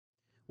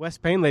Wes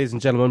Payne, ladies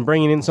and gentlemen,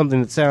 bringing in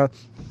something that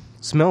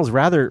smells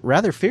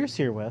rather fierce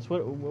here, Wes.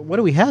 What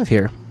do we have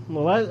here?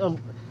 Well,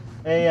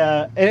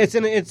 and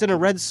it's in a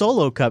red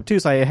Solo cup too,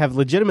 so I have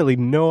legitimately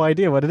no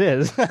idea what it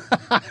is.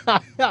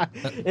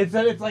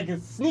 It's like a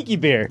sneaky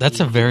beer. That's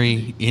a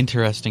very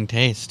interesting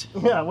taste.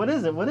 Yeah, what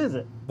is it?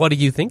 What do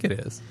you think it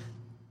is?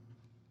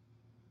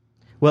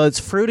 Well, it's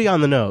fruity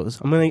on the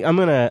nose. I'm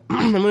gonna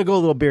go a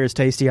little beer is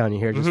tasty on you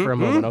here just for a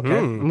moment,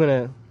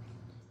 okay?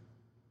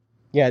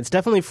 Yeah, it's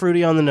definitely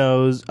fruity on the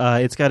nose.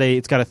 It's got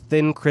a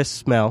thin,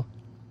 crisp smell.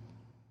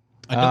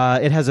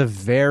 It has a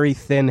very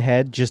thin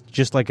head,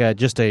 just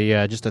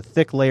a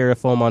thick layer of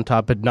foam on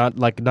top, but not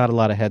a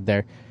lot of head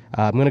there.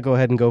 I'm gonna go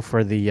ahead and go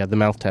for the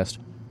mouth test.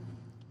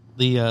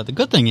 The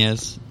good thing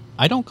is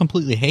I don't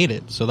completely hate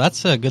it, so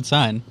that's a good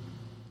sign.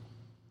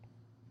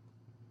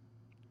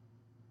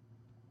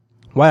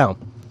 Wow.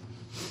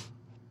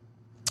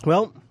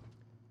 Well,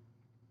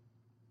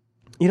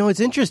 you know, it's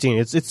interesting.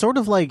 It's got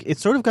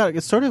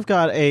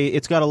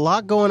a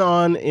lot going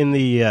on in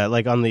the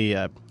on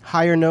the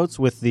higher notes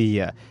with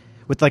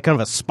like kind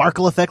of a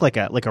sparkle effect, like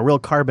a real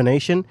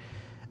carbonation.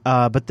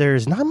 But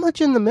there's not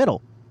much in the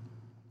middle.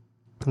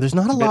 There's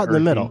not a lot in the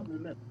middle.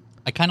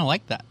 I kind of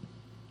like that.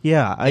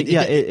 Yeah,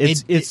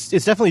 it's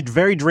definitely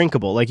very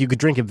drinkable. Like you could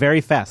drink it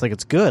very fast. Like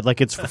it's good. Like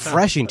it's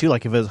refreshing too.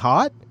 Like if it was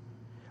hot,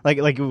 like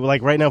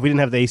right now if we didn't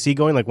have the AC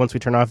going, like once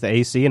we turn off the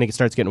AC and it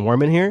starts getting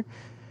warm in here.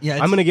 Yeah,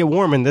 I'm going to get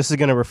warm, and this is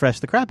going to refresh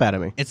the crap out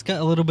of me. It's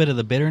got a little bit of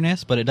the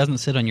bitterness, but it doesn't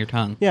sit on your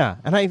tongue. Yeah,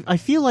 and I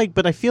feel like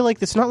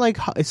it's not like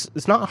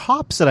it's not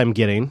hops that I'm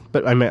getting,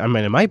 but I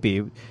mean it might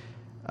be.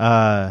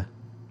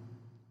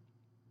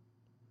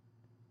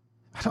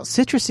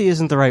 Citrusy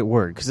isn't the right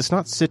word because it's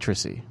not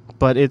citrusy,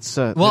 but it's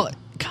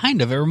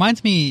kind of. It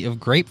reminds me of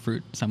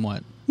grapefruit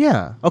somewhat.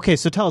 Yeah. Okay,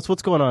 so tell us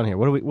what's going on here.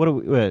 What do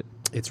we?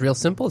 It's real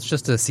simple. It's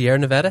just a Sierra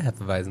Nevada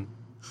Hefeweizen.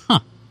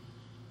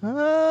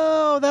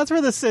 Oh, that's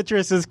where the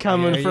citrus is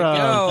coming from.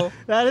 Go.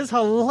 That is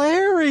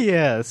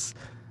hilarious.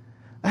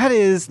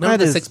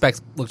 The six-pack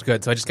looked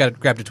good, so I just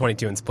grabbed a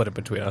 22 and split it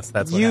between us.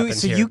 That's what happened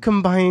here. You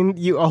combined...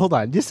 hold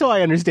on, just so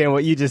I understand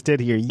what you just did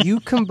here. You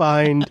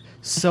combined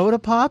soda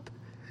pop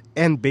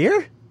and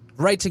beer?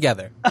 Right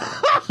together. Where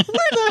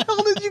the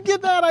hell did you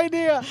get that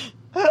idea?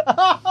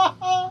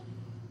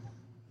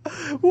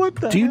 What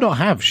the Do you not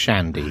have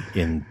Shandy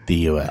in the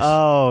US?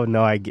 Oh,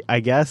 no, I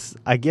guess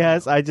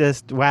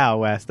wow,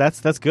 Wes,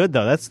 that's good,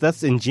 though.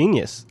 That's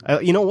ingenious.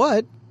 You know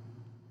what?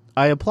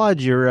 I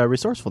applaud your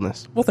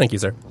resourcefulness. Well, thank you,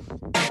 sir.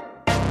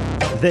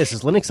 This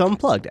is Linux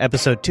Unplugged,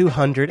 episode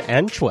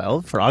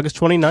 212 for August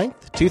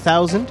 29th,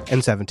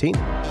 2017.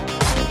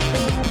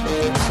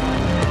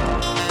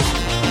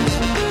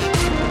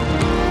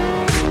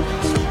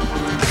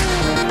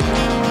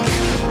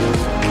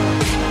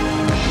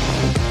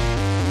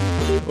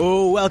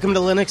 Oh, welcome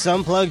to Linux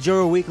Unplugged,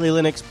 your weekly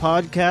Linux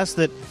podcast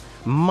that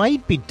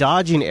might be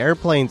dodging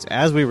airplanes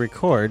as we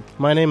record.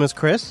 My name is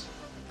Chris.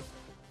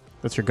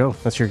 That's your go.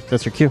 That's your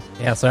cue.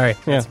 Yeah, sorry.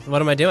 Yeah.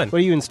 What am I doing? What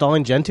are you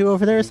installing Gentoo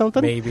over there or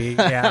something? Maybe.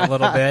 Yeah, a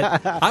little bit.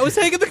 I was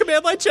taking the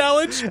command line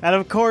challenge. And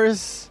of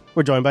course,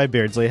 we're joined by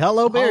Beardsley.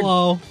 Hello, Beard.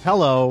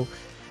 Hello.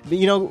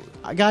 You know,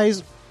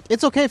 guys,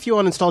 it's okay if you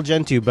uninstall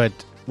Gentoo, but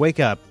wake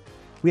up.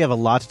 We have a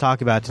lot to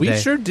talk about today. We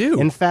sure do.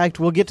 In fact,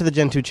 we'll get to the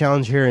Gentoo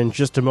challenge here in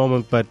just a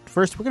moment, but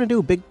first we're going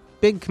to do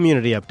big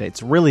community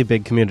updates, really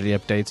big community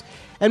updates,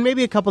 and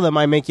maybe a couple that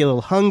might make you a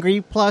little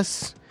hungry,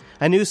 plus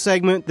a new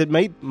segment that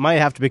might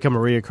have to become a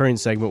reoccurring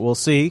segment, we'll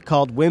see,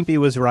 called Wimpy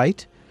Was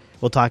Right.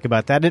 We'll talk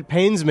about that. It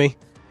pains me.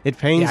 It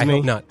pains me. I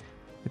hope not.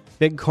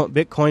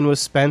 Bitcoin was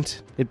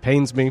spent. It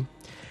pains me.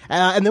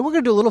 And then we're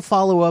going to do a little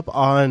follow-up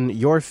on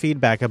your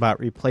feedback about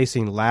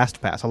replacing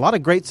LastPass. A lot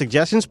of great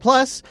suggestions,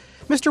 plus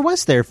Mr.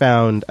 West there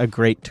found a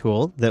great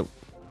tool that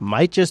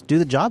might just do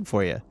the job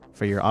for you,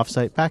 for your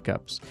offsite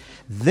backups.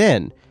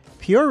 Then,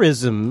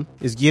 Purism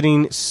is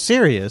getting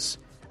serious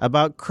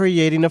about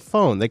creating a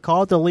phone. They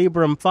call it the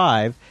Librem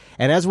 5,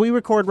 and as we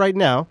record right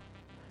now,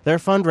 their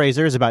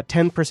fundraiser is about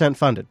 10%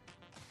 funded.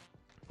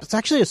 It's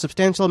actually a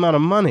substantial amount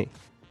of money.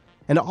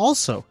 And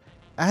also,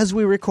 as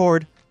we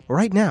record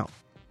right now,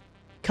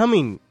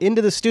 coming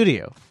into the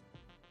studio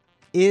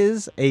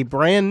is a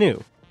brand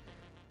new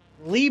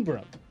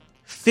Librem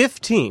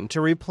 15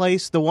 to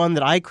replace the one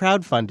that I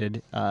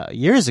crowdfunded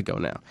years ago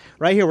now.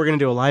 Right here, we're going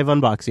to do a live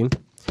unboxing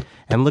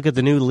and look at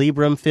the new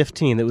Librem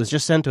 15 that was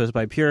just sent to us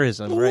by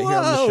Purism right here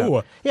on the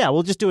show. Yeah,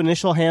 we'll just do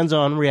initial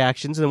hands-on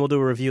reactions, and then we'll do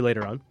a review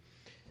later on.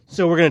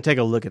 So we're going to take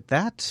a look at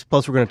that.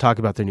 Plus, we're going to talk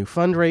about their new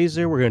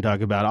fundraiser. We're going to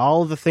talk about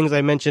all of the things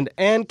I mentioned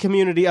and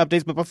community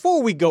updates. But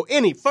before we go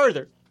any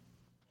further,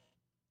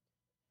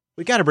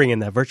 we got to bring in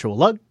that virtual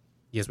lug.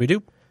 Yes, we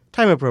do.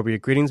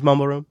 Time-appropriate greetings,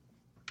 Mumble Room.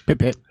 Pip,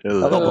 pip.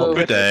 Hello.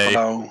 Good day.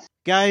 Hello.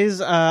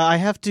 Guys, I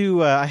have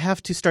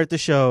to start the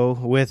show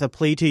with a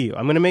plea to you.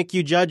 I'm going to make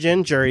you judge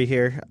and jury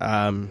here.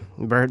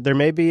 There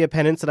may be a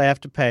penance that I have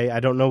to pay.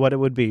 I don't know what it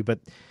would be, but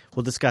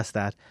we'll discuss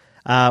that.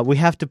 We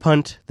have to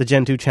punt the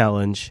Gentoo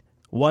challenge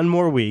one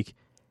more week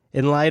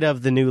in light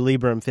of the new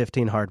Librem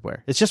 15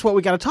 hardware. It's just what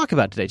we got to talk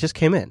about today. It just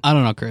came in. I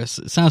don't know, Chris.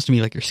 It sounds to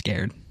me like you're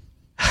scared.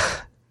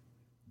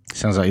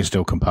 Sounds like you're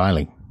still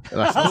compiling.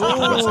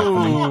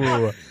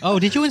 Oh,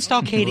 did you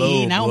install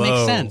KDE? Now it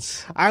makes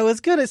sense. I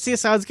was gonna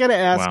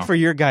ask Wow. for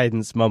your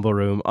guidance, Mumble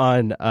Room,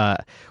 on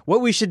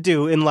what we should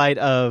do in light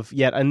of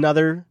yet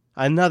another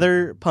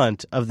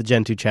punt of the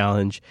Gen 2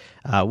 challenge.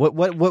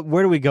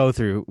 Where do we go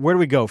through? Where do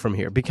we go from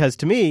here? Because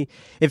to me,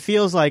 it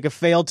feels like a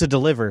failed to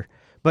deliver.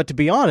 But to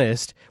be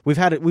honest, we've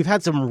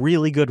had some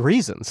really good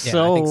reasons. Yeah,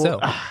 so, I think so.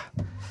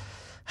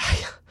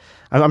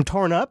 I'm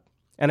torn up,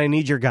 and I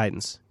need your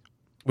guidance.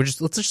 Let's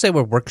just say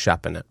we're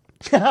workshopping it.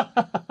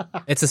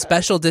 It's a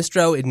special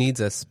distro. It needs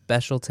a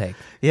special take.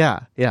 Yeah.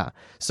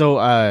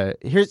 So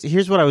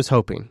here's what I was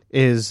hoping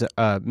is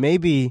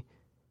maybe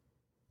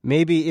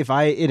if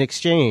I, in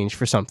exchange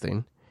for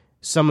something,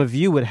 some of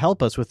you would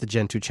help us with the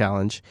Gen 2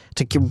 challenge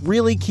to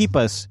really keep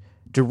us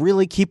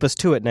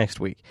to it next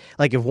week.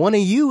 Like if one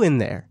of you in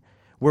there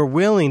were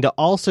willing to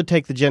also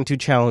take the Gen 2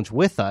 challenge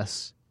with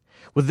us,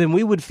 well, then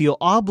we would feel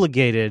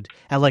obligated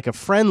at like a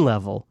friend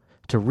level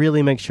to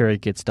really make sure it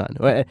gets done.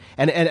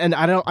 And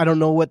I don't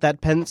know what that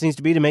penance needs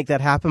to be to make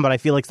that happen, but I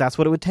feel like that's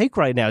what it would take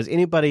right now. Does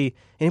anybody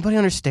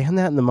understand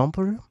that in the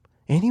Mumble Room?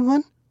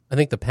 Anyone? I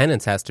think the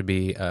penance has to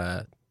be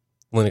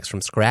Linux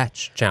from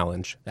scratch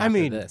challenge. I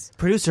mean, this.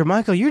 Producer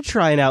Michael, you're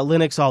trying out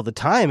Linux all the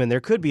time, and there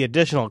could be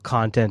additional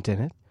content in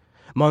it.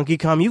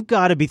 MonkeyCom, you've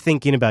got to be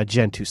thinking about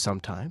Gen 2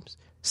 sometimes.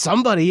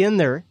 Somebody in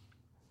there.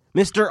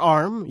 Mr.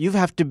 Arm, you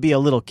have to be a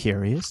little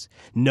curious.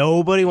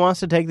 Nobody wants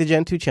to take the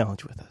Gen 2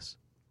 challenge with us.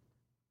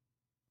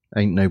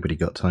 Ain't nobody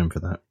got time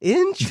for that.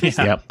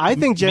 Interesting. Yep. I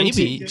think Gen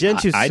Maybe. 2 Gen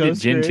 2's I so did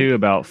Gen screwed. 2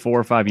 about 4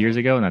 or 5 years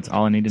ago, and that's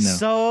all I need to know.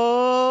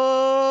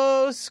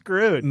 So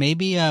screwed.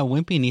 Maybe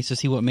Wimpy needs to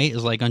see what Mate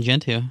is like on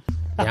Gen 2.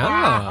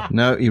 Yeah.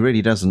 No, he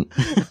really doesn't.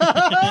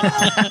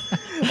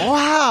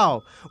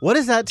 Wow. What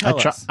does that tell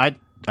us?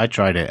 I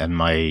tried it, and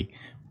my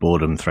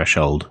boredom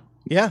threshold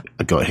Yeah.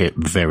 I got hit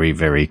very,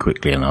 very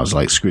quickly, and I was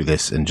like, screw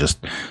this, and just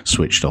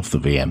switched off the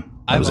VM.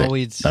 That was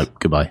it. No,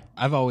 goodbye.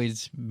 I've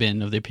always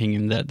been of the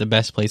opinion that the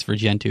best place for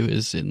Gen 2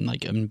 is in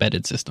like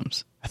embedded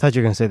systems. I thought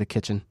you were going to say the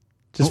kitchen.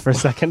 Just for a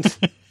second.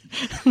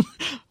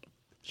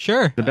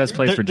 Sure. The best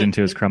place for Gen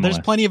 2 is Chrome There's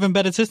OS. plenty of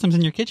embedded systems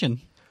in your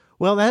kitchen.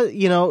 Well,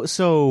 that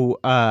so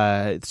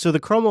the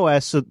Chrome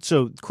OS,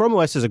 so Chrome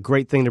OS is a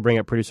great thing to bring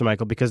up, Producer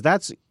Michael, because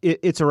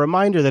it's a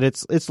reminder that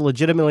it's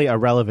legitimately a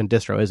relevant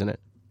distro, isn't it?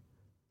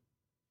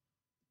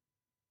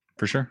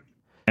 For sure.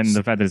 And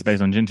the fact that it's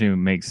based on Gen 2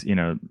 makes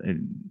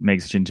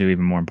Gen 2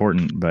 even more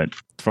important. But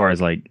as far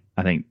as like,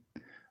 I think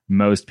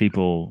most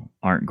people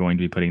aren't going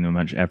to be putting that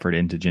much effort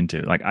into Gen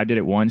 2. Like I did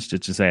it once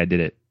just to say I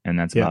did it, and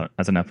that's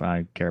enough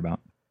I care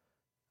about.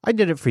 I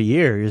did it for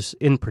years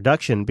in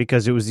production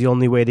because it was the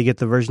only way to get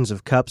the versions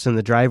of cups and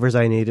the drivers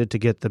I needed to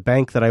get the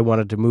bank that I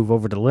wanted to move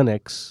over to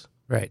Linux.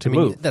 Right. To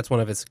move. That's one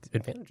of its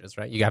advantages,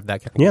 right? You have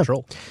that kind of Yeah.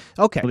 control.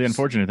 Okay. Well, the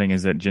unfortunate thing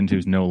is that Gen 2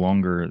 is no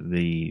longer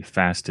the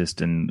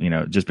fastest, and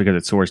just because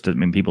it's sourced doesn't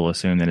mean people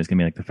assume that it's going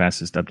to be like the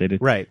fastest updated.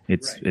 Right.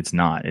 It's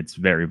not. It's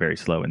very, very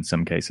slow in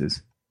some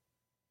cases.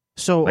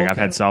 So Like I've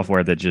had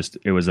software that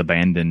it was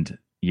abandoned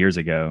years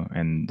ago,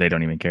 and they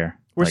don't even care.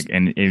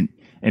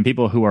 And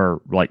people who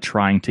are like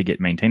trying to get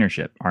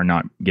maintainership are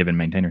not given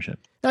maintainership.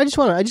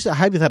 just a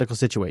hypothetical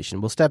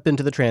situation. We'll step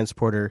into the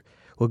transporter.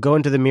 We'll go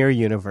into the mirror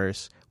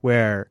universe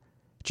where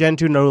Gen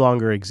 2 no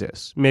longer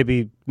exists.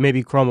 Maybe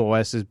Chrome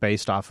OS is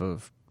based off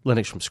of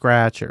Linux from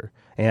scratch or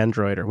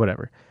Android or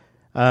whatever.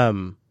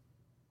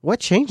 What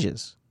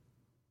changes?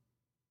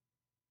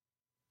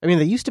 I mean,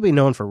 they used to be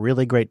known for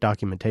really great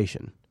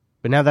documentation,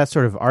 but now that's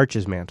sort of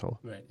Arch's mantle.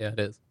 Right. Yeah, it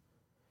is.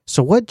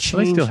 So what So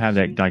they changed? still have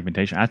that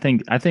documentation. I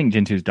think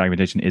Gen 2's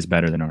documentation is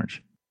better than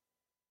Arch.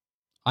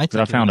 I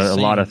Because I found a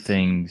lot of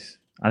things.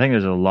 I think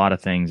there's a lot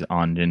of things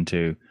on Gen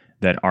 2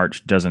 that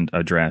Arch doesn't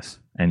address,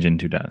 and Gen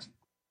 2 does.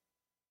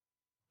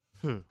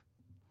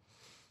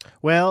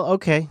 Well,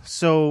 okay.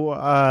 So,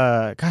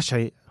 gosh,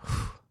 I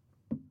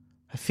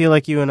feel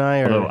like you and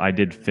I are. Although I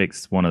did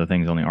fix one of the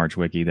things on the Arch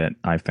wiki that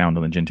I found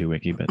on the Gen 2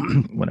 wiki, but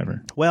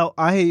whatever. Well,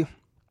 I,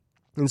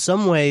 in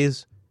some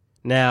ways,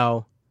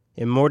 now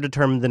am more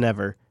determined than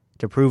ever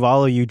to prove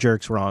all of you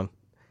jerks wrong,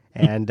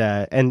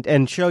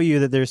 and show you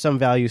that there's some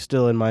value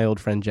still in my old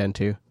friend Gen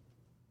 2.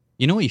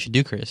 You know what you should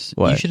do, Chris?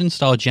 What? You should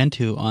install Gen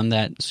 2 on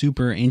that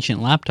super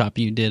ancient laptop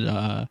you did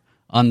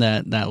on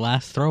that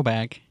last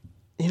throwback.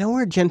 You know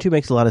where Gen 2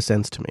 makes a lot of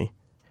sense to me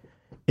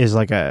is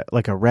like a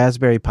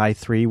Raspberry Pi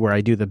 3 where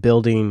I do the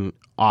building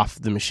off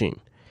the machine,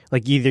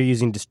 like either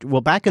using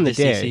back in the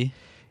day. CC.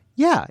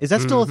 Yeah, is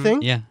that still a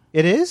thing? Yeah.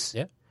 It is?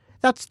 Yeah.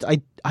 That's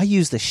I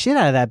used the shit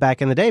out of that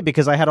back in the day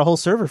because I had a whole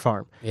server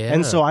farm. Yeah.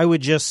 And so I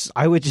would just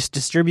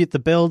distribute the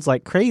builds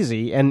like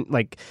crazy, and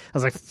like I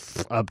was like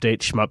update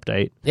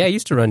shmupdate. Yeah, I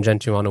used to run Gen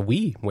 2 on a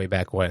Wii way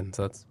back when,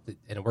 and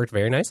it worked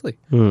very nicely.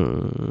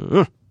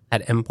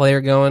 Had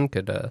MPlayer going,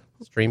 could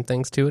stream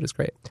things to it. It's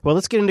great. Well,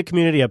 let's get into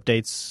community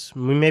updates.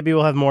 Maybe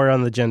we'll have more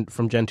on the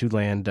from Gen 2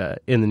 land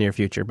in the near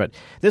future. But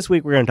this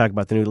week we're going to talk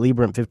about the new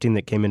Librem 15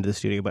 that came into the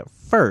studio. But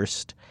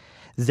first,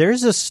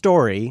 there's a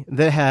story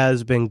that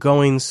has been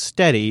going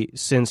steady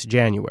since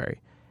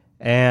January.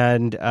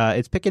 and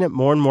it's picking up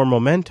more and more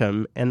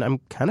momentum. And I'm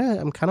kind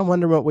of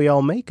wondering what we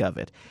all make of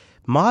it.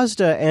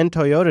 Mazda and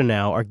Toyota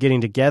now are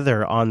getting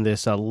together on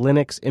this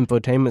Linux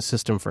infotainment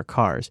system for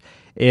cars.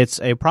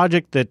 It's a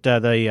project that the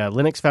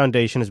Linux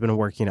Foundation has been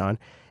working on,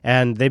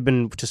 and they've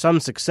been, to some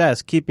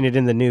success, keeping it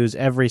in the news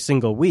every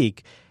single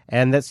week,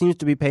 and that seems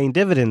to be paying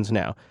dividends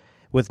now.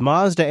 With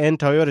Mazda and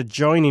Toyota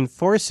joining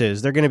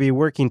forces, they're going to be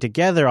working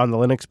together on the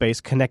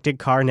Linux-based connected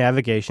car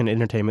navigation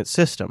entertainment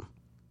system.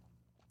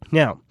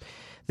 Now,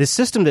 this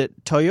system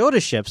that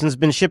Toyota ships, and has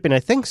been shipping, I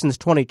think, since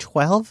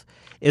 2012,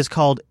 is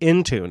called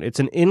Intune. It's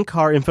an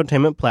in-car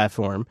infotainment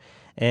platform,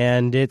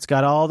 and it's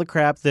got all the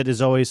crap that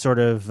is always sort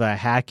of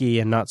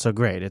hacky and not so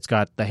great. It's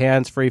got the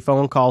hands-free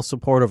phone call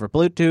support over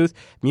Bluetooth,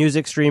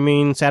 music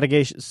streaming,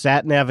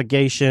 sat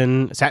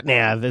navigation,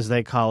 sat-nav as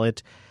they call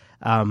it,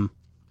 and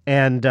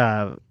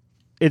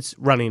it's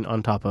running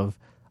on top of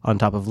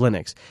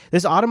Linux.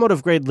 This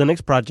automotive-grade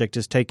Linux project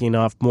is taking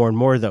off more and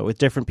more, though, with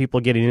different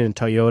people getting in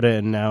Toyota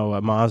and now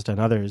Mazda and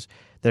others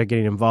that are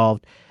getting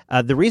involved.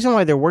 The reason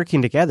why they're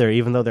working together,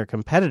 even though they're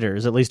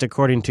competitors, at least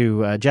according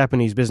to a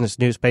Japanese business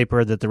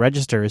newspaper that the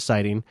Register is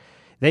citing,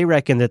 they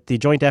reckon that the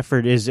joint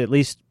effort is at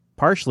least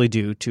partially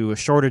due to a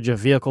shortage of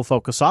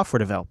vehicle-focused software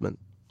development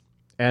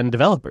and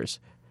developers,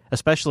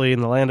 especially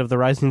in the land of the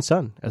rising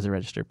sun, as the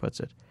Register puts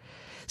it.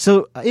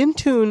 So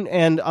Intune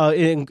and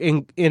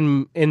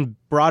in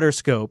broader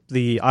scope,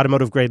 the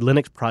automotive-grade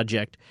Linux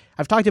project,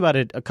 I've talked about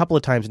it a couple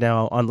of times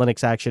now on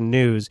Linux Action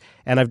News,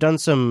 and I've done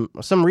some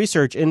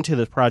research into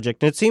this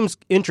project, and it seems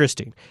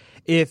interesting.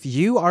 If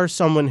you are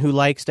someone who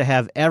likes to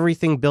have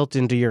everything built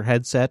into your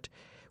headset,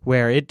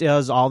 where it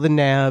does all the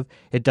nav,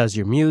 it does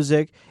your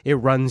music, it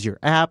runs your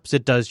apps,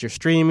 it does your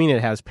streaming,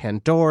 it has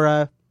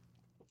Pandora,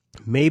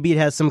 maybe it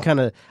has some kind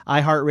of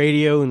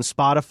iHeartRadio and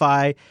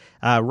Spotify.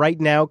 Right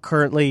now,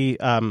 currently,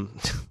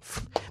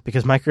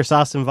 because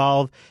Microsoft's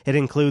involved, it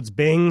includes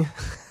Bing.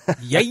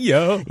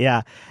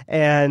 Yeah.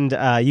 And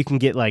you can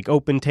get like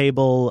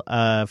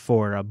OpenTable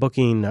for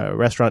booking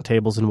restaurant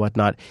tables and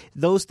whatnot.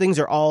 Those things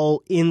are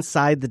all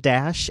inside the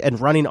dash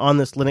and running on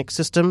this Linux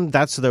system.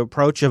 That's the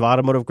approach of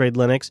automotive-grade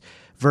Linux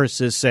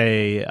versus,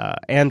 say,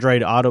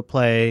 Android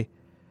Autoplay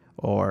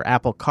or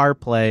Apple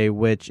CarPlay,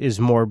 which is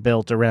more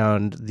built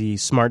around the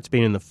smarts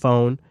being in the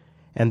phone,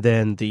 and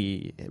then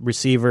the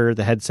receiver,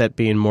 the headset,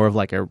 being more of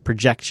like a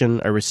projection,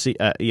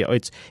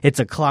 it's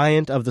a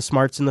client of the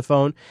smarts in the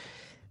phone.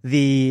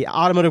 The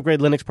automotive-grade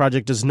Linux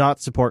project does not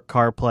support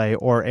CarPlay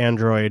or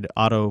Android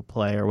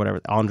Autoplay or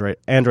whatever,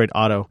 Android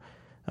Auto,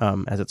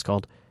 as it's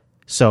called.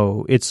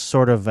 So it's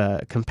sort of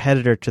a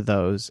competitor to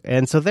those.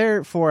 And so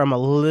therefore, I'm a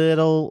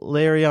little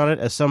leery on it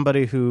as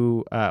somebody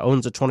who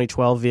owns a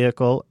 2012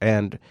 vehicle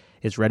and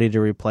is ready to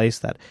replace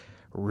that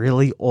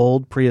really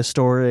old,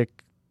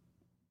 prehistoric,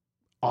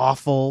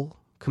 awful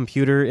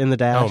computer in the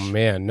dash. Oh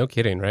man, no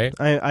kidding, right?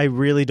 I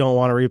really don't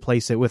want to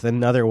replace it with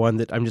another one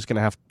that I'm just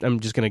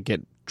gonna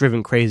get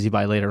driven crazy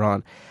by later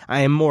on. I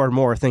am more and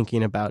more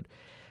thinking about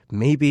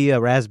maybe a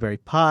Raspberry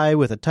Pi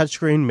with a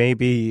touchscreen,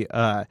 maybe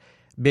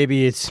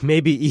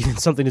even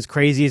something as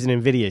crazy as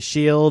an NVIDIA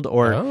Shield,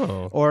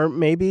 or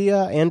maybe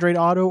Android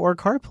Auto or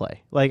CarPlay.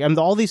 Like,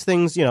 all these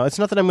things, it's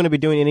not that I'm going to be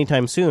doing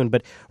anytime soon,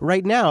 but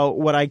right now,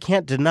 what I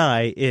can't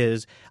deny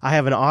is I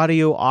have an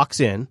audio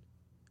aux-in.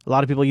 A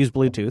lot of people use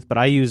Bluetooth, but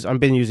I've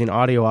been using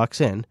audio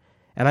aux-in,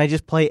 and I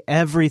just play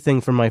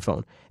everything from my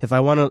phone. If I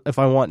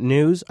want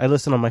news, I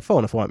listen on my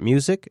phone. If I want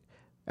music,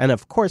 and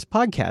of course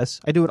podcasts,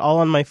 I do it all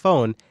on my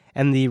phone.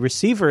 And the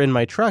receiver in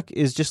my truck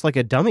is just like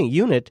a dummy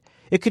unit.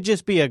 It could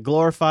just be a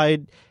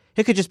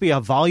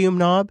volume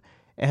knob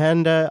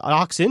and an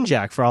aux-in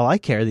jack for all I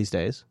care these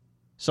days.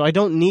 So I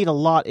don't need a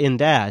lot in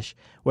dash.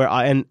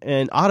 And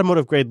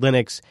automotive-grade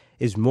Linux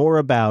is more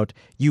about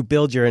you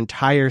build your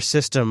entire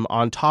system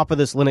on top of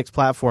this Linux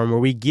platform where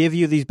we give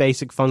you these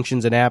basic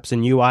functions and apps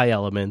and UI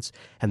elements,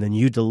 and then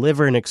you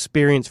deliver an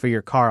experience for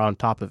your car on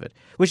top of it,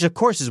 which of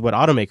course is what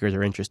automakers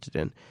are interested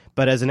in.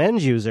 But as an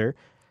end user,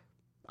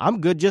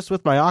 I'm good just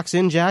with my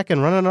aux-in jack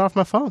and running it off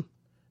my phone.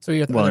 So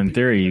in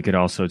theory, you could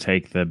also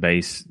take the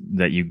base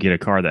that you get a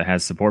car that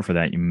has support for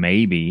that. You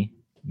maybe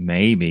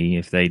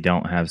if they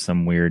don't have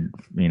some weird,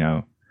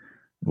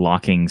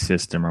 locking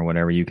system or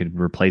whatever, you could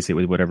replace it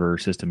with whatever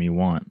system you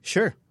want.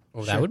 Sure.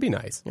 Well, that would be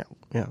nice. Yeah.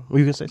 Well,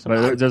 you can say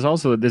something. But there's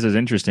also, this is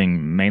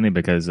interesting mainly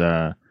because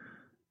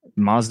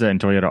Mazda and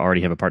Toyota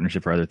already have a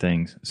partnership for other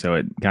things. So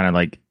it kind of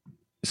like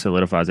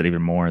solidifies it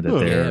even more that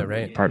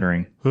they're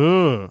partnering.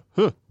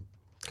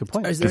 Good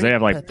point. Because they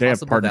have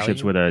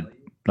partnerships with a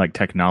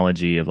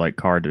technology of like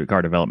car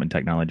development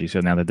technology. So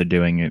now that they're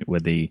doing it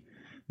with the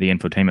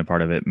infotainment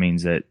part of it,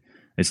 means that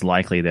it's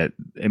likely that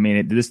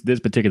this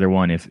particular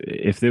one, if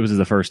this was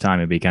the first time,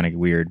 it'd be kind of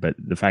weird. But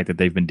the fact that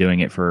they've been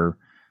doing it for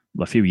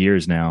a few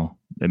years now,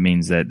 it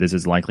means that this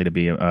is likely to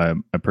be a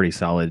pretty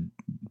solid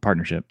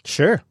partnership.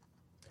 Sure.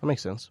 That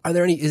makes sense. Are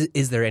there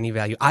is there any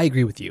value? I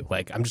agree with you.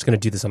 Like, I'm just going to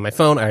do this on my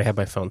phone. I already have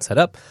my phone set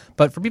up.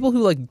 But for people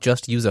who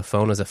just use a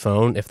phone as a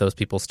phone, if those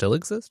people still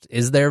exist,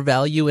 is there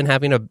value in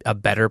having a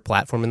better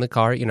platform in the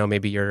car?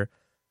 Maybe your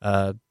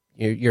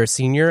you're a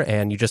senior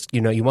and you just,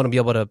 you want to be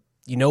able to,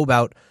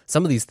 about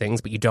some of these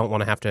things, but you don't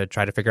want to have to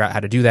try to figure out how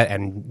to do that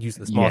and use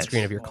the small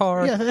screen of your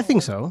car. Yeah, I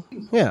think so.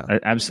 Yeah.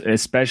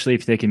 Especially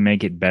if they can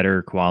make it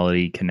better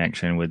quality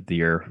connection with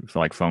your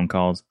phone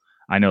calls.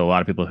 I know a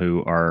lot of people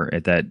who are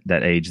at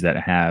that age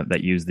that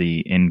use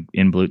the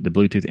the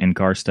Bluetooth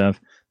in-car stuff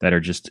that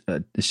are just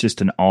it's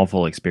just an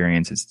awful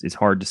experience. It's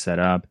hard to set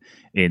up.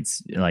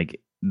 It's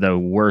like the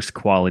worst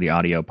quality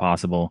audio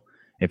possible.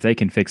 If they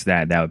can fix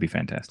that, that would be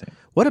fantastic.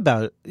 What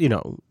about,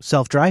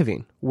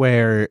 self-driving,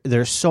 where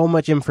there's so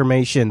much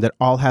information that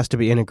all has to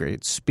be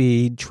integrated?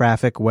 Speed,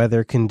 traffic,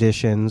 weather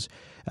conditions,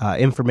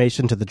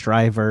 information to the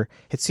driver.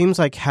 It seems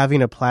like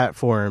having a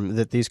platform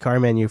that these car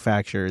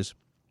manufacturers,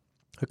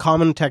 a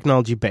common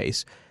technology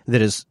base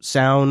that is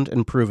sound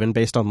and proven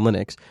based on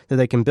Linux, that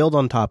they can build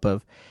on top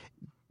of.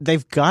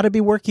 They've got to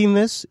be working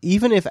this,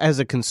 even if as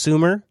a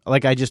consumer,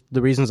 like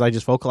the reasons I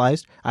just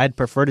vocalized, I'd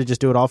prefer to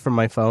just do it all from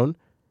my phone.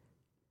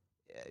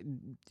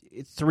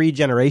 3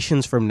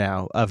 generations from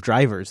now of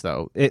drivers,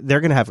 though,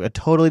 they're going to have a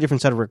totally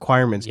different set of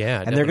requirements.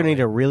 Yeah, and they're going to need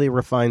a really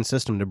refined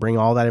system to bring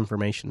all that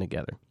information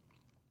together.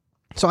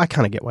 So I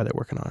kind of get why they're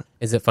working on it.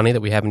 Is it funny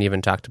that we haven't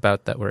even talked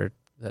about that we're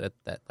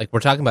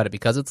talking about it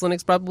because it's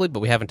Linux probably,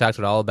 but we haven't talked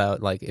at all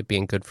about like it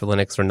being good for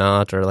Linux or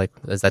not, or like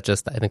is that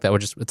just? I think that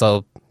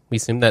we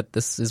assume that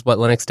this is what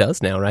Linux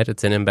does now, right?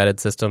 It's in embedded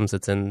systems,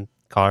 it's in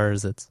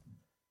cars, it's.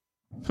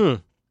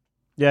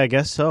 Yeah, I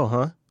guess so,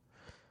 huh?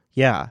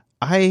 Yeah.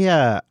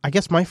 I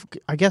guess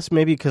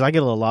maybe because I get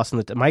a little lost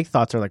in my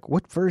thoughts are like,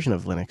 what version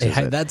of Linux is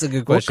it? That's a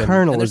good question. What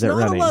kernel is it running?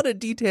 There's not a lot of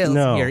details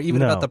here,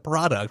 even about the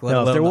product.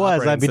 No, if there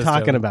was, I'd be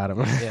talking about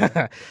them.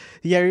 Yeah.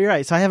 Yeah, you're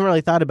right. So I haven't really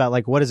thought about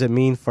like what does it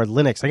mean for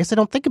Linux. I guess I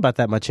don't think about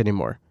that much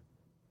anymore.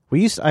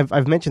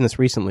 I've mentioned this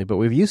recently, but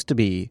we used to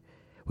be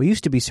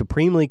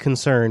supremely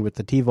concerned with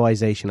the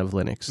TiVoization of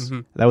Linux. Mm-hmm.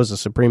 That was a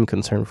supreme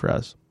concern for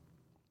us,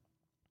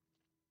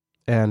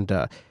 and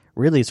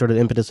really sort of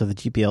the impetus of the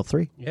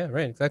GPL3. Yeah,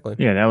 right, exactly.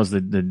 Yeah, that was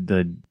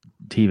the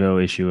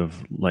TiVo issue of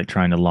like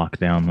trying to lock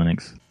down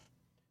Linux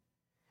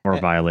or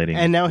violating.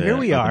 And now here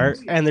we are,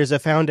 and there's a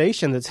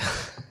foundation that's...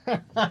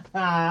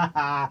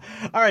 All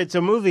right,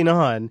 so moving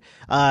on.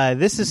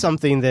 This is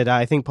something that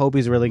I think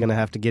Popey's really going to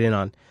have to get in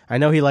on. I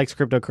know he likes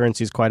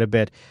cryptocurrencies quite a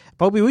bit.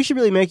 Popey, we should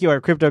really make you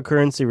our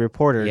cryptocurrency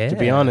reporter, to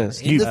be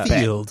honest. In the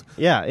field.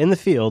 Yeah, in the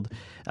field.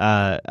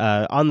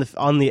 On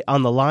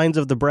the lines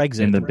of the Brexit,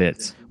 in the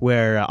bits,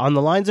 where on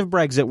the lines of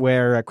Brexit,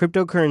 where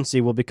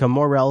cryptocurrency will become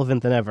more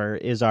relevant than ever,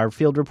 is our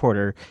field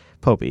reporter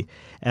Popey,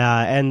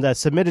 and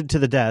submitted to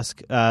the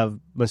desk of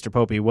Mr.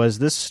 Popey was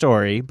this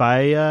story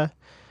by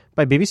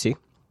BBC,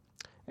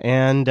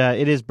 and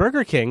it is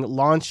Burger King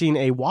launching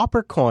a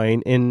Whopper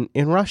coin in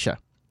Russia.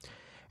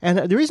 And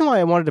the reason why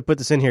I wanted to put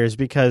this in here is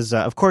because,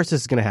 of course,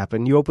 this is going to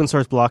happen. You open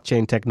source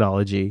blockchain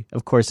technology.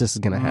 Of course, this is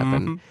going to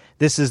happen. Mm-hmm.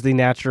 This is the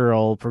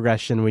natural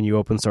progression when you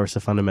open source a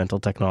fundamental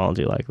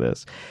technology like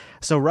this.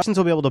 So Russians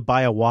will be able to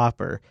buy a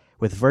Whopper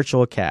with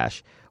virtual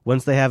cash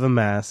once they have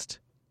amassed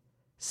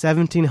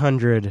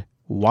 1,700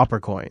 Whopper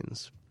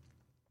coins.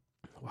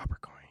 Whopper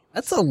coin.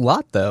 That's a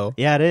lot, though.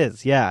 Yeah, it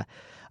is. Yeah.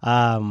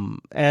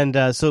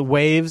 So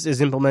Waves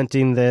is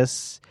implementing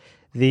this.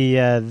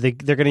 They're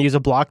going to use a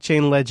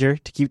blockchain ledger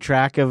to keep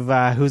track of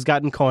who's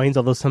gotten coins,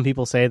 although some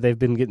people say they've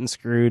been getting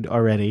screwed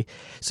already.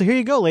 So here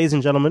you go, ladies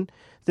and gentlemen.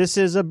 This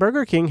is a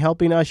Burger King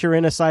helping usher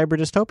in a cyber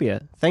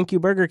dystopia. Thank you,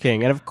 Burger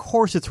King. And of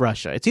course it's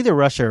Russia. It's either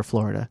Russia or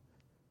Florida.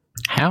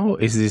 How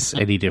is this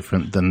any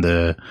different than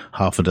the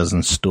half a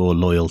dozen store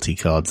loyalty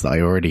cards that I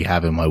already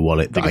have in my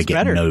wallet that I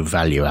get no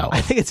value out of?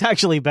 I think it's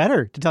actually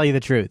better, to tell you the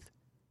truth.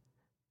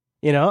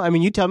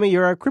 You tell me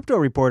you're a crypto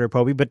reporter,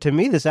 Popey, but to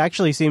me this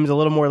actually seems a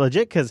little more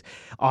legit because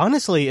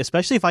honestly,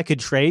 especially if I could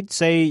trade,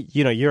 say,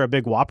 you're a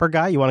big Whopper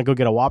guy, you want to go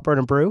get a Whopper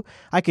and a brew,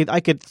 I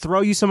could throw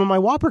you some of my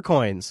Whopper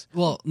coins.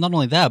 Well, not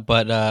only that,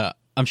 but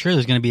I'm sure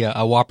there's going to be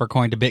a Whopper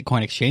coin to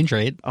Bitcoin exchange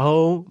rate.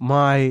 Oh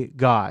my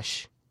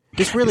gosh.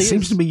 This really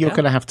seems to me you're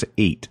going to have to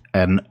eat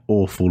an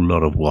awful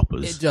lot of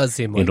Whoppers. It does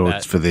seem like in order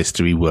for this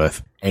to be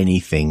worth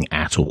anything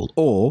at all.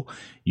 Or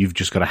you've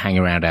just got to hang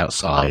around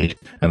outside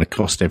and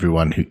accost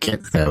everyone who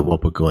gets their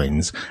Whopper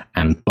coins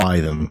and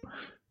buy them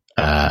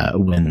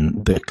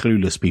when the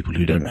clueless people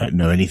who don't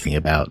know anything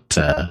about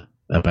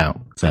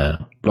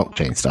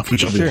blockchain stuff,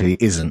 which obviously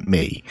isn't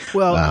me.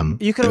 Well,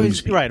 you can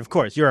always, right, of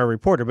course, you're a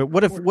reporter, but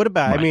what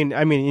about, right.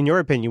 I mean, in your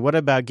opinion, what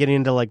about getting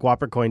into like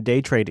Whopper coin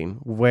day trading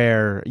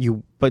where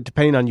but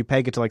depending on you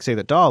peg it to like say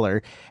the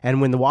dollar,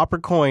 and when the Whopper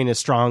coin is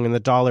strong and the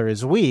dollar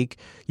is weak,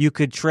 you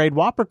could trade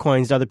Whopper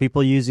coins to other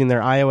people using their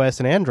iOS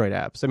and Android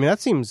apps. I mean,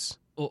 that seems...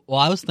 Well,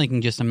 I was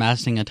thinking just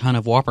amassing a ton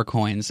of Whopper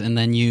coins and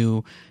then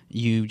you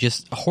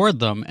just hoard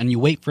them and you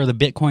wait for the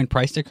Bitcoin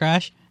price to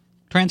crash,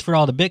 transfer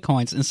all the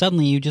Bitcoins, and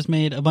suddenly you just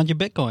made a bunch of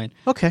Bitcoin.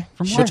 Okay.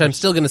 Which I'm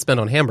still going to spend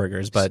on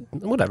hamburgers, but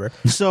whatever.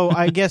 So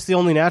I guess the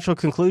only natural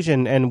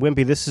conclusion, and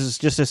Wimpy, this is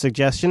just a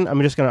suggestion.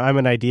 I'm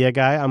an idea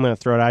guy. I'm going to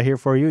throw it out here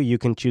for you. You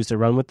can choose to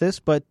run with this,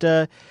 but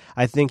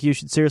I think you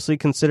should seriously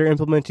consider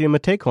implementing a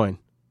Matecoin.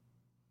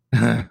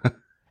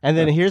 And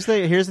then here's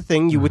the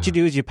thing. What you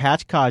do is you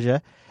patch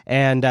Kaja,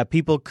 and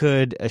people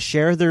could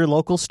share their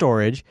local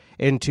storage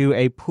into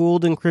a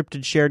pooled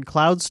encrypted shared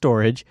cloud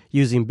storage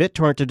using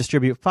BitTorrent to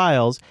distribute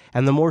files.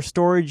 And the more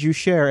storage you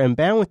share and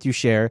bandwidth you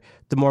share,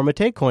 the more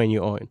Mate coin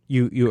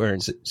you earn.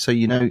 So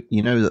you know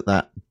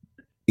that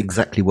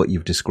exactly what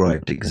you've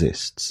described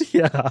exists.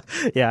 Yeah,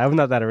 I'm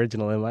not that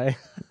original, am I?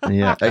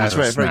 Yeah, it's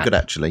very, very snap. good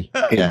actually.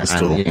 Yeah,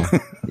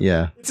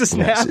 yeah. It's a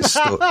snap.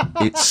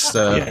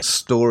 It's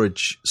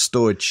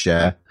storage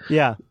share.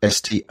 Yeah.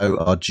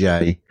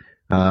 STORJ,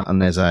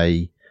 and there's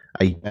a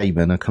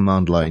daemon, a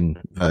command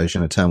line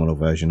version, a terminal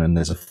version, and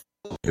there's a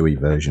GUI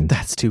version.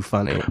 That's too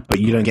funny. But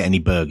you don't get any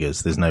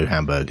burgers. There's no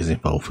hamburgers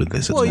involved with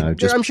this. Well, No,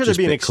 I'm sure there'd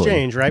be an Bitcoin,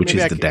 exchange, right? which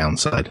Maybe is the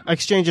downside.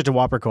 exchange it to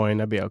Whopper coin.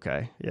 That'd be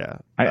okay. Yeah.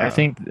 I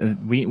think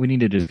we need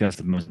to discuss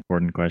the most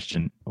important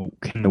question.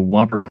 Can the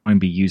Whopper coin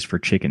be used for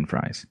chicken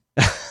fries?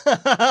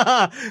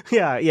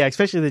 yeah,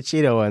 especially the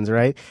Cheeto ones,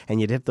 right? And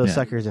you dip those Yeah.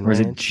 suckers in Or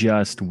is it ranch.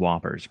 just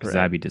Whoppers? Because Right.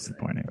 that'd be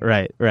disappointing.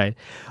 Right.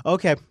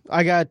 Okay,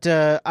 I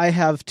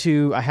have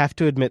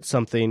to admit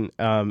something,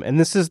 and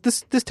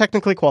this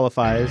technically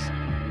qualifies.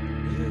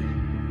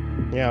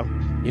 Yeah.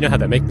 You know how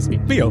that makes me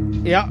feel.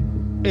 Yeah.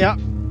 And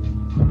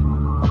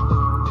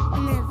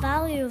the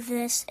value of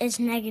this is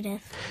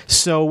negative.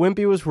 So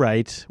Wimpy was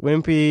right.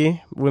 Wimpy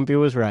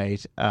was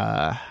right.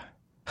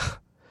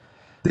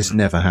 This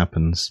never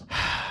happens.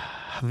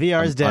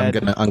 VR's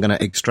dead. I'm gonna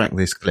extract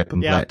this clip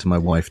and Yeah. play it to my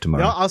wife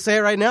tomorrow. No, I'll say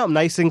it right now. I'm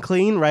nice and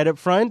clean right up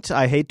front.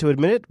 I hate to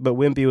admit it, but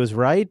Wimpy was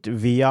right.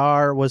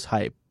 VR was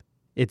hype.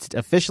 It's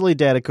officially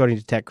dead according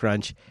to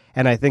TechCrunch,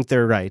 and I think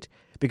they're right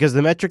because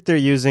the metric they're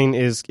using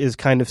is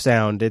kind of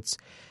sound. It's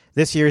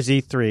this year's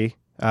E3.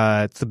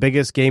 It's the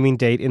biggest gaming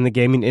date in the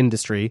gaming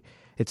industry.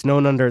 It's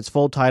known under its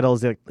full title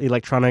as the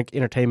Electronic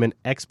Entertainment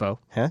Expo.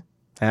 Huh?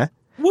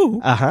 Woo.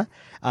 Uh-huh.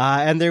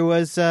 And there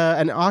was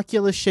an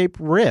Oculus-shaped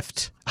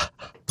Rift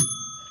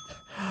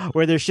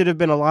where there should have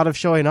been a lot of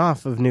showing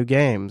off of new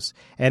games.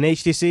 And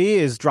HTC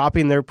is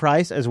dropping their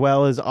price as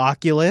well as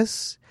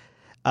Oculus.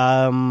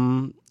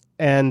 And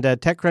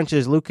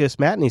TechCrunch's Lucas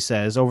Matney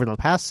says, over the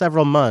past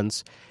several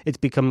months, it's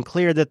become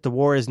clear that the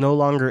war is no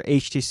longer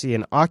HTC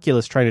and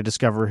Oculus trying to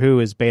discover who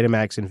is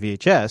Betamax and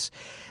VHS.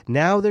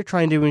 Now they're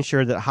trying to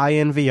ensure that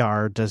high-end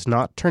VR does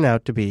not turn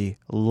out to be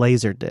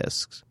laser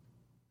discs.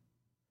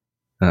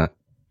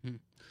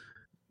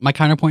 My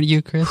counterpoint to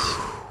you, Chris,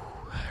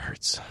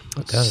 Hurts.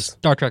 It does.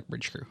 Star Trek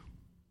Bridge Crew.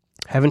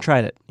 Haven't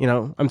tried it. You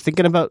know, I'm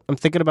thinking about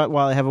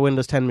while I have a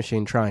Windows 10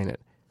 machine trying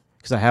it.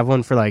 Because I have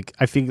one for I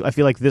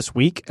feel like this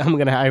week I'm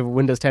gonna have a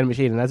Windows 10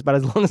 machine, and that's about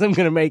as long as I'm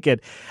gonna make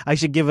it. I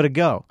should give it a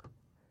go.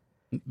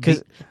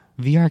 Because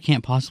VR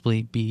can't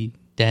possibly be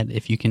dead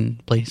if you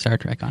can play Star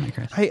Trek on it,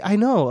 Chris. I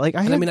know, I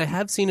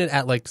have seen it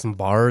at like some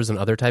bars and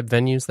other type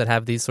venues that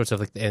have these sorts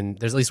of and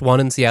there's at least one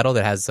in Seattle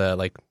that has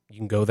you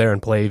can go there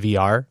and play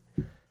VR,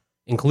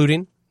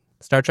 including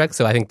Star Trek.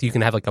 So I think you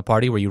can have like a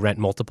party where you rent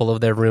multiple of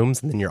their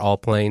rooms and then you're all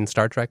playing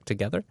Star Trek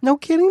together. no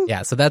kidding.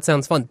 Yeah, so that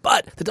sounds fun,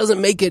 but that doesn't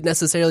make it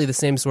necessarily the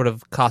same sort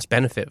of cost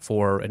benefit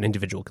for an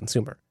individual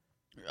consumer.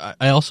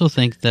 I also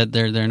think that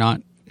they're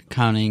not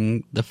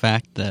counting the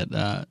fact that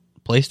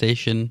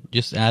PlayStation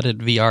just added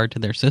VR to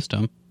their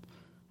system.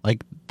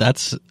 Like,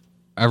 that's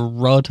a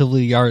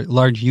relatively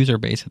large user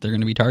base that they're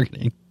going to be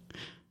targeting.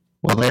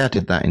 Well, they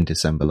added that in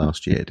December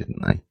last year,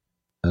 didn't they?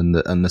 And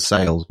the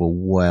sales were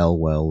well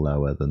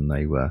lower than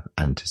they were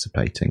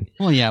anticipating.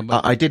 Well, yeah,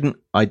 but I didn't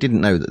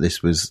know that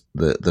this was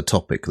the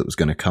topic that was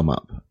going to come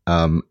up.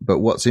 But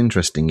what's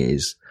interesting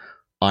is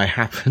I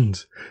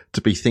happened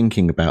to be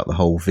thinking about the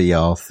whole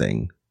VR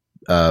thing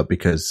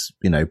because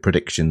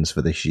predictions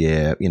for this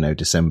year.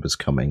 December's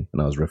coming,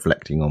 and I was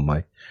reflecting on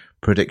my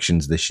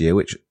predictions this year,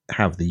 which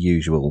have the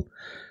usual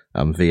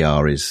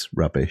VR is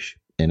rubbish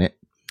in it.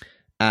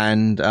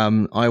 And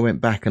I went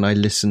back and I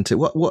listened to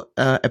what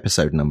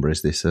episode number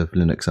is this of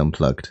Linux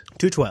Unplugged?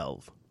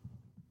 212.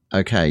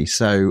 Okay,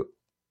 so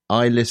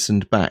I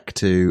listened back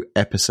to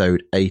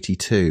episode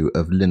 82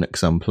 of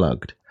Linux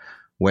Unplugged,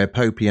 where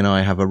Popey and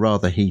I have a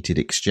rather heated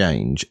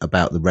exchange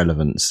about the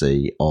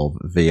relevancy of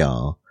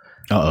VR.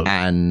 Uh-oh.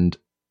 And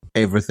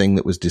everything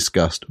that was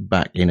discussed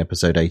back in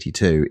episode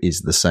 82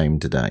 is the same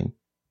today.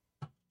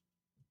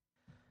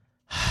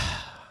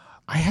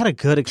 I had a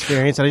good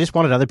experience, and I just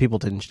wanted other people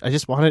to.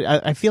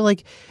 I feel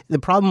like the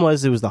problem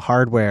was it was the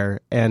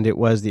hardware and it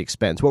was the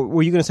expense.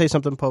 Were you going to say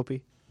something,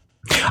 Popey?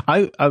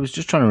 I was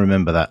just trying to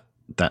remember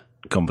that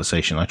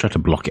conversation. I tried to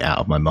block it out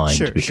of my mind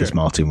because sure.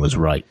 Martin was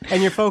right.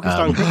 And you're focused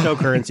on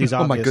cryptocurrencies, obviously.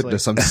 Oh my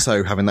goodness, I'm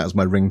so having that as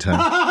my ringtone.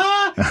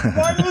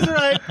 Martin was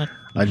right.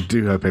 I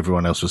do hope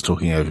everyone else was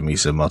talking over me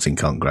so Martin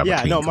can't grab a Yeah,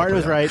 clean no, copy Martin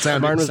of was that.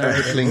 right. Martin was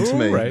sounded right. clean to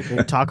me.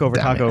 Right. Talk over.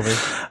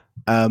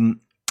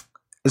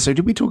 So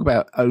did we talk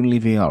about only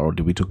VR or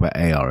did we talk about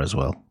AR as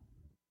well?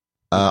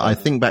 I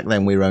think back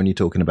then we were only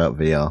talking about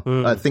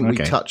VR. I think we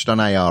okay. touched on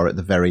AR at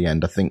the very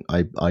end. I think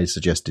I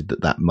suggested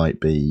that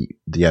might be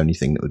the only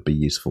thing that would be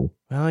useful.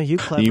 Well, you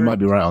clever. You might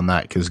be right on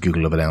that because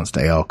Google have announced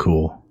AR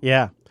Core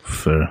Yeah.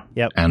 for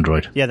Yep.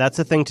 Android. Yeah, that's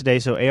the thing today.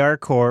 So AR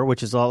Core,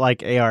 which is a lot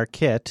like AR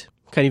Kit,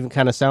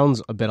 kind of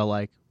sounds a bit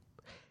alike.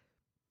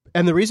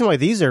 And the reason why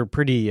these are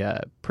pretty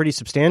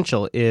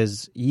substantial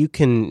is you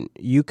can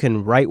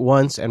write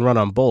once and run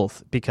on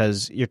both,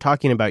 because you're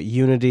talking about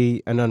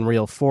Unity and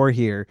Unreal 4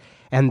 here,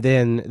 and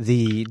then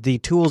the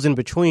tools in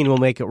between will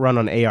make it run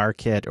on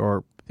ARKit,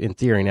 or in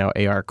theory now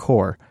AR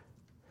Core.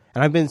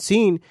 And I've been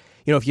seeing,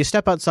 if you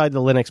step outside the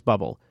Linux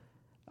bubble,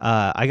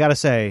 I gotta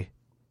say,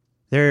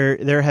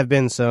 there have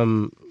been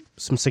some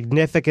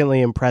significantly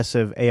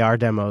impressive AR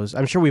demos.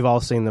 I'm sure we've all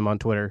seen them on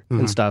Twitter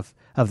and stuff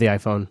of the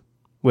iPhone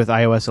with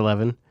iOS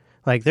 11.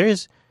 Like there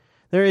is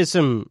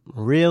some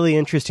really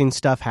interesting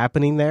stuff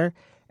happening there,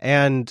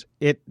 and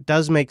it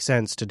does make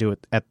sense to do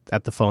it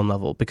at the phone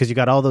level, because you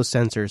got all those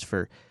sensors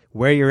for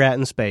where you're at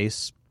in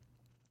space,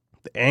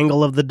 the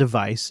angle of the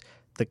device,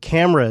 the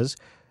cameras,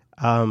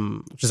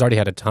 which has already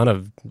had a ton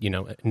of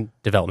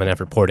development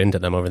effort poured into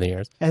them over the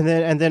years, and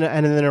then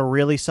a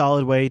really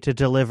solid way to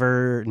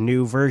deliver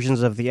new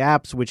versions of the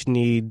apps which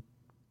need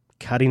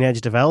cutting edge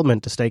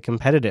development to stay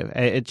competitive.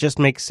 It just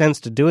makes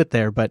sense to do it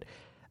there, but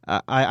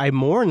I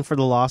mourn for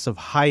the loss of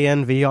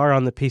high-end VR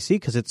on the PC,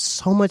 because it's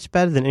so much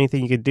better than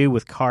anything you could do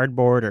with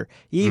Cardboard or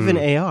even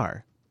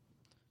AR.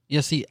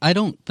 Yeah, see, I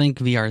don't think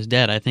VR is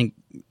dead. I think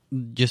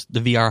just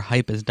the VR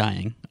hype is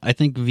dying. I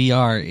think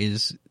VR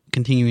is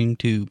continuing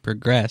to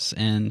progress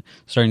and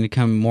starting to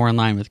come more in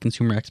line with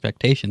consumer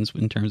expectations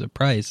in terms of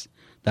price.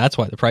 That's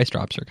why the price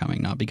drops are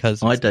coming, not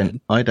because I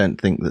don't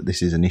think that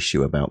this is an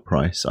issue about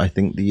price. I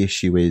think the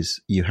issue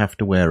is you have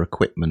to wear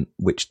equipment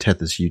which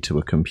tethers you to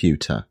a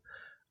computer.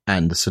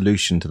 And the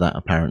solution to that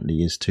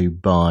apparently is to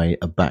buy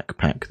a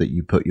backpack that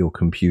you put your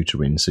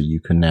computer in, so you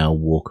can now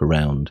walk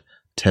around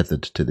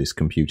tethered to this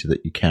computer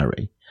that you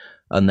carry.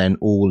 And then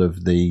all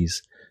of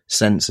these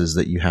sensors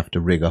that you have to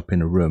rig up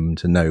in a room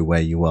to know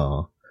where you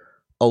are.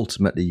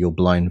 Ultimately, you're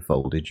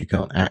blindfolded. You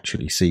can't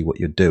actually see what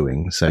you're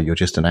doing. So you're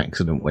just an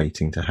accident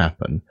waiting to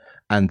happen.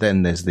 And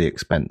then there's the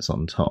expense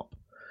on top.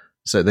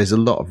 So there's a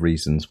lot of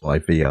reasons why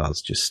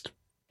VR's just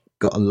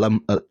got a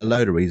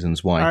load of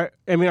reasons why.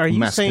 Are you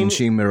mass saying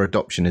consumer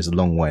adoption is a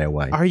long way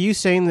away? Are you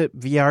saying that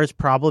VR's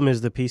problem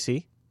is the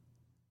PC?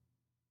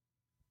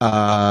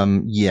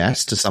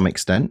 Yes, to some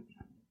extent.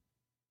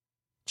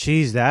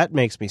 Geez, that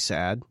makes me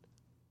sad.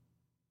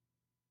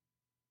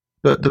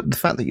 But the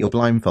fact that you're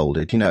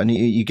blindfolded, and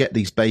you get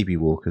these baby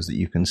walkers that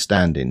you can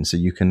stand in, so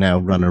you can now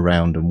run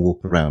around and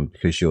walk around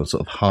because you're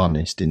sort of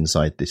harnessed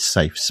inside this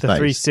safe space.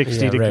 The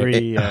 360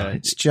 degree.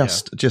 It's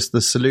just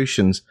the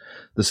solutions.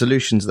 The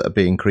solutions that are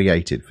being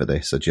created for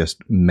this are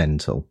just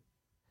mental.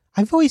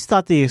 I've always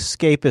thought the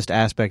escapist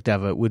aspect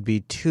of it would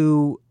be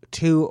too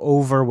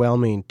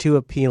overwhelming, too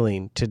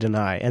appealing to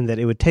deny, and that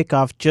it would take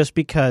off just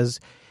because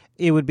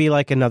it would be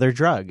like another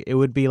drug. It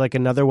would be like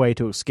another way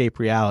to escape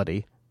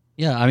reality.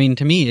 Yeah, I mean,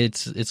 to me,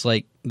 it's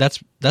like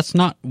that's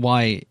not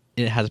why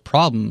it has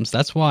problems.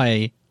 That's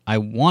why I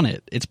want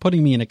it. It's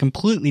putting me in a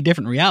completely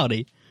different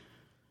reality.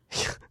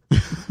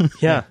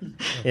 Yeah.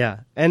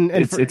 And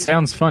it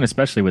sounds fun,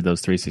 especially with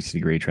those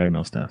 360-degree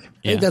treadmill stuff.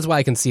 I think that's why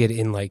I can see it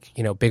in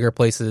bigger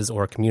places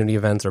or community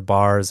events or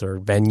bars or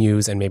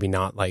venues, and maybe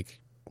not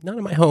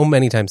in my home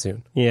anytime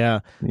soon. Yeah.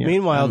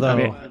 Meanwhile,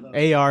 though,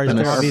 AR is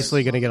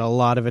obviously going to get a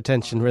lot of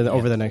attention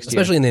over the next year,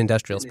 especially in the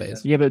industrial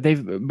space. Yeah, but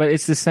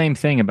it's the same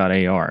thing about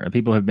AR.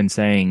 People have been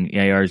saying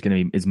AR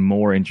is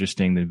more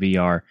interesting than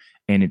VR,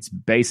 and it's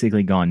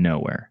basically gone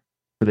nowhere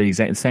for the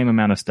exact same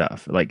amount of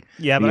stuff.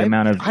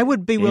 I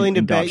would be willing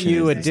to bet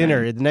you a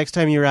dinner the next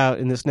time you're out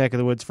in this neck of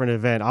the woods for an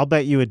event. I'll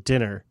bet you a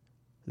dinner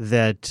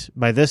that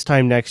by this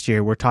time next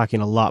year, we're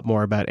talking a lot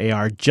more about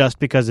AR just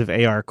because of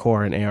AR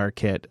Core and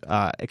ARKit.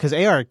 Because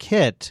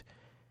ARKit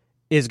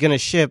is going to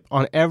ship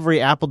on every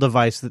Apple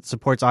device that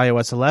supports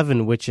iOS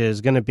 11, which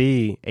is going to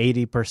be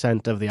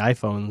 80% of the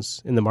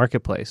iPhones in the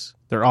marketplace.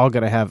 They're all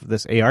going to have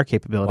this AR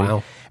capability.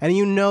 Wow. And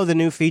the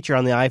new feature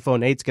on the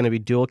iPhone 8 is going to be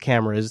dual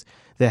cameras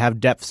that have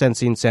depth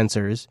sensing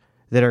sensors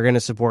that are going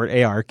to support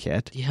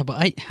ARKit. Yeah, but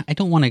I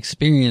don't want to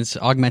experience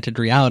augmented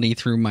reality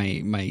through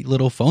my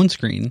little phone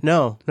screen.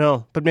 No.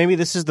 But maybe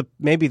this is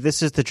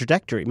the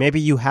trajectory. Maybe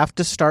you have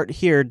to start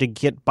here to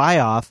get buy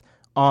off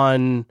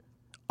on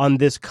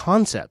this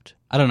concept.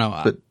 I don't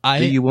know. But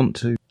do you want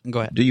to? Go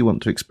ahead. Do you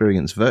want to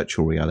experience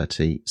virtual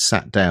reality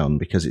sat down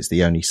because it's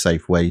the only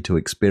safe way to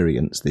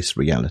experience this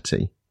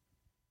reality?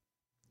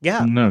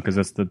 Yeah. No, because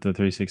that's the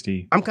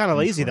 360. I'm kind of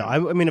lazy, though. I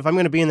mean, if I'm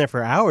going to be in there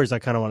for hours, I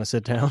kind of want to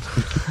sit down.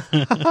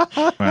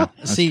 Well,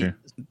 that's See, true.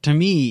 To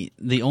me,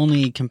 the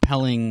only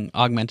compelling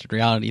augmented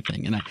reality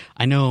thing, and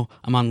I know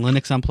I'm on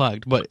Linux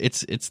Unplugged, but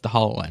it's the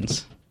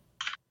HoloLens.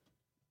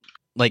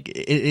 Like,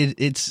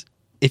 it's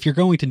if you're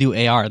going to do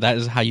AR, that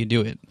is how you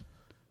do it.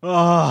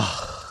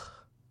 Oh.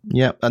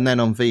 Yeah, and then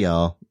on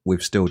VR,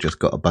 we've still just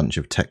got a bunch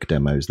of tech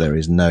demos. There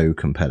is no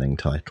compelling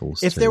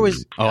titles.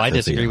 I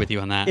disagree with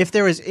you on that. If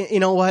there was, you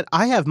know what?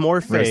 I have more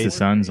Rest faith. the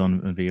Suns on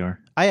VR.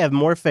 I have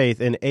more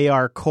faith in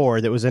AR Core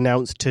that was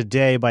announced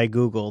today by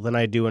Google than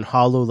I do in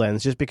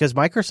HoloLens, just because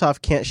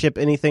Microsoft can't ship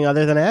anything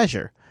other than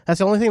Azure. That's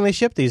the only thing they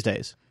ship these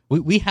days.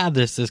 We had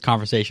this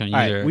conversation. All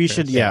right, we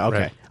should. Yeah. Okay.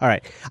 right. All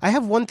right. I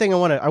have one thing I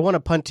want to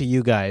punt to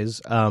you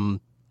guys.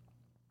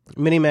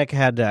 Minimec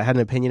had an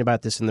opinion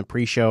about this in the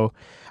pre-show.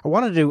 I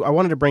wanted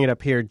to bring it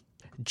up here.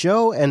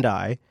 Joe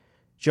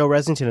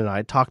Resington and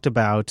I talked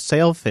about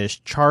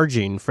Sailfish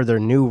charging for their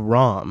new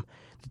ROM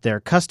that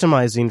they're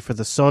customizing for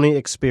the Sony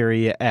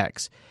Xperia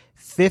X.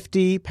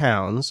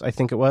 £50, I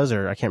think it was,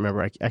 or I can't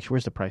remember. Actually,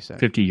 where's the price at?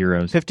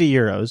 €50.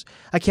 €50.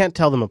 I can't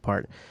tell them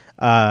apart.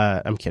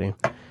 I'm kidding.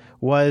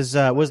 Was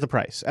the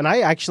price? And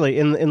I actually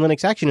in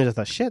Linux Action News I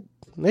thought, shit,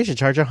 they should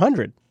charge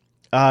 $100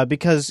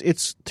 because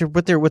it's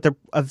what they're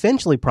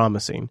eventually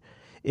promising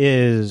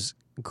is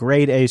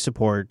grade A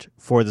support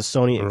for the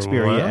Sony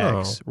Xperia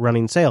X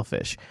running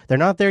Sailfish. They're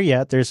not there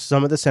yet. There's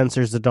some of the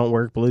sensors that don't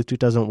work. Bluetooth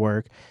doesn't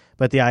work,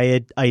 but the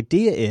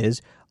idea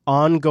is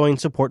ongoing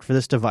support for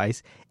this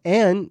device,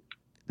 and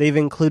they've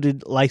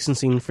included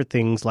licensing for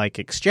things like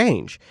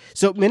Exchange.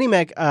 So,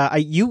 Minimec,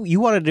 you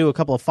wanted to do a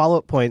couple of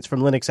follow-up points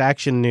from Linux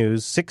Action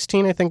News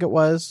 16, I think it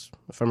was,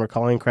 if I'm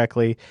recalling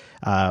correctly.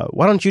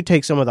 Why don't you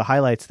take some of the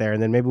highlights there,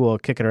 and then maybe we'll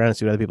kick it around and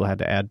see what other people had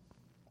to add.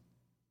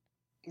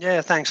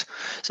 Yeah, thanks.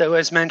 So,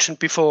 as mentioned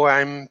before,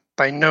 I'm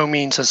by no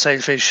means a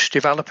Sailfish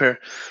developer.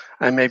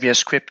 I'm maybe a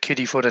script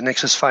kiddie for the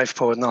Nexus 5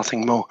 port,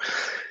 nothing more.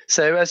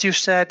 So, as you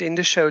said in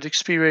the show, the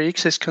Xperia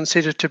X is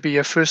considered to be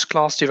a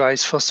first-class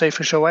device for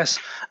Sailfish OS,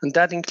 and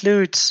that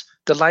includes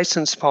the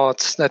license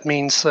parts. That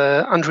means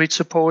Android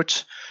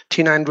support,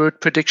 T9 word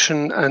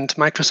prediction, and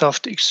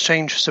Microsoft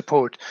Exchange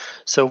support.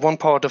 So, one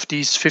part of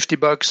these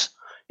 $50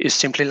 is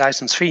simply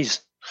license fees.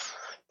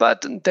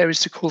 But there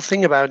is the cool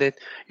thing about it.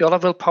 Yola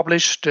will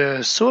publish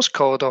the source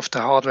code of the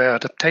hardware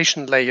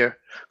adaptation layer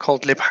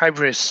called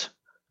libhybris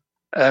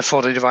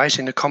for the device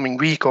in the coming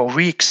week or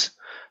weeks.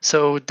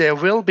 So there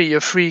will be a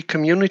free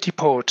community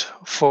port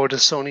for the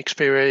Sony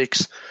Xperia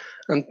X.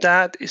 And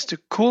that is the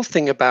cool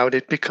thing about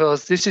it,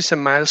 because this is a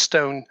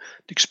milestone.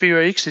 The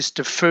Xperia X is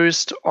the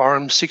first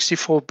ARM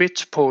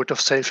 64-bit port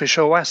of Sailfish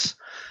OS.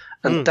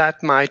 And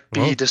that might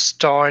be the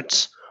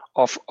start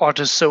of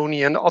other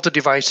Sony and other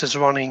devices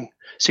running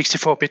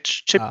 64-bit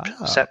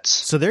chipsets.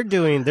 So they're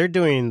doing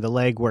the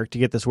legwork to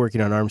get this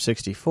working on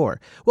ARM64.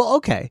 Well,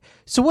 okay.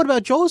 So what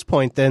about Joel's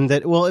point then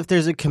that, well, if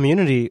there's a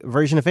community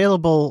version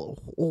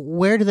available,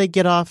 where do they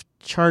get off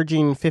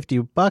charging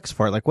 $50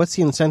 for it? Like, what's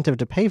the incentive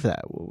to pay for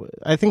that?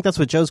 I think that's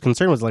what Joe's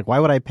concern was. Like, why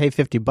would I pay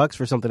 $50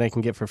 for something I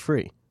can get for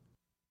free?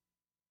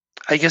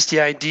 I guess the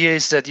idea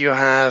is that you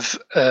have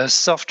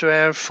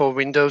software for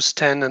Windows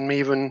 10 and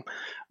even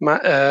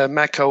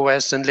Mac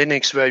OS and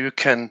Linux where you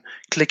can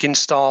click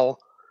install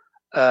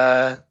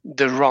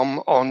the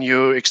ROM on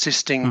your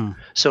existing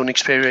Sony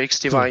Xperia X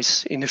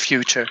device in the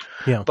future.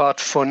 Yeah.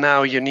 But for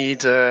now, you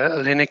need a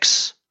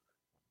Linux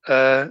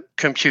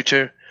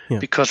computer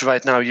because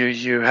right now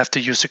you have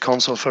to use a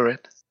console for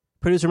it.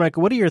 Producer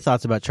Michael, what are your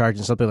thoughts about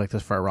charging something like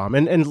this for a ROM?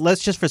 And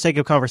let's just, for sake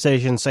of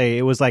conversation, say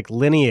it was like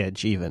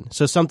Lineage even.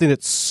 So something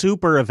that's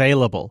super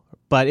available,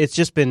 but it's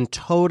just been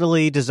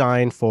totally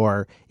designed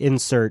for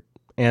insert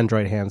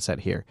Android handset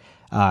here.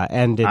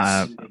 And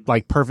it's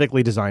like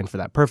perfectly designed for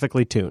that,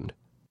 perfectly tuned.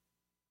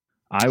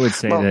 I would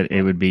say that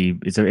it would be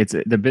it's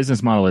the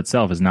business model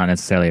itself is not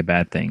necessarily a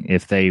bad thing.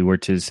 If they were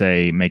to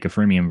say make a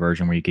freemium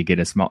version where you could get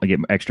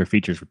extra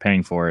features for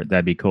paying for it,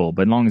 that'd be cool.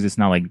 But as long as it's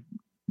not like,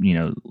 you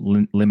know,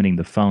 limiting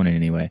the phone in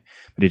any way,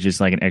 but it's just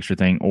like an extra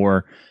thing,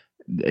 or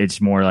it's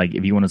more like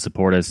if you want to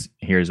support us,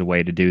 here's a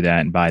way to do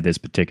that and buy this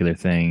particular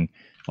thing,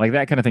 like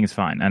that kind of thing is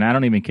fine. And I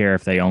don't even care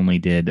if they only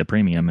did a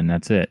premium and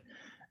that's it.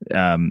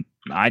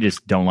 I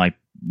just don't like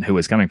who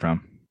it's coming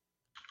from.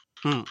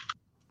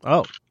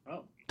 Oh.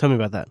 Tell me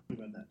about that.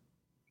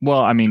 Well,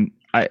 I mean,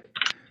 I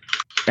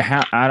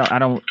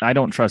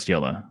don't trust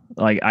Yola.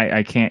 Like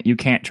you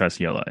can't trust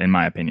Yola in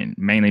my opinion,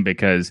 mainly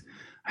because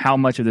how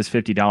much of this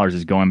 $50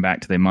 is going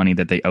back to the money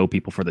that they owe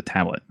people for the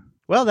tablet?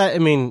 Well,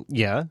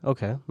 yeah,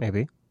 okay,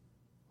 maybe.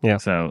 Yeah.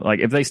 So,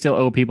 like, if they still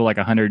owe people like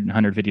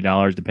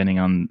 $150, depending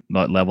on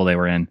what level they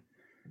were in,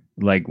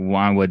 like,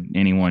 why would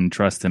anyone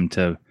trust them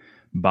to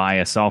buy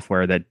a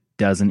software that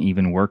doesn't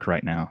even work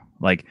right now?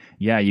 Like,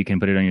 yeah, you can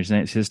put it on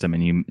your system,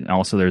 and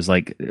there's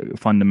like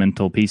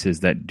fundamental pieces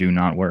that do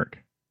not work.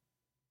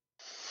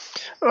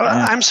 Well,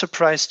 I'm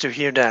surprised to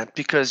hear that,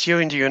 because you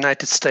in the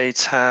United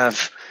States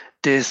have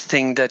this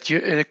thing that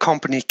a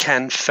company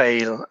can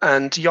fail,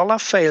 and Yola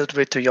failed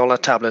with the Yola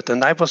tablet,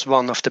 and I was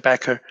one of the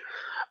backer.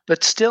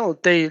 But still,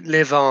 they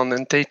live on,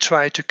 and they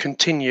try to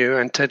continue,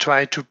 and they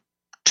try to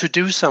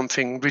do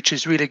something which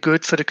is really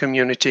good for the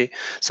community.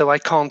 So I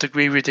can't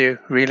agree with you,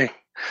 really.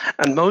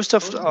 And most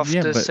of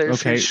the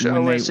Sailfish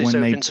OS is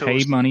open source. When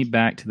they pay money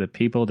back to the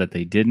people that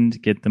they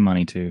didn't get the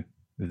money to,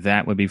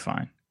 that would be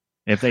fine.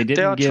 If they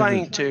didn't,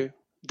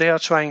 they are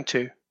trying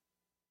to.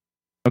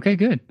 Okay,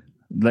 good.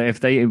 If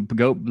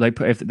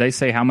they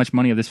say how much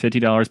money of this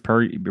 $50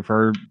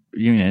 per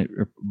unit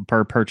or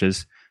per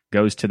purchase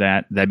goes to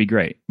that, that'd be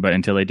great. But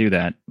until they do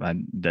that,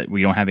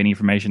 we don't have any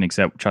information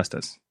except trust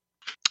us.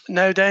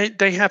 No,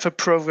 they have a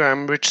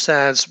program which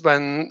says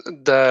when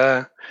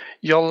the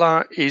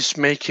Yola is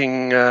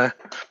making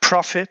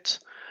profit,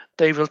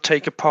 they will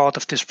take a part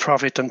of this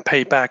profit and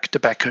pay back the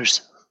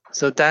backers.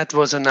 So that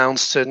was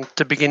announced at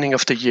the beginning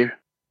of the year.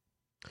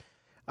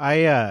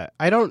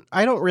 I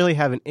don't really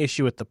have an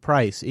issue with the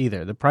price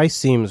either. The price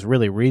seems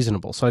really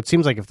reasonable. So it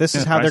seems like if this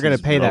is how they're going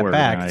to pay that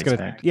back, it's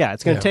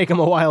going to take them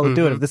a while to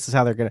do it. If this is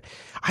how they're going to,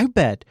 I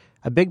bet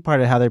a big part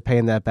of how they're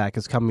paying that back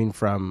is coming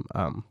from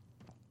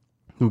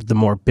the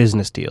more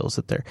business deals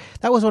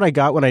that was what I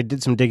got when I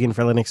did some digging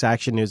for Linux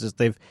Action News. Is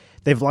they've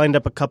lined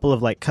up a couple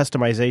of like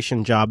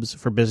customization jobs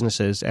for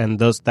businesses, and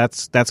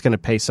that's going to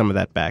pay some of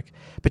that back.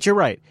 But you're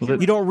right,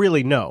 you don't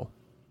really know.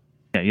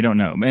 Yeah, you don't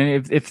know.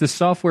 And if the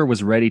software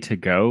was ready to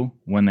go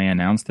when they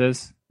announced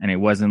this, and it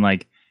wasn't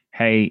like,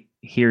 hey,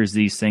 here's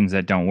these things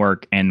that don't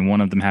work, and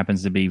one of them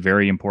happens to be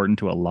very important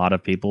to a lot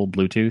of people,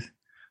 Bluetooth,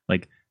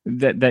 like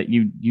that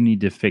you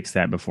need to fix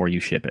that before you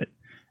ship it.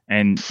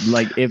 And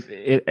like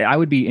I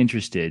would be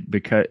interested,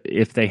 because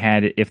if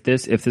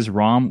this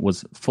ROM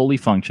was fully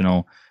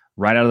functional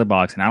right out of the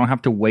box, and I don't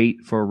have to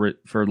wait for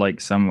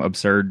like some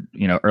absurd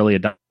early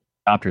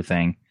adopter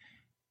thing.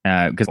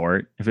 Because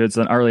if it's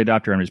an early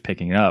adopter, I'm just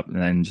picking it up and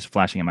then just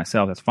flashing it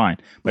myself. That's fine.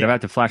 But if I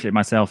have to flash it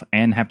myself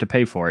and have to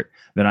pay for it,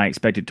 then I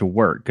expect it to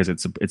work because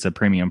it's a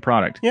premium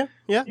product. Yeah.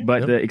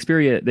 But the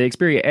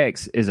Xperia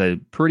X is a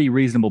pretty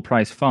reasonable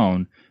price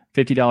phone.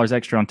 $50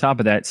 extra on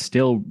top of that,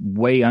 still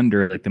way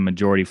under like the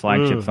majority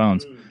flagship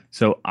phones.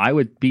 So I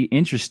would be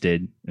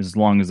interested as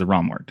long as the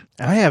ROM worked.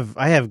 I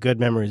have good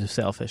memories of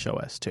Sailfish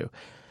OS too.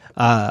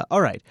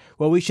 All right.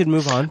 Well, we should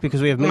move on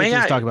because we have many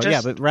things to talk about.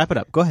 Yeah, but wrap it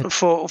up. Go ahead.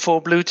 For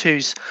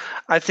Bluetooth,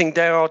 I think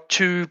there are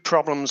two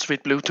problems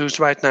with Bluetooth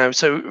right now.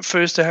 So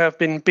first, there have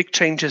been big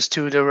changes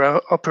to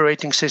the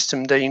operating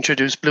system. They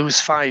introduced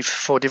Blues 5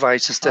 for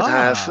devices that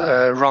have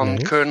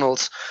run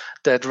kernels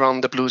that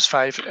run the Blues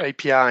 5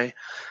 API.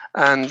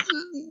 And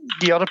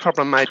the other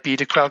problem might be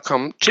the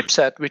Qualcomm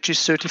chipset, which is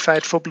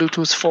certified for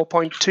Bluetooth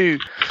 4.2.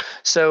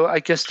 So I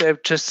guess they're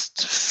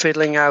just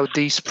filling out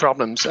these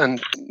problems,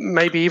 and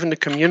maybe even the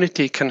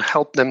community can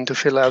help them to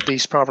fill out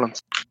these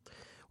problems.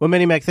 Well,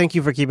 Minimac, thank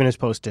you for keeping us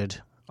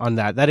posted on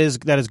that. That is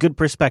good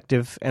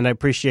perspective, and I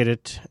appreciate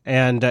it.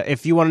 And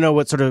if you want to know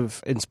what sort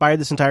of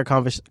inspired this entire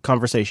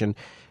conversation,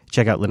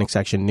 check out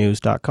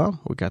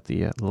linuxactionnews.com. We got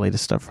the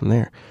latest stuff from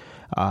there.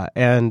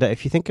 And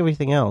if you think of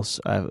anything else,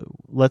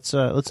 let's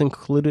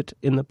include it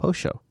in the post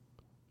show.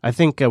 I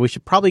think we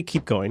should probably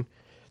keep going.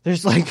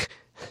 There's like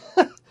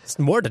there's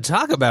more to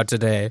talk about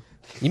today.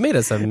 You made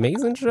us an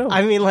amazing show.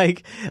 I mean,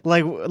 like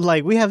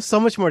we have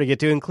so much more to get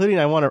to, including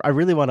I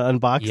really want to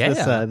unbox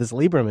this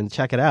Librem and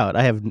check it out.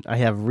 I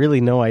have really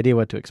no idea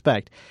what to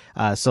expect.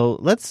 So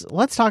let's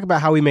talk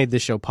about how we made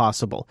this show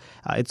possible.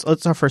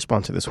 It's our first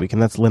sponsor this week,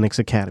 and that's Linux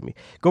Academy.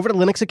 Go over to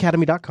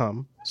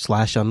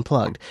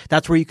linuxacademy.com/unplugged.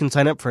 That's where you can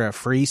sign up for a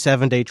free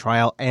 7-day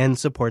trial and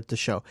support the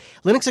show.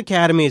 Linux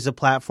Academy is a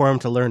platform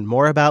to learn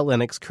more about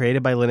Linux,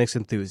 created by Linux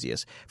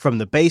enthusiasts. From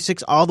the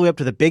basics all the way up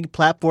to the big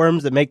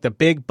platforms that make the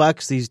big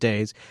bucks these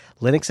days,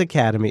 Linux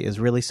Academy is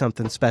really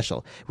something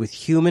special. With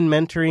human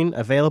mentoring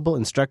available,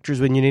 instructors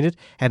when you need it,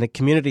 and a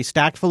community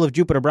stacked full of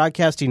Jupiter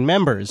Broadcasting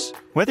members.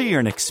 Whether you're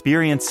an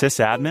experienced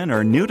sysadmin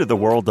or new to the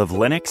world of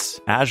Linux,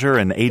 Azure,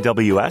 and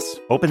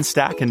AWS,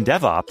 OpenStack, and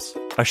DevOps,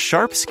 a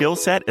sharp skill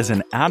set is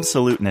an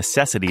absolute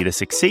necessity to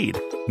succeed.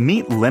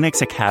 Meet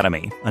Linux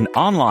Academy, an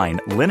online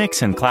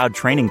Linux and cloud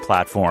training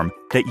platform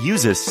that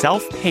uses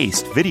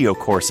self-paced video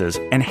courses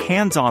and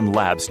hands-on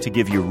labs to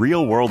give you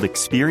real-world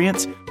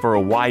experience for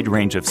a wide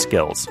range of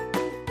skills.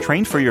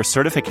 Train for your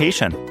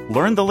certification,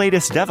 learn the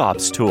latest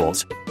DevOps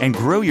tools, and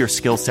grow your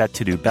skill set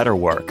to do better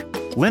work.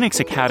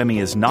 Linux Academy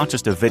is not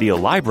just a video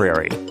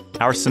library.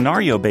 Our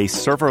scenario-based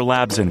server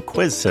labs and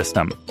quiz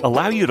system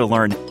allow you to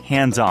learn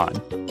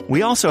hands-on.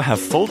 We also have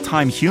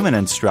full-time human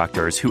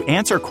instructors who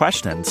answer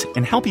questions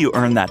and help you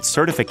earn that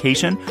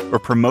certification or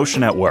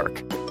promotion at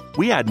work.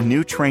 We add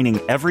new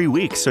training every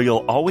week, so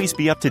you'll always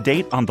be up to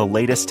date on the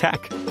latest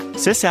tech.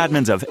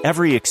 Sysadmins of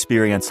every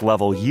experience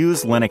level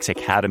use Linux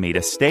Academy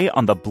to stay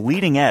on the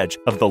bleeding edge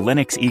of the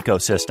Linux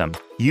ecosystem.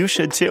 You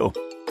should too.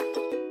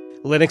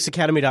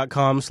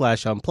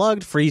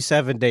 linuxacademy.com/unplugged, free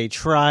 7-day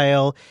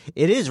trial.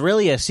 It is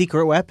really a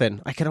secret weapon.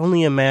 I could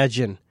only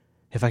imagine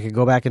if I could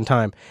go back in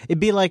time. It'd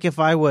be like if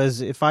I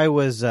was Bick,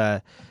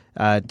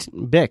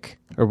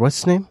 or what's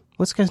his name?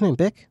 What's the guy's name?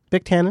 Bick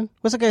Tannen?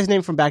 What's the guy's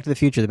name from Back to the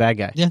Future, the bad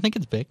guy? Yeah, I think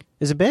it's Bick.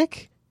 Is it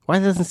Bick? Why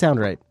doesn't it sound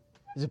right?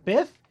 Is it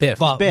Biff? Biff.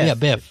 Bob, Biff. Yeah,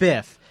 Biff.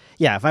 Biff.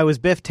 Yeah, if I was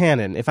Biff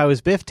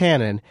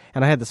Tannen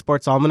and I had the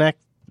Sports Almanac,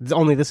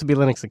 only this would be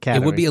Linux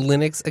Academy. It would be a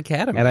Linux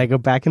Academy. And I go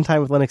back in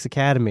time with Linux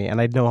Academy, and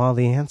I'd know all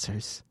the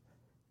answers.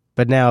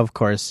 But now, of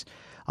course,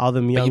 all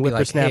them young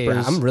whippersnappers.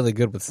 Like, hey, I'm really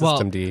good with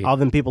Systemd. All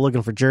them people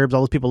looking for gerbs,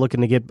 all those people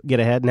looking to get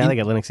ahead, now they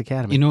got Linux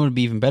Academy. You know what would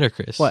be even better,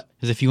 Chris? What?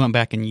 Is if you went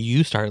back and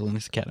you started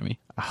Linux Academy.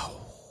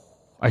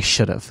 I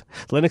should have.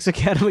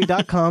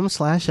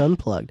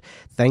 linuxacademy.com/unplugged.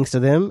 Thanks to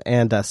them,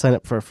 and sign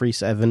up for a free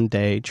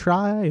 7-day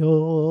trial.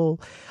 All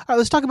right,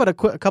 let's talk about a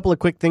couple of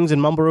quick things in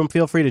Mumble Room.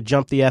 Feel free to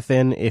jump the F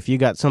in if you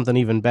got something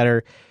even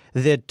better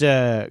that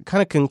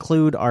kind of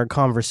conclude our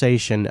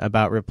conversation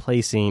about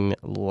replacing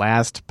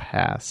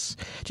LastPass.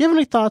 Do you have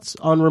any thoughts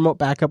on remote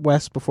backup,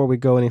 Wes, before we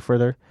go any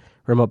further?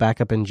 Remote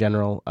backup in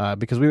general,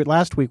 because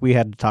last week we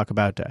had to talk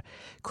about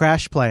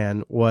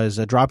CrashPlan was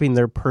dropping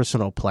their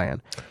personal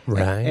plan,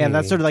 Right. And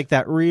that's sort of like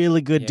that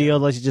really good deal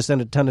that lets you just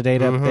send a ton of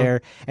data up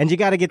there, and you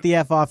got to get the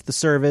F off the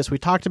service. We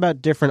talked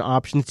about different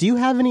options. Do you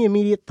have any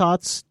immediate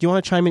thoughts? Do you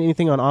want to chime in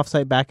anything on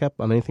offsite backup,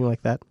 on anything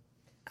like that?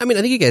 I mean,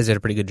 I think you guys did a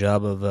pretty good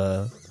job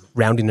of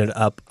rounding it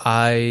up.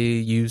 I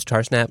use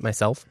Tarsnap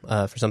myself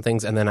for some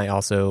things, and then I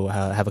also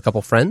have a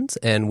couple friends,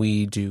 and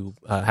we do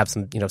have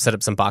some, set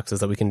up some boxes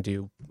that we can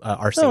do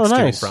rsync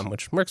streaming from,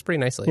 which works pretty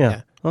nicely.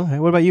 Yeah. Okay.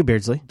 What about you,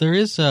 Beardsley? There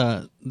is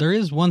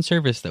one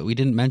service that we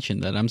didn't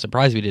mention that I'm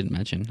surprised we didn't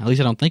mention. At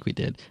least I don't think we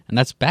did, and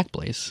that's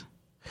Backblaze.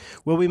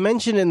 Well, we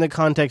mentioned in the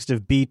context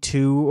of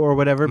B2 or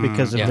whatever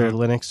because of their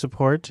Linux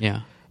support.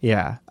 Yeah.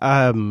 Yeah.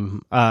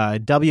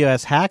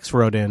 WS Hacks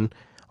wrote in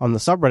on the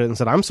subreddit and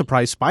said, "I'm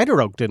surprised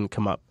Spider Oak didn't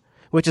come up,"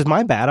 which is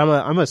my bad.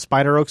 I'm a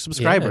Spider Oak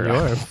subscriber. Yeah, you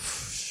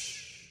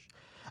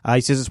are.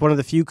 He says it's one of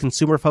the few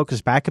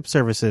consumer-focused backup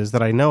services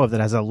that I know of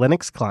that has a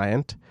Linux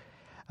client.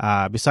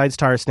 Besides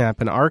Tarsnap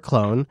and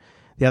rclone,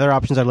 the other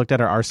options I looked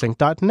at are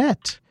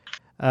rsync.net.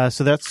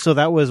 So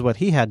that was what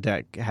he had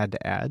to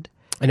add.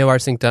 I know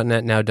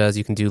rsync.net now does.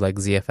 You can do like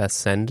ZFS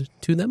send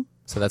to them,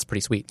 so that's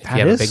pretty sweet. If you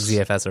have a big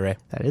ZFS array,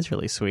 that is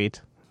really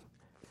sweet.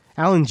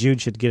 Alan Jude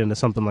should get into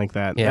something like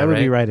that. Yeah, that would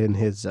be right in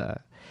his.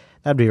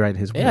 That'd be right in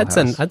his. Yeah,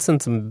 I'd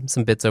send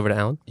some bits over to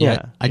Alan.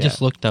 Yeah, I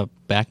just looked up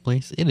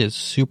Backblaze. It is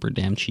super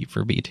damn cheap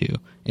for B2.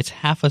 It's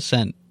half a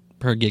cent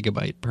per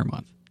gigabyte per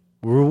month.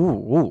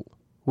 Ooh.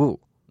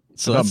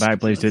 So that's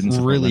Backblaze didn't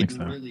support really, Linux,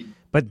 though.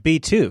 But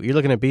B2, you're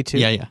looking at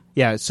B2?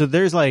 Yeah. So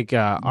there's like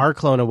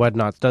rclone and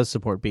whatnot does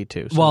support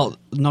B2. So. Well,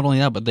 not only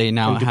that, but they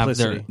now have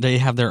Duplicity.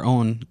 have their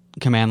own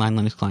command line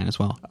Linux client as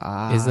well.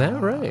 Is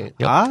that right?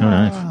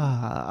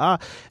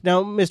 Yep. Now,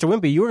 Mr.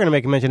 Wimpy, you were going to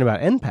make a mention about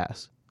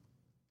NPass.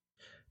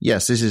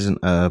 Yes, this isn't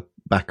a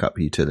backup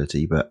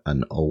utility, but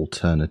an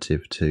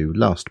alternative to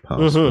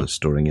LastPass for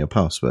storing your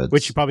passwords.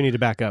 Which you probably need to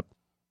back up.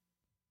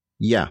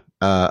 Yeah,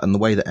 and the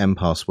way that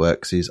NPass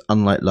works is,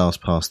 unlike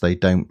LastPass, they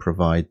don't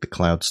provide the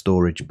cloud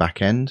storage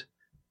backend.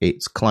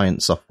 It's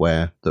client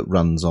software that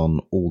runs on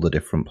all the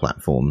different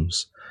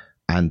platforms,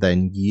 and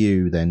then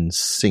you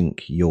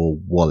sync your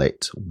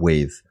wallet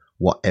with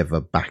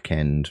whatever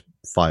backend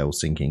file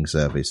syncing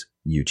service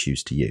you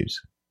choose to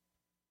use.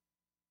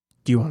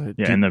 Do you want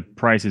to? Yeah, and the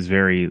price is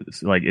very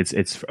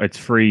it's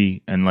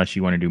free unless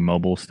you want to do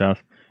mobile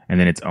stuff, and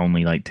then it's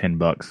only like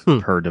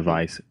 $10 per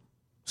device.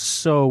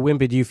 So,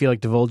 Wimpy, do you feel like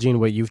divulging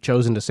what you've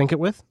chosen to sync it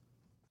with?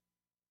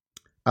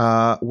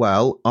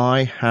 Well,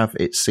 I have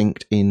it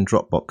synced in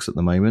Dropbox at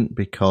the moment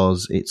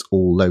because it's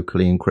all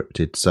locally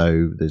encrypted,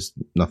 so there's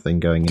nothing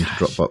going into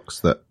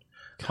Dropbox that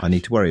I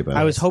need to worry about.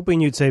 I was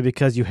hoping you'd say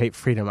because you hate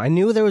freedom. I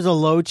knew there was a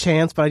low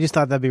chance, but I just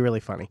thought that'd be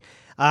really funny.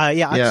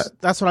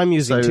 That's what I'm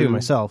using too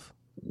myself.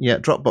 Yeah,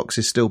 Dropbox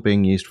is still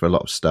being used for a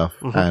lot of stuff,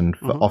 and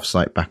for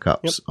offsite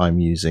backups, I'm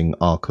using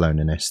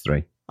rclone and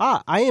S3.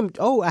 I am.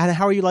 Oh, and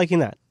how are you liking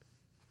that?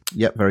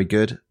 Yep, very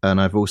good.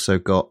 And I've also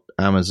got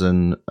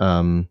Amazon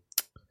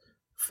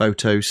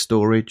photo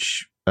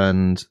storage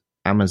and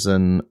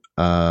Amazon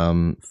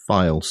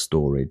file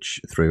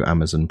storage through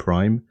Amazon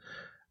Prime.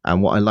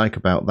 And what I like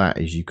about that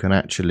is you can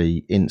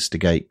actually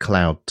instigate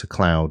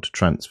cloud-to-cloud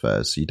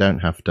transfers. So you don't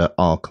have to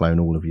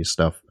rclone all of your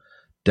stuff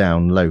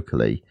down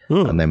locally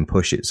and then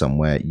push it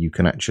somewhere. You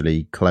can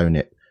actually clone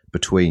it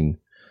between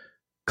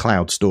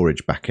cloud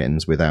storage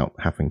backends without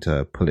having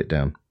to pull it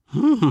down.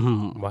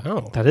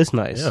 Wow. That is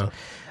nice. Yeah.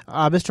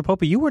 Mr.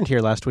 Popey, you weren't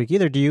here last week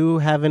either. Do you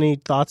have any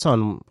thoughts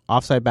on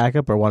offsite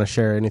backup or want to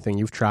share anything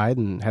you've tried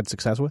and had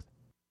success with?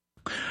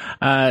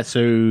 I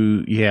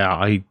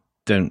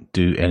don't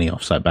do any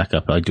offsite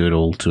backup. I do it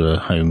all to a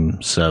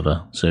home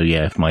server. So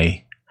yeah, if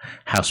my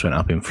house went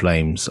up in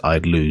flames,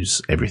 I'd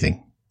lose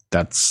everything.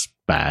 That's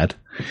bad.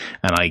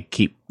 And I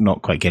keep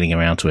not quite getting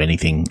around to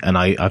anything. And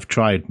I've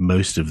tried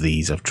most of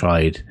these. I've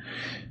tried,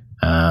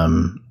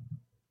 what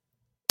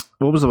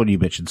was the one you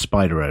mentioned?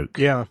 Spider Oak.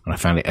 Yeah. And I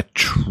found it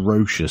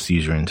atrocious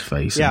user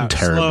interface and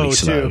terribly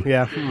slow. Too.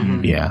 Yeah.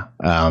 Mm-hmm. Yeah.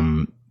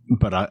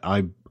 But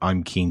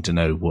I'm keen to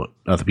know what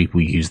other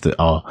people use that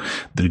are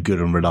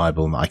good and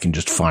reliable and that I can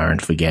just fire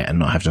and forget and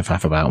not have to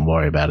faff about and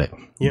worry about it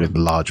with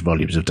large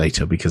volumes of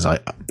data, because I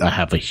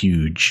have a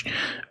huge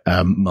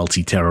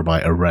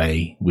multi-terabyte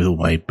array with all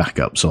my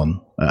backups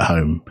on at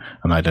home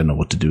and I don't know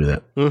what to do with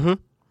it. Mm-hmm.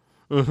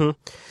 Mm-hmm.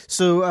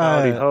 So,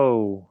 howdy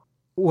ho.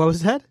 What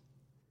was that?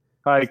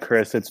 Hi,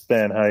 Chris. It's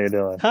Ben. How you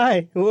doing?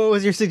 Hi. What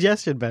was your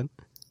suggestion, Ben?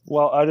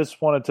 Well, I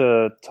just wanted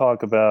to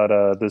talk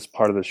about this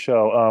part of the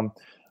show.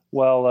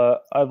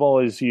 I've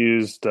always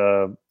used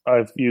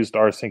I've used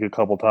rsync a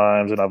couple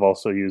times, and I've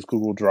also used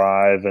Google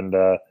Drive, and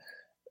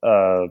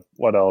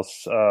what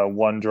else?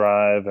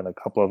 OneDrive and a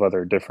couple of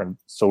other different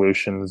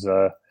solutions.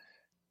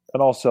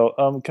 And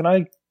also, can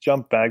I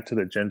jump back to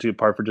the Gentoo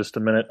part for just a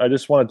minute? I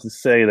just wanted to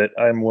say that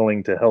I'm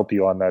willing to help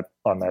you on that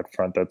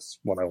front. That's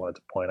what I wanted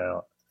to point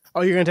out.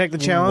 Oh, you're going to take the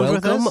challenge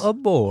with us? Welcome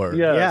aboard.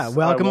 Yes, Yeah,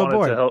 welcome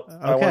aboard.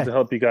 I wanted to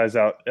help you guys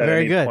out at Very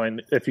any good.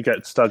 point. If you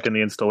get stuck in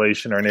the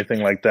installation or anything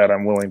like that,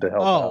 I'm willing to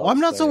help out. Oh,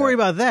 I'm not so worried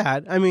about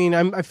that. I mean,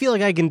 I feel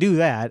like I can do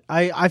that.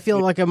 I feel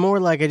like I'm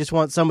more like I just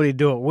want somebody to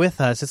do it with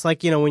us. It's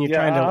like, when you're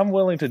trying to... I'm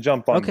willing to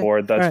jump on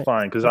board. That's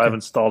fine, because I've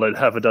installed it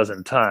half a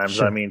dozen times.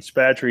 Sure. I mean,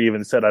 Spatry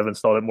even said I've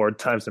installed it more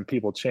times than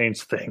people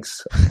change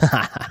things.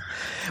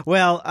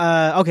 Well,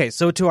 okay,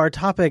 so to our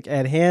topic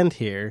at hand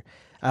here,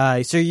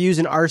 so you're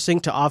using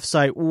rsync to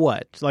offsite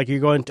what? Like are you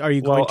going to...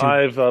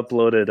 I've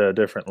uploaded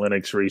different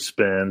Linux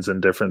respins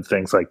and different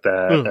things like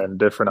that, and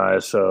different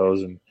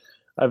ISOs, and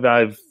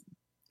I've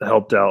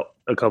helped out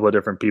a couple of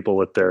different people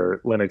with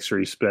their Linux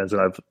respins,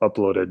 and I've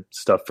uploaded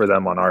stuff for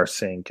them on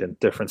rsync and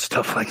different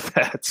stuff like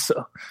that.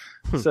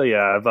 So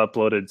yeah, I've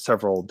uploaded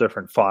several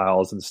different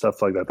files and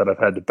stuff like that I've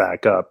had to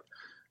back up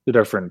the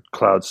different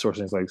cloud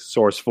sourcings like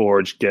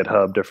SourceForge,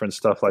 GitHub, different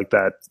stuff like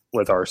that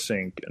with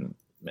rsync. And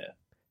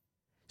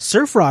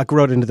Surfrock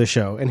wrote into the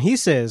show, and he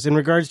says, in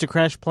regards to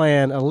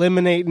CrashPlan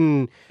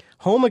eliminating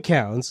home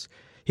accounts,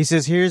 he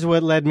says, here's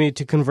what led me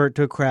to convert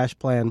to a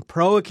CrashPlan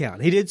Pro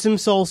account. He did some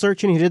soul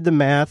searching. He did the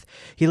math.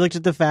 He looked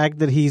at the fact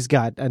that he's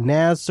got a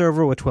NAS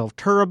server with 12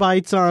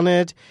 terabytes on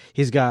it.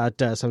 He's got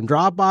some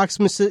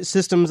Dropbox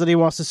systems that he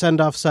wants to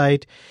send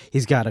off-site.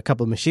 He's got a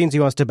couple of machines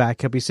he wants to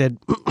back up. He said,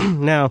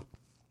 now,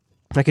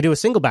 I could do a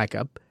single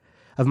backup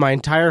of my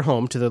entire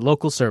home to the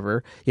local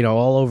server,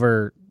 all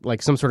over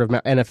like some sort of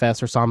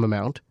NFS or Samba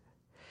mount.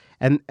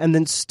 And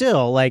then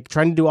still, like,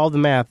 trying to do all the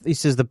math, he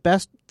says the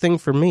best thing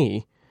for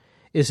me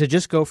is to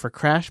just go for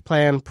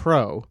CrashPlan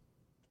Pro.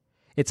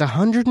 It's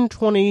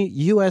 120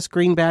 US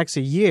greenbacks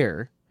a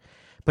year,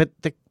 but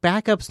the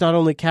backups not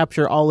only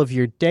capture all of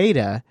your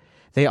data,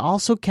 they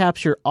also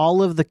capture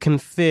all of the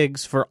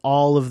configs for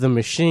all of the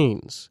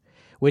machines,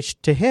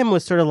 which to him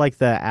was sort of like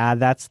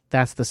that's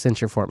the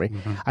cincher for me.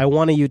 Mm-hmm. I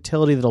want a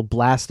utility that'll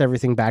blast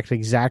everything back to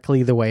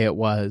exactly the way it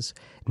was,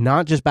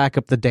 not just back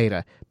up the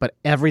data, but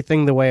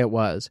everything the way it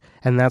was.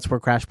 And that's where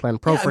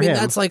CrashPlan Pro for him.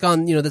 That's like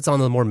on, that's on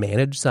the more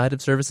managed side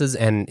of services.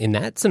 And in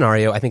that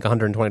scenario, I think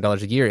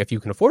 $120 a year, if you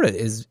can afford it,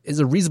 is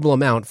a reasonable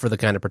amount for the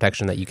kind of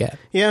protection that you get.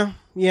 Yeah.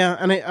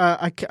 And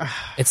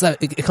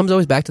it comes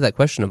always back to that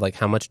question of like,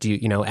 how much do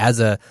you, as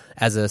a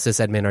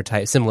sysadmin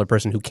or similar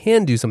person who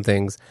can do some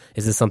things,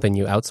 is this something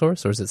you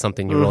outsource or is it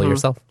something you roll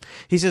yourself?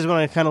 He says when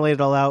I kind of laid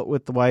it all out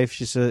with the wife,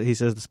 he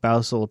says the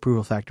spousal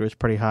approval factor is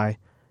pretty high.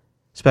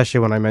 Especially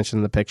when I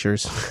mentioned the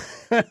pictures.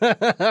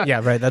 Yeah,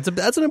 right. That's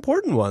an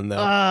important one, though.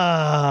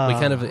 We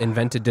kind of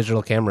invented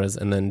digital cameras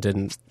and then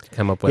didn't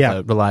come up with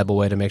a reliable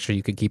way to make sure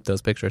you could keep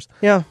those pictures.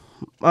 Yeah.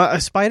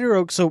 Spider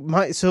Oak. So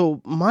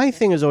my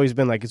thing has always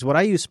been like, is what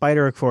I use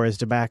Spider Oak for is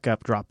to back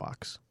up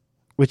Dropbox,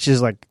 which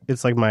is like,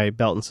 it's like my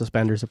belt and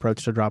suspenders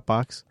approach to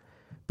Dropbox.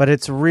 But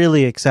it's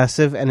really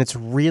excessive and it's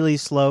really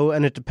slow,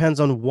 and it depends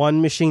on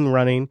one machine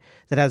running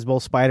that has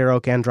both Spider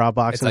Oak and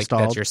Dropbox it's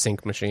installed. Like that's your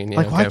sync machine. Yeah,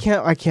 like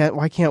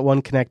why can't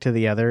one connect to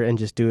the other and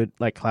just do it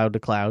like cloud to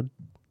cloud?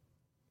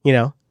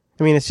 I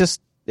mean, it's just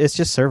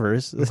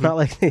servers. It's not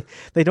like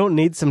they don't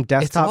need some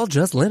desktop. It's all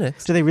just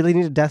Linux. Do they really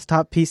need a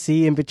desktop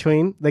PC in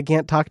between? They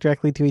can't talk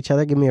directly to each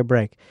other. Give me a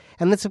break.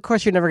 And that's, of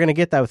course, you're never going to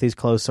get that with these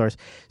closed source.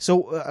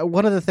 So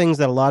one of the things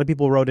that a lot of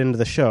people wrote into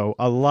the show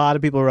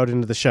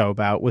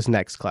about was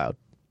Nextcloud.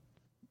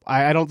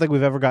 I don't think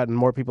we've ever gotten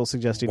more people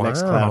suggesting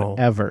Nextcloud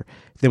ever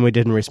than we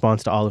did in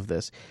response to all of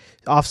this.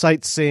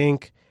 Offsite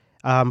sync.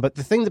 But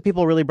the thing that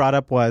people really brought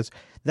up was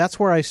that's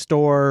where I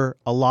store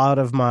a lot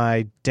of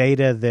my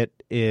data that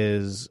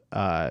is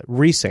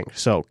resynced.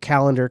 So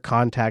calendar,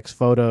 contacts,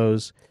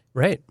 photos,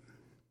 right,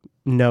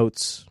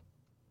 notes.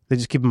 They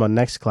just keep them on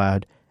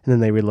Nextcloud, and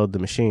then they reload the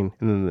machine,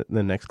 and then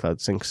the Nextcloud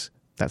syncs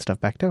that stuff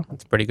back down.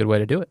 That's a pretty good way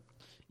to do it.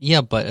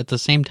 Yeah, but at the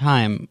same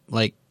time,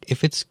 like,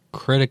 if it's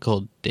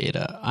critical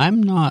data,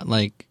 I'm not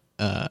like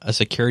a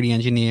security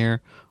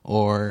engineer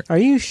or... Are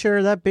you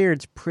sure? That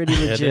beard's pretty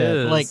legit. It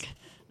is. Like,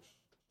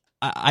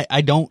 I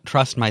don't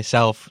trust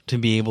myself to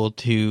be able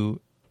to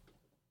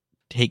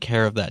take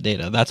care of that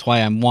data. That's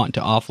why I want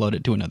to offload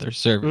it to another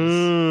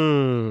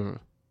service.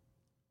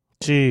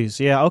 Jeez.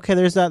 Yeah, okay,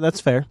 there's that. That's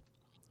fair.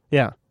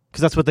 Yeah,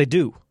 because that's what they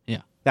do.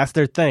 Yeah. That's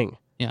their thing.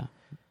 Yeah.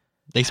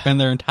 They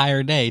spend their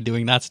entire day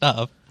doing that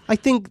stuff. I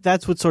think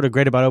that's what's sort of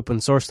great about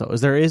open source, though, is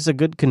there is a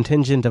good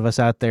contingent of us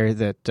out there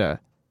that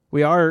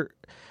we are...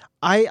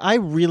 I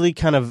really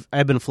kind of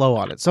ebb and flow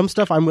on it. Some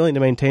stuff I'm willing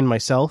to maintain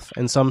myself,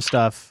 and some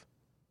stuff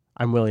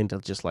I'm willing to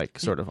just like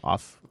sort of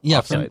off.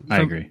 Yeah, I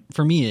agree.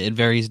 For me, it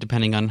varies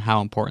depending on how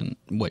important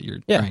what you're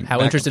trying.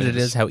 How interested it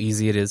is, how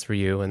easy it is for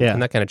you, and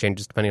that kind of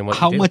changes depending on what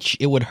you do. How much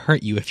it would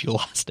hurt you if you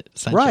lost it,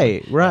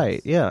 essentially.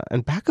 Right, yeah.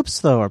 And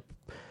backups, though, are...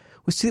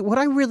 Well, see, what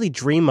I really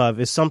dream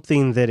of is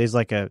something that is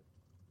like a...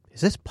 Is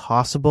this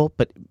possible,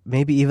 but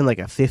maybe even like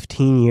a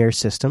 15-year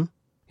system?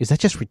 Is that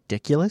just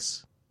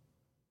ridiculous?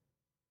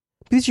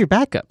 These are your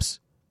backups.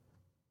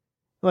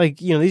 Like,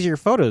 these are your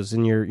photos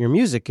and your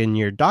music and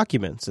your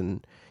documents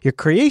and your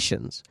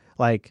creations.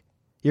 Like,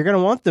 you're going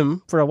to want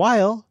them for a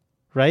while,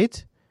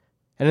 right?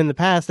 And in the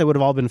past, they would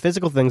have all been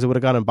physical things that would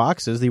have gone in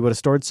boxes that you would have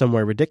stored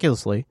somewhere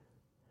ridiculously.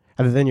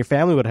 And then your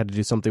family would have had to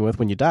do something with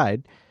when you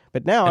died.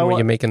 But now were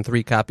you making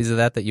 3 copies of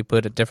that you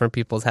put at different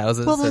people's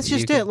houses? Well, that's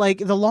just it. Like,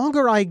 the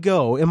longer I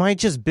go, am I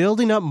just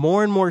building up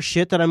more and more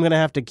shit that I'm going to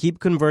have to keep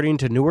converting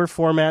to newer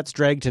formats,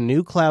 drag to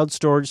new cloud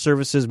storage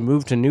services,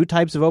 move to new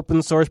types of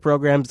open source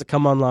programs that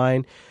come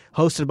online,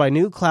 hosted by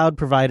new cloud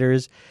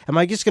providers? Am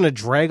I just going to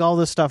drag all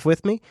this stuff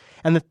with me?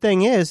 And the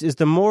thing is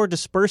the more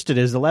dispersed it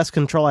is, the less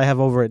control I have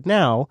over it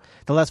now,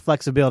 the less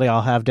flexibility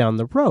I'll have down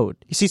the road.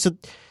 You see,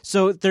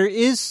 so there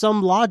is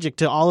some logic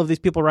to all of these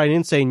people writing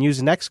in saying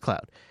use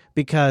Nextcloud,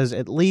 because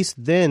at least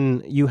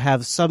then you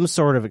have some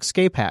sort of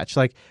escape hatch.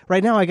 Like,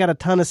 right now I got a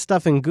ton of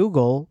stuff in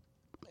Google,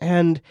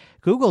 and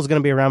Google's going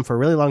to be around for a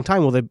really long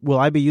time. Will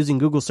I be using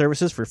Google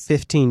services for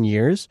 15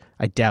 years?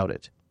 I doubt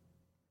it.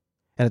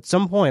 And at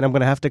some point, I'm going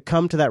to have to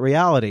come to that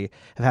reality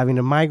of having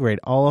to migrate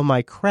all of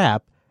my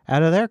crap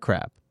out of their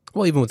crap.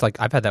 Well, even with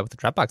I've had that with the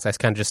Dropbox. I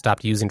kind of just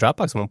stopped using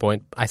Dropbox at one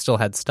point. I still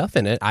had stuff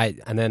in it.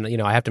 And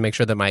then I have to make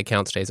sure that my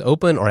account stays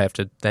open, or I have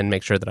to then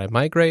make sure that I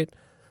migrate.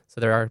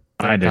 So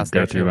I had to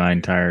go through my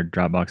entire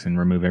Dropbox and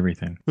remove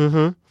everything.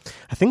 Mm-hmm.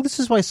 I think this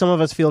is why some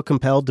of us feel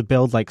compelled to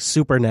build like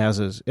super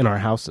NASs in our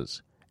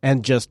houses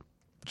and just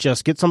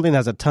get something that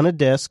has a ton of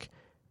disk,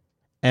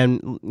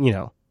 and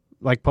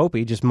like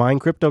Popey, just mine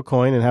crypto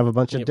coin and have a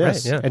bunch of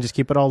disks and just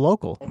keep it all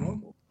local.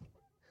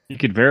 You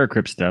could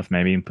Veracrypt stuff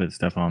maybe and put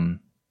stuff on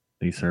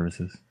these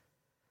services.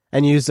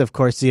 And use, of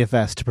course,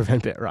 ZFS to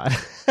prevent bit rot.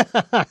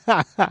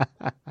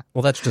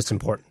 Well, that's just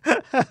important.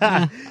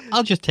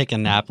 I'll just take a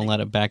nap and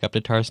let it back up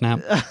to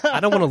Tarsnap. I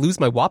don't want to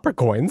lose my Whopper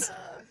coins.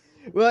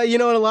 Well,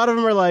 and a lot of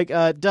them are like,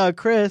 Doug,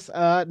 Chris,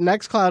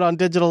 Nextcloud on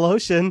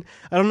DigitalOcean.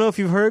 I don't know if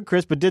you've heard,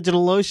 Chris, but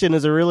DigitalOcean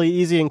is a really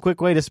easy and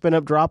quick way to spin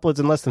up droplets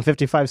in less than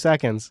 55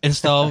 seconds.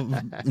 Install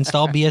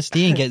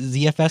BSD and get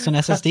ZFS on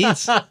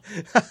SSDs.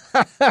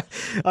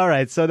 All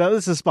right, so now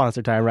this is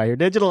sponsor time right here.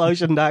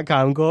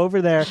 DigitalOcean.com. Go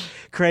over there,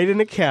 create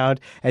an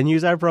account, and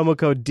use our promo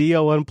code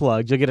DO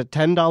Unplugged. You'll get a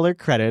 $10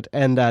 credit,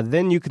 and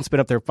then you can spin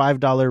up their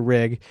 $5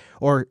 rig.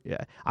 Or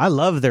I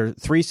love their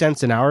 3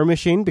 cents an hour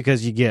machine,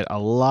 because you get a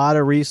lot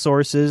of resources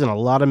and a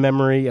lot of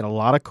memory and a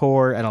lot of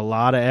core and a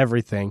lot of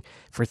everything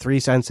for 3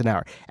 cents an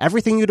hour.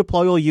 Everything you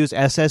deploy will use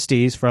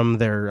SSDs from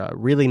their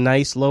really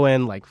nice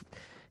low-end, like,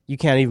 you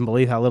can't even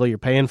believe how little you're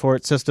paying for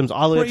it, systems,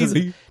 all the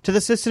way to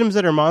the systems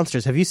that are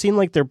monsters. Have you seen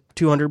like their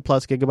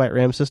 200-plus gigabyte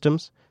RAM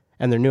systems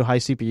and their new high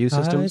CPU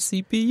systems?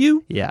 High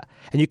CPU? Yeah.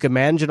 And you can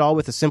manage it all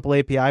with a simple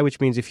API, which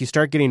means if you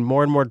start getting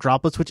more and more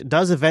droplets, which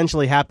does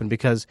eventually happen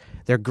because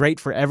they're great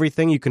for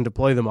everything, you can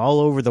deploy them all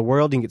over the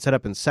world. You can get set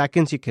up in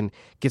seconds. You can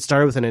get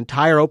started with an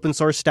entire open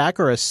source stack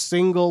or a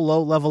single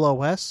low-level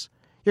OS.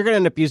 You're going to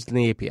end up using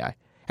the API.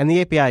 And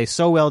the API is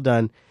so well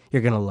done,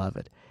 you're going to love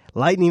it.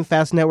 Lightning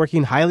fast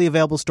networking, highly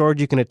available storage.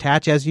 You can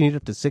attach as you need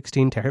up to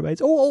 16 terabytes.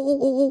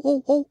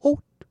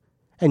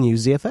 And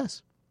use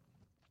ZFS.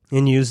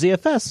 And use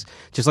ZFS,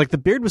 just like the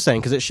Beard was saying,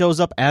 because it shows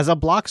up as a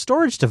block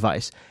storage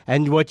device.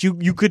 And what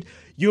you could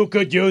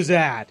use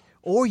that.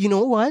 Or you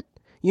know what?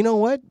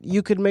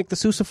 You could make the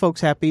SUSE folks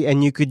happy,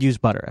 and you could use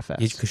ButterFS.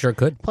 You sure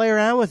could. Play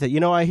around with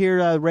it. I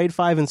hear RAID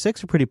 5 and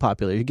 6 are pretty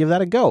popular. You give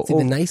that a go. See,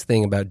 the nice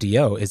thing about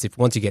DO is if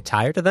once you get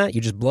tired of that,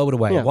 you just blow it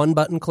away. Yeah. One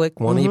button click,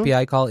 one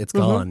API call, it's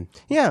gone.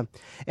 Yeah.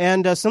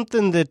 And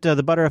something that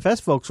the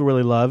ButterFS folks will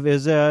really love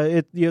is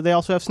they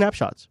also have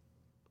snapshots.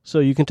 So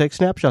you can take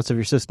snapshots of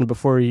your system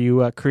before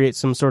you create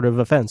some sort of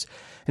offense.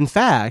 In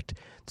fact,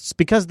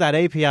 because that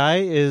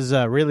API is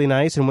really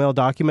nice and well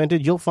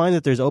documented, you'll find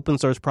that there's open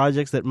source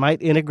projects that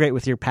might integrate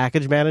with your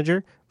package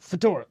manager,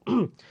 Fedora,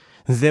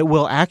 that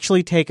will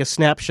actually take a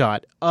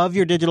snapshot of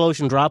your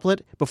DigitalOcean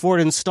droplet before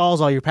it installs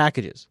all your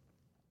packages.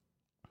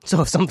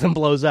 So if something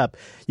blows up,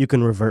 you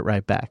can revert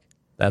right back.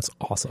 That's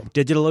awesome.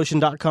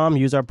 DigitalOcean.com.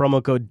 Use our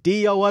promo code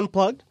DO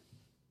Unplugged.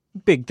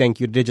 Big thank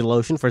you to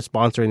DigitalOcean for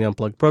sponsoring the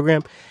Unplugged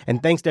program.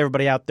 And thanks to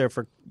everybody out there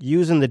for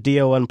using the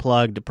DO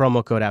Unplugged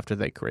promo code after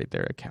they create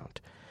their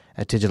account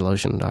at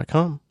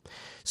DigitalOcean.com.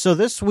 So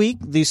this week,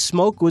 the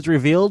fire was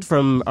revealed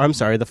from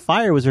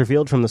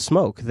the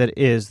smoke that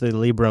is the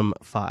Librem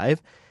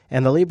 5.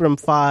 And the Librem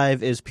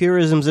 5 is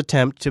Purism's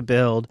attempt to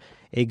build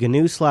a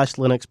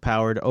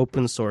GNU/Linux-powered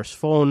open source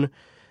phone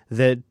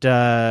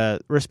that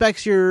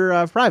respects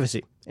your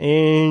privacy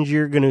and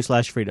your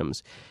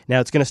GNU/freedoms. Now,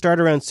 it's going to start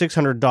around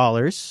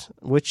 $600,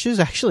 which is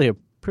actually a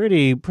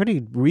pretty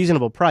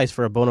reasonable price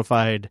for a bona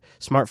fide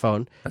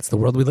smartphone. That's the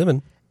world we live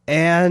in.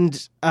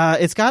 And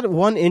it's got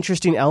one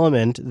interesting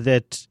element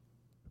that,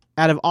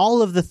 out of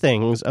all of the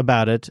things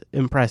about it,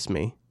 impressed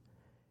me,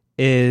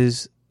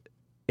 is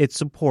its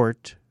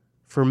support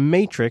for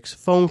Matrix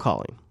phone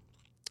calling.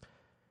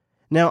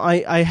 Now,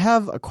 I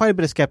have quite a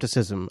bit of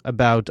skepticism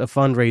about a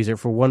fundraiser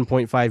for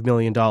 $1.5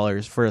 million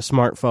for a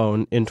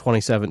smartphone in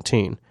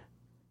 2017.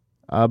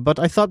 But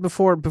I thought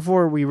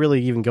before we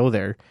really even go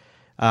there,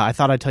 I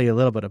thought I'd tell you a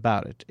little bit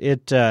about it.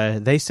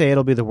 They say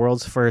it'll be the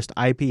world's first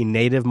IP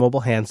native mobile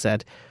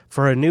handset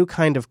for a new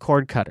kind of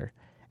cord cutter.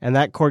 And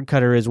that cord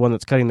cutter is one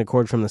that's cutting the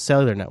cord from the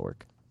cellular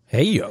network.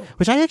 Hey, yo.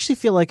 Which I actually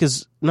feel like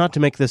is, not to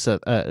make this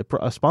a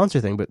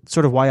sponsor thing, but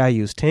sort of why I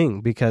use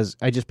Ting, because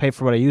I just pay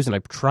for what I use and I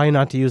try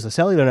not to use the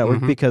cellular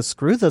network because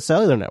screw the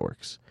cellular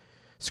networks.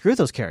 Screw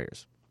those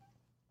carriers.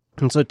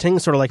 And so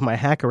Ting's sort of like my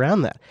hack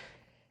around that.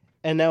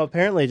 And now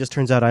apparently it just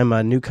turns out I'm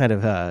a new kind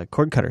of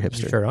cord cutter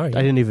hipster. You sure are. Yeah.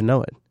 I didn't even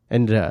know it.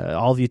 And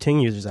all of you Ting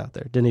users out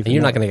there didn't even And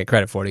you're know not going to get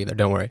credit for it either.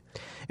 Don't worry.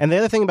 And the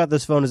other thing about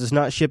this phone is it's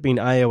not shipping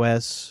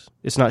iOS.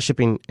 It's not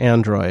shipping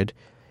Android.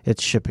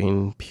 It's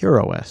shipping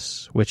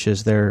PureOS, which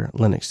is their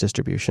Linux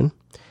distribution.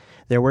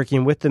 They're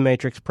working with the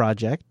Matrix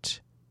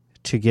project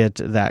to get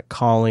that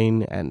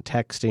calling and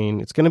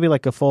texting. It's going to be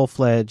like a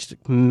full-fledged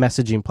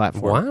messaging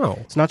platform. Wow.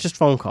 It's not just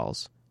phone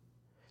calls.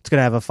 It's going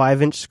to have a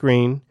 5-inch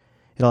screen.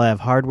 It'll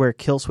have hardware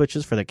kill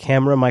switches for the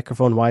camera,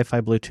 microphone,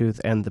 Wi-Fi, Bluetooth,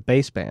 and the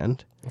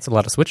baseband. That's a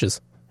lot of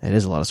switches. It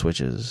is a lot of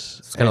switches.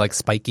 It's kind of like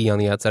spiky on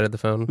the outside of the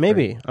phone.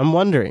 Maybe. I'm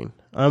wondering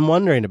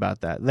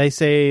about that. They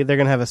say they're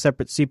going to have a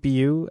separate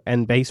CPU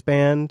and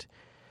baseband.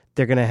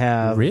 They're going to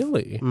have...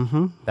 Really?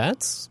 Mm-hmm.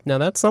 That's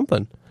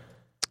something.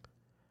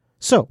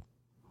 So,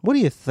 what do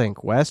you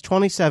think, Wes?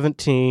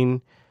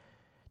 2017,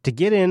 to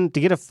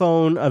get a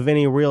phone of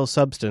any real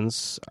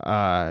substance,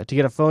 to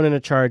get a phone and a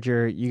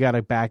charger, you got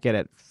to back it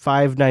at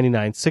 $599,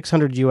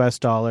 $600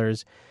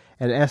 US.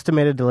 And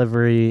estimated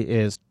delivery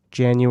is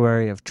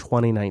January of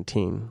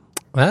 2019.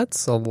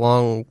 That's a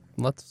long...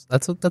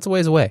 That's a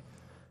ways away.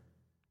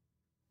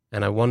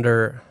 And I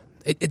wonder...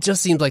 It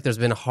just seems like there's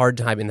been a hard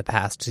time in the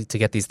past to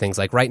get these things.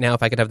 Like right now,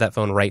 if I could have that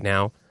phone right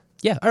now,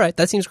 yeah, all right,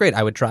 that seems great.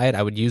 I would try it.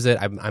 I would use it.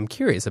 I'm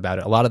curious about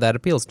it. A lot of that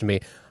appeals to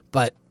me.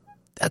 But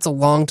that's a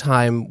long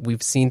time.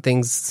 We've seen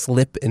things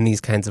slip in these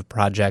kinds of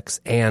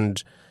projects.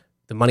 And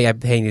the money I'm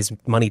paying is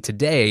money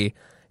today.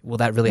 Will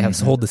that really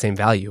hold the same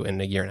value in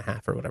a year and a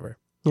half or whatever?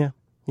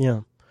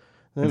 Yeah.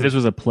 If this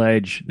was a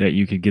pledge that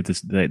you could get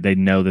this, that they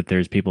know that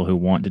there's people who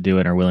want to do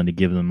it and are willing to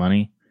give them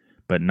money,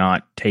 but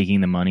not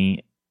taking the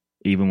money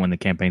even when the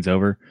campaign's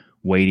over,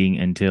 waiting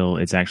until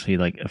it's actually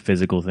like a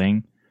physical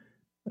thing,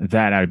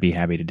 that I'd be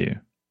happy to do.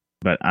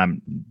 But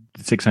I'm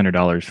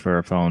 $600 for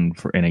a phone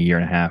in a year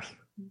and a half.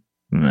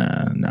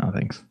 No,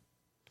 thanks.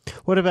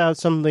 What about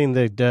something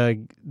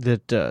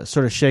that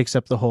sort of shakes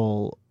up the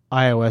whole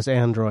iOS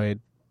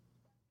Android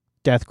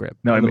death grip?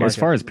 No, I mean, as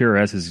far as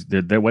PureOS is,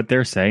 what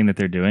they're saying that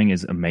they're doing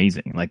is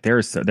amazing. Like there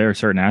are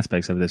certain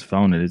aspects of this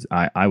phone that is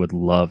I would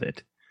love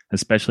it,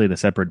 especially the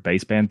separate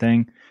baseband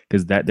thing,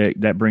 because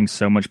that brings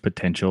so much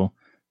potential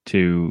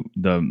to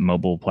the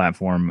mobile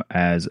platform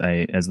as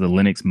the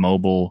Linux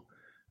mobile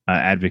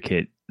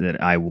advocate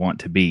that I want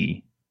to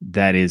be.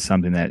 That is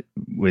something that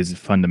was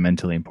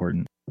fundamentally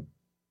important.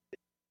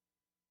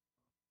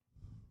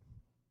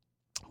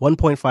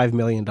 $1.5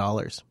 million.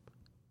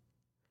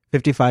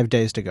 55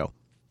 days to go.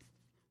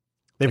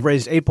 They've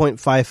raised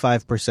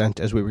 8.55%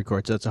 as we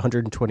record, so that's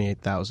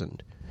 $128,000.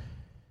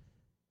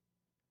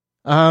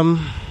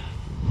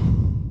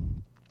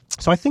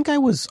 So I think I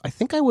was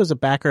a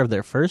backer of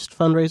their first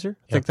fundraiser.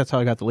 I think that's how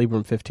I got the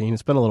Librem 15.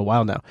 It's been a little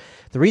while now.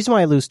 The reason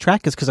why I lose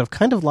track is because I've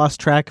kind of lost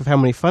track of how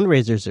many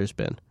fundraisers there's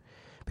been.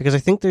 Because I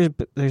think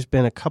there's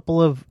been a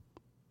couple of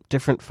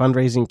different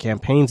fundraising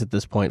campaigns at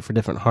this point for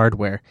different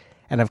hardware,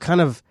 and I've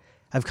kind of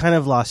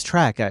lost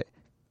track.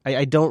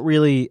 I don't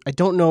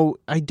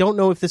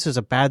know if this is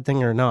a bad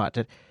thing or not.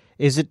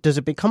 Does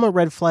it become a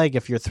red flag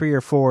if you're 3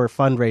 or 4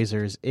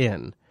 fundraisers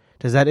in?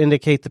 Does that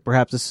indicate that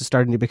perhaps this is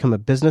starting to become a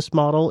business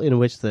model in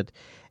which that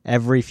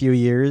every few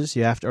years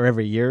or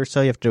every year or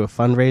so you have to do a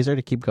fundraiser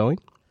to keep going?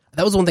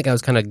 That was one thing I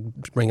was kind of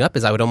bringing up,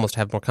 is I would almost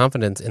have more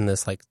confidence in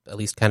this, like at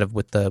least kind of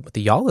with the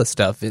Yalla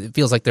stuff. It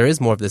feels like there is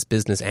more of this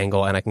business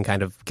angle, and I can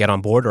kind of get on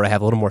board, or I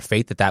have a little more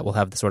faith that will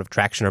have the sort of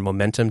traction or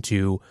momentum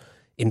to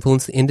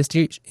influence the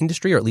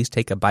industry, or at least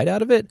take a bite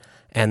out of it.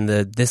 And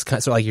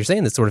so like you're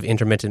saying, this sort of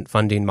intermittent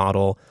funding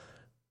model,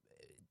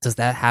 does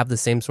that have the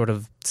same sort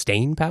of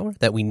staying power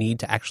that we need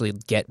to actually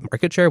get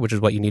market share, which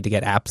is what you need to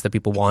get apps that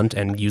people want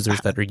and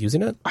users that are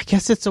using it? I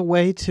guess it's a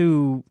way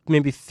to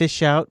maybe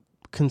fish out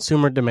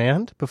consumer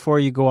demand before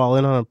you go all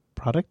in on a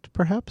product,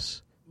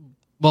 perhaps?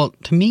 Well,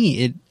 to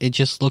me, it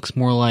just looks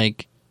more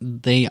like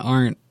they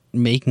aren't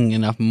making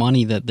enough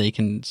money that they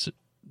can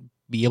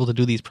be able to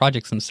do these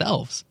projects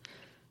themselves.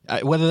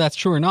 Whether that's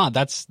true or not,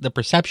 that's the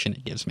perception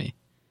it gives me.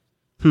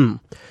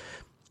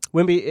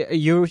 Wimby,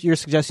 you're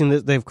suggesting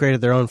that they've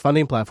created their own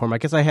funding platform. I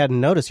guess I hadn't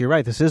noticed. You're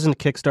right. This isn't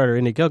Kickstarter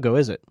or Indiegogo,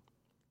 is it?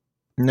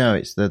 No,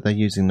 it's that they're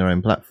using their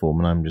own platform,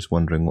 and I'm just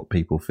wondering what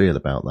people feel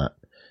about that.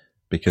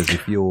 Because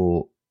if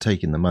you're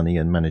taking the money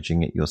and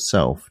managing it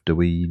yourself, do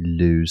we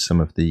lose some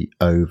of the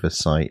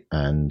oversight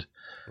and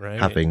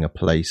having a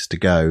place to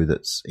go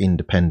that's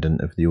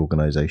independent of the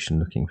organisation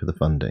looking for the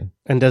funding?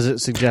 And does it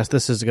suggest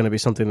this is going to be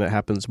something that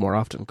happens more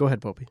often? Go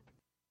ahead, Popey.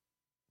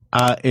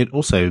 It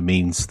also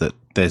means that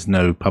there's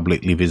no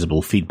publicly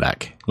visible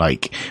feedback.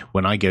 Like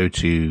when I go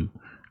to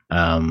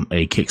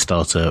a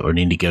Kickstarter or an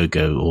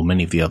Indiegogo or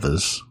many of the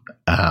others,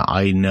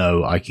 I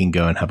know I can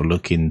go and have a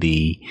look in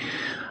the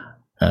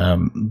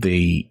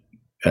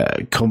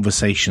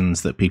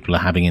conversations that people are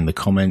having in the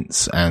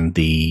comments and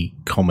the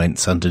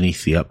comments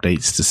underneath the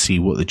updates to see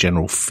what the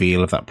general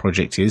feel of that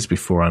project is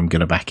before I'm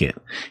going to back it.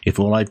 If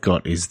all I've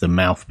got is the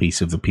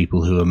mouthpiece of the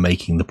people who are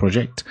making the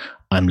project,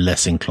 I'm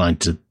less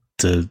inclined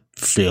to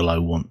feel I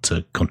want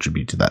to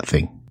contribute to that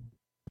thing.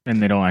 And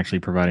they don't actually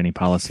provide any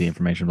policy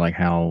information like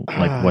how,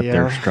 like what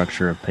their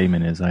structure of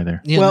payment is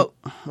either. Yeah, well,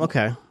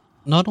 okay.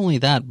 Not only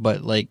that,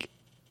 but like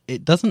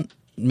it doesn't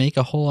make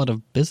a whole lot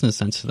of business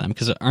sense to them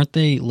because aren't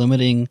they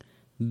limiting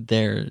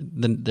their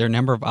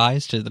number of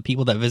eyes to the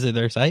people that visit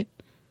their site?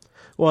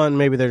 Well, and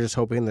maybe they're just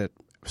hoping that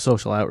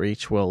social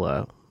outreach will.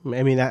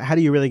 I mean, how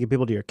do you really get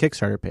people to your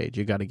Kickstarter page?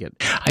 You got to get.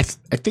 I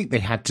think they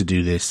had to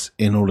do this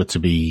in order to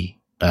be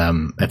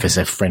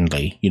FSF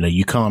friendly. You know,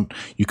 you can't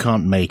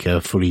make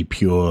a fully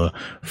pure,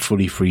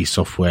 fully free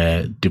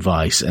software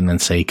device and then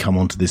say come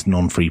onto this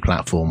non-free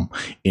platform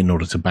in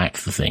order to back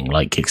the thing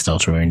like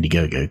Kickstarter or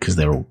Indiegogo because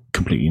they're all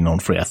completely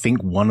non-free. I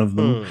think one of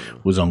them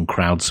was on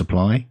Crowd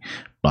Supply,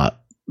 but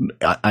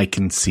I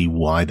can see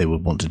why they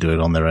would want to do it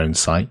on their own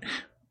site,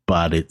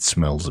 but it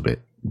smells a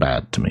bit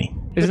bad to me.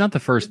 It's not the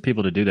first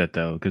people to do that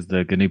though, because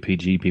the GNU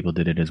PG people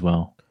did it as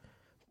well.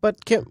 But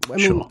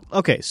Sure.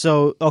 okay,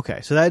 so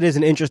that is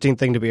an interesting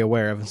thing to be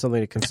aware of and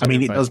something to consider. I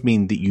mean, it does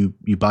mean that you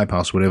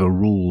bypass whatever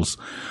rules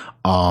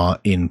are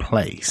in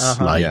place.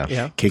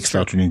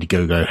 Kickstarter and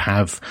Indiegogo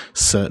have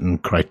certain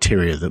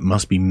criteria that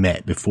must be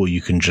met before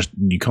you can't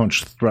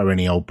just throw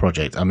any old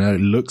project. I mean,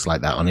 it looks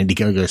like that on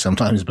Indiegogo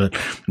sometimes, but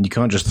you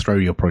can't just throw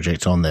your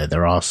project on there.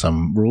 There are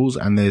some rules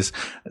and there's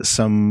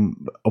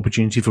some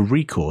opportunity for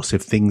recourse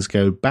if things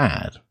go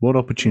bad. What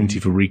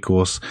opportunity for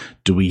recourse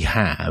do we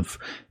have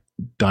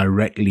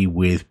directly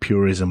with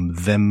Purism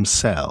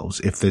themselves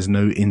if there's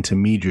no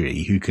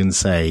intermediary who can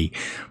say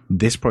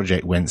this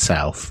project went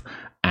south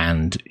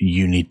and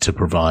you need to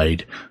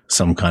provide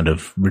some kind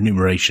of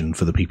remuneration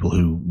for the people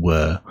who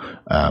were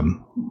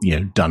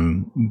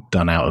done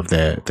out of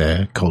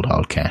their cold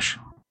hard cash?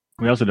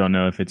 We also don't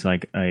know if it's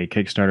like a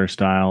Kickstarter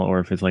style or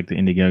if it's like the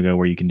Indiegogo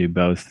where you can do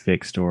both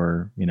fixed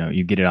or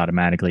you get it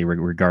automatically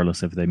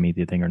regardless if they meet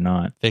the thing or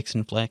not. Fix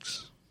and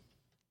flex.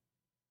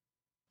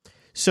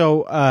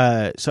 So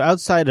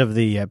outside of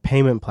the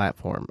payment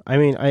platform, I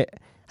mean,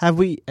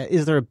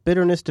 is there a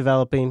bitterness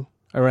developing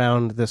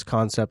around this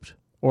concept,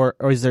 or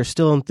is there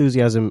still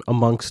enthusiasm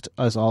amongst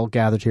us all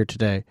gathered here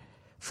today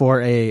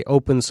for a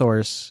open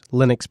source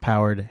Linux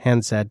powered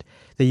handset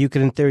that you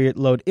could in theory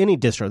load any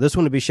distro? This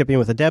one would be shipping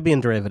with a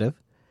Debian derivative,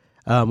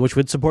 which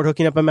would support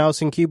hooking up a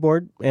mouse and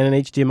keyboard and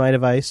an HDMI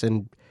device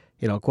and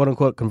quote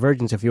unquote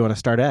convergence if you want to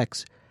start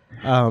X.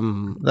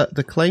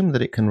 The claim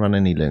that it can run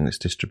any Linux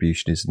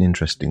distribution is an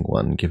interesting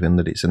one, given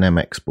that it's an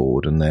MX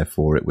board and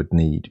therefore it would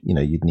need,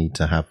 you'd need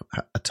to have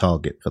a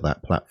target for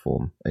that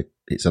platform.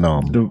 It's an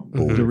ARM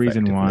board. The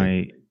reason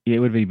why it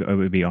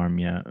would be ARM,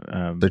 yeah.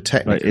 So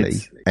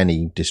technically,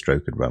 any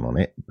distro could run on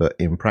it, but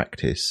in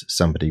practice,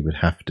 somebody would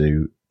have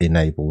to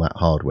enable that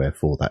hardware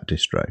for that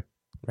distro.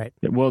 Right.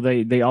 Well,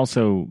 they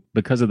also,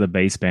 because of the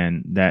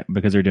baseband,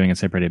 because they're doing a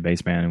separated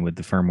baseband with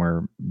the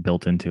firmware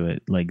built into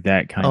it, like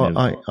that kind of.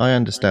 I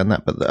understand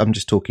that, but I'm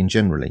just talking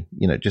generally.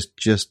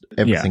 Just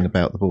everything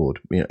about the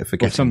board.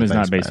 If something's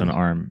not based on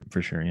ARM,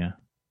 for sure, yeah.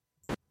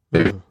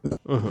 Who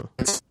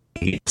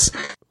is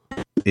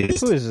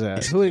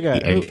that? Who we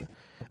got?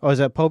 Is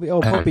that Popey?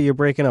 Oh, Popey, you're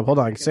breaking up. Hold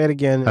on, say it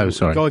again. Oh,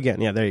 sorry. Go again.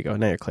 Yeah, there you go.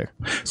 Now you're clear.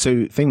 So,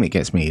 the thing that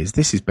gets me is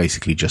this is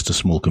basically just a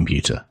small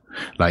computer,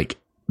 like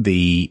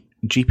the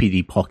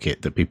GPD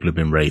Pocket that people have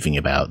been raving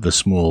about, the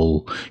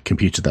small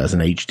computer that has an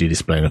HD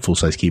display and a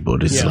full-size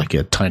keyboard, is like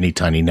a tiny,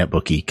 tiny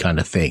netbooky kind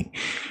of thing.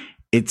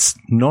 It's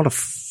not a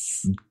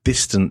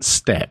distant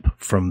step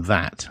from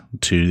that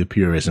to the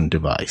Purism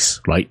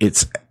device, right?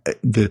 It's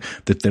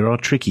there are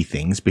tricky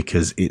things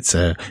because it's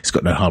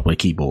got no hardware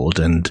keyboard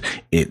and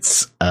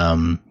it's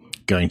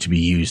going to be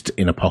used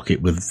in a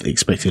pocket with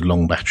expected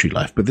long battery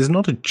life. But there's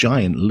not a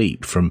giant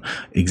leap from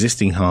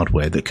existing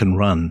hardware that can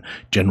run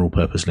general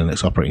purpose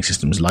Linux operating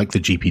systems like the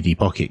GPD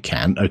Pocket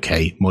can.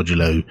 Okay,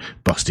 modulo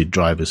busted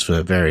drivers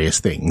for various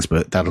things,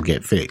 but that'll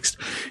get fixed.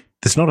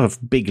 There's not a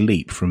big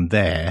leap from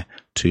there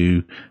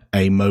to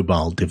a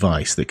mobile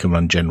device that can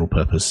run general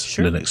purpose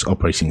Linux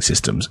operating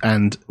systems.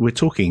 And we're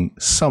talking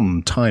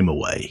some time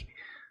away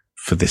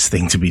for this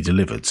thing to be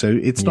delivered. So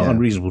it's not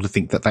unreasonable to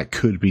think that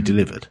could be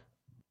delivered.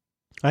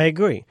 I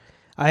agree.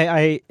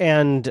 I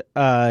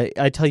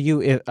tell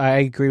you, I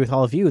agree with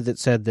all of you that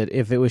said that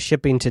if it was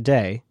shipping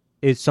today,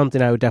 it's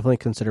something I would definitely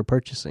consider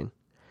purchasing.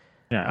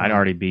 Yeah, I'd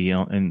already be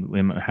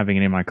having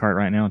it in my cart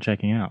right now and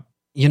checking out.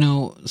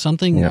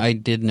 Something I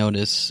did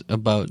notice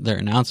about their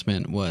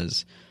announcement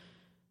was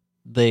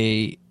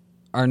they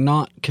are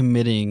not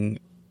committing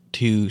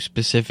to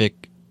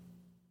specific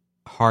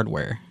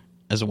hardware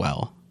as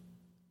well.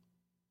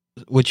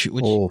 Which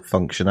or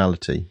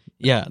functionality.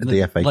 Yeah.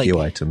 The FAQ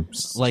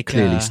items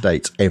clearly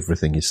states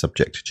everything is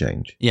subject to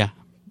change. Yeah.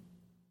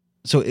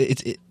 So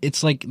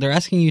it's like they're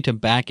asking you to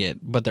back it,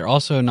 but they're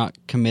also not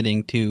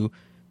committing to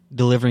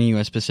delivering you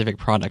a specific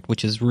product,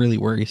 which is really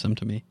worrisome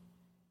to me.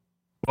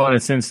 Well, in a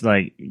sense,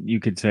 like you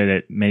could say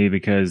that maybe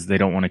because they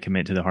don't want to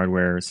commit to the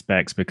hardware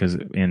specs, because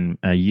in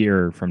a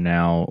year from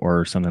now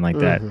or something like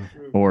that,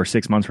 or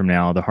 6 months from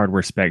now, the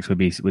hardware specs would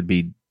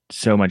be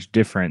so much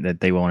different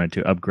that they wanted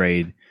to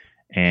upgrade.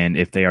 And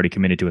if they already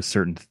committed to a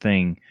certain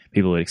thing,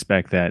 people would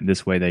expect that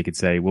this way they could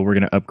say, well, we're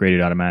going to upgrade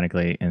it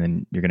automatically, and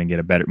then you're going to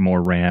get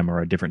more RAM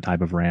or a different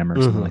type of RAM or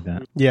something like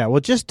that. Yeah,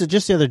 well, just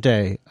the other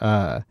day,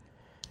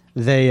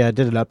 they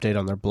did an update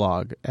on their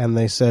blog, and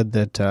they said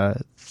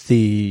that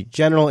the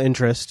general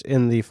interest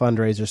in the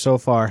fundraiser so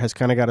far has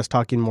kind of got us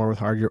talking more with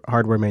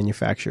hardware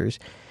manufacturers.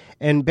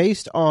 And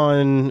based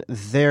on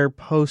their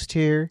post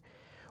here,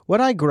 what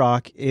I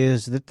grok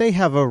is that they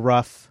have a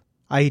rough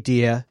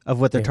idea of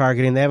what they're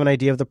targeting. They have an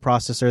idea of the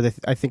processor.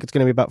 I think it's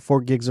going to be about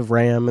 4 gigs of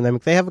RAM, and then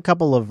they have a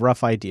couple of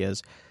rough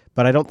ideas,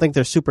 but I don't think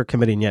they're super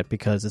committing yet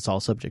because it's all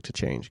subject to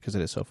change because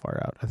it is so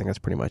far out. I think that's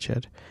pretty much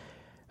it.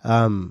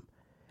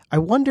 I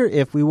wonder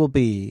if we will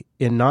be,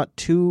 in not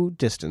too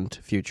distant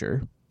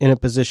future, in a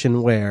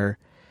position where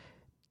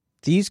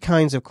these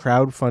kinds of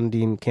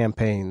crowdfunding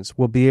campaigns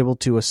will be able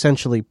to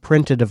essentially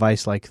print a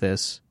device like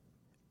this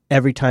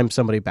every time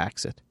somebody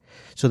backs it.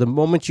 So the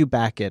moment you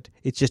back it,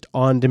 it's just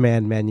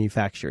on-demand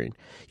manufacturing.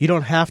 You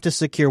don't have to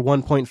secure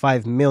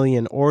 1.5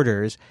 million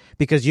orders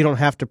because you don't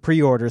have to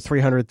pre-order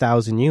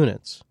 300,000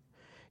 units.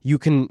 You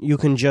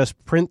can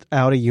just print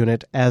out a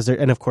unit as there,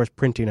 and of course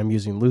printing I'm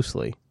using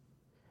loosely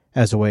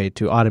as a way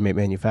to automate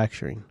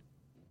manufacturing.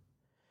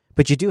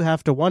 But you do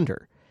have to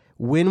wonder,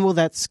 when will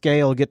that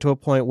scale get to a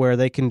point where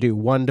they can do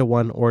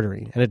one-to-one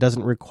ordering and it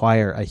doesn't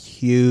require a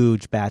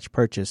huge batch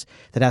purchase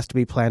that has to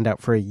be planned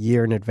out for a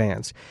year in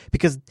advance?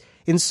 Because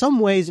in some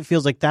ways it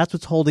feels like that's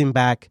what's holding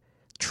back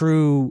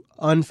true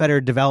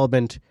unfettered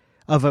development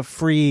of a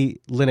free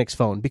Linux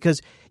phone,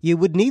 because you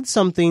would need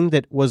something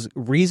that was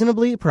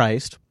reasonably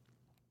priced,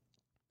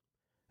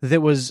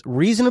 that was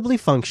reasonably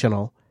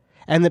functional,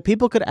 and that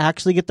people could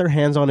actually get their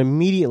hands on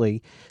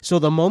immediately. So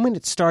the moment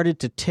it started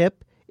to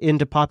tip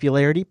into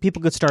popularity,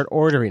 people could start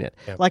ordering it.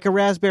 Yep. Like a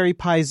Raspberry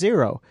Pi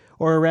Zero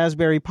or a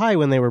Raspberry Pi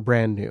when they were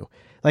brand new.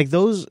 Like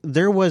those,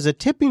 there was a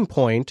tipping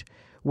point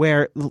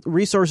where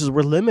resources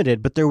were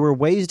limited, but there were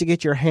ways to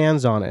get your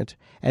hands on it.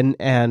 And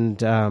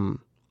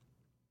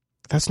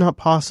that's not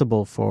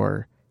possible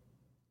for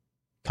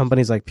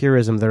companies like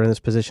Purism that are in this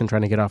position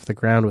trying to get off the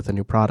ground with a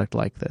new product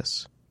like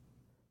this.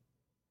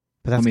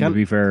 But that's to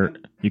be fair,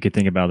 you could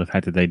think about the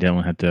fact that they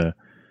don't have to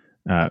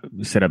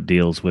set up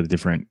deals with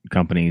different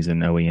companies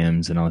and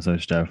OEMs and all this other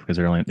stuff, because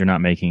they're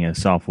not making a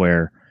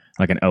software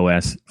like an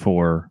OS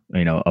for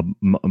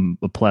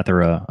a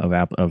plethora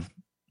of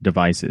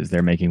devices.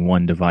 They're making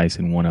one device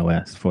and one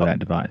OS for that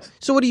device.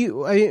 So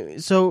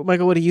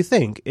Michael, what do you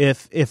think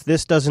if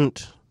this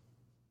doesn't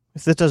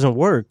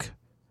work?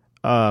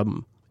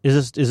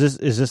 Is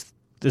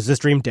this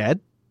dream dead?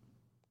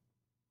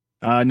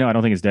 No, I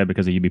don't think it's dead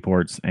because of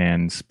UBports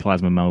and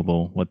Plasma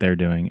Mobile, what they're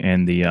doing,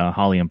 and the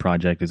Halium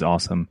project is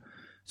awesome.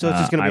 So it's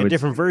just going to be a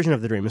different version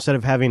of the dream. Instead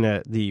of having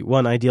the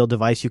one ideal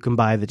device you can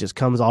buy that just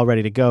comes all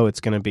ready to go,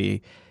 it's going to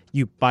be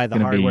you buy the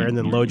hardware and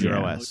then load your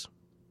OS.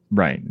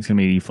 Right. It's going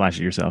to be you flash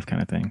it yourself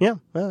kind of thing. Yeah,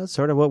 well, that's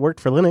sort of what worked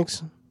for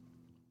Linux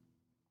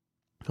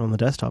on the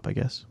desktop, I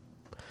guess.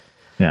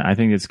 Yeah, I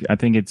think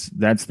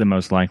that's the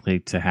most likely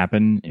to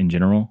happen in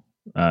general,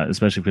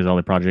 especially because all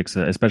the projects,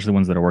 especially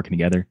ones that are working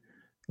together.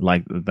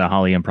 Like the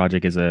Halium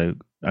project is a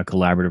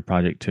collaborative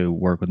project to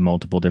work with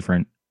multiple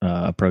different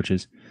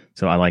approaches.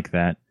 So I like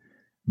that.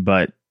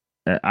 But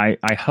I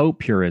hope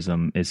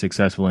Purism is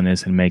successful in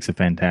this and makes a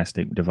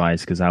fantastic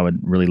device, because I would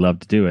really love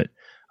to do it.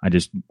 I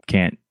just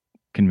can't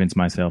convince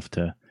myself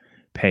to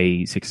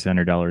pay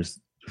 $600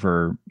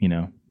 for,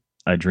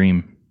 a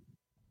dream.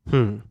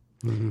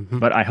 Mm-hmm.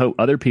 But I hope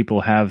other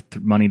people have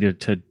money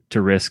to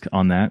risk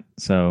on that.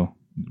 So,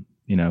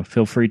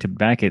 feel free to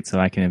back it so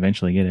I can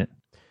eventually get it.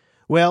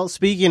 Well,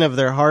 speaking of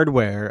their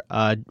hardware,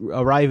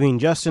 arriving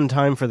just in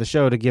time for the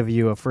show to give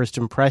you a first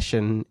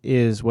impression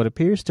is what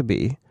appears to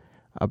be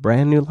a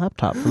brand new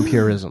laptop from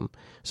Purism.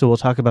 So we'll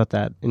talk about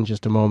that in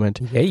just a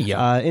moment.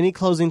 Yeah. Any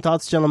closing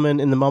thoughts,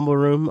 gentlemen, in the Mumble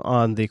Room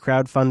on the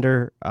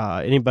crowdfunder?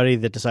 Anybody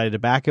that decided to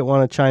back it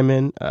want to chime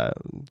in?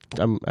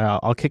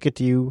 I'll kick it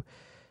to you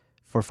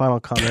for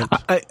final comment.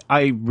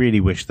 I really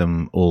wish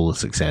them all the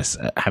success.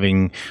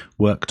 Having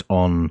worked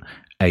on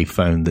a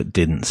phone that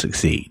didn't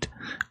succeed,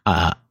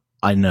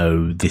 I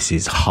know this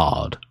is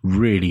hard,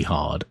 really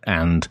hard.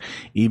 And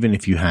even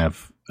if you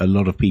have a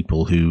lot of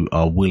people who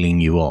are willing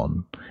you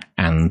on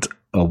and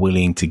are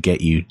willing to get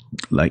you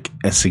like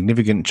a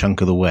significant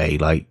chunk of the way,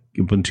 like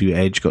Ubuntu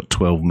Edge got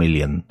 12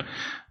 million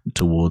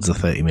towards the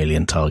 30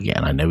 million target.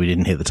 And I know we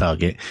didn't hit the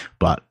target,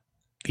 but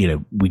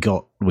we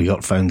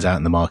got phones out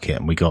in the market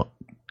and we got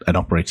an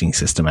operating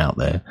system out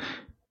there.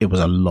 It was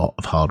a lot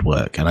of hard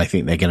work, and I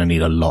think they're going to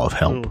need a lot of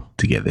help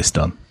to get this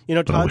done.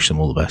 But I wish them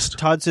all the best.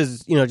 Todd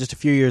says, just a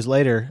few years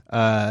later,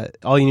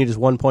 all you need is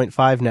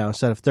 1.5 now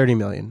instead of 30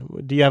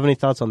 million. Do you have any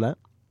thoughts on that?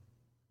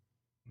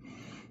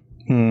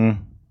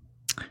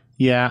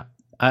 Yeah.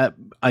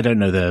 I don't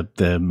know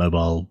the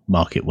mobile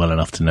market well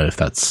enough to know if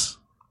that's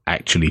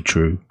actually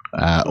true,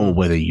 or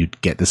whether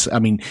you'd get this. I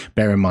mean,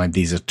 bear in mind,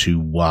 these are two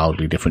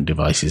wildly different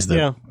devices.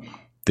 The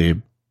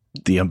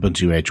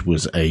Ubuntu Edge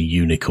was a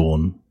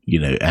unicorn,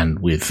 and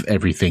with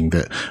everything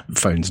that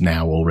phones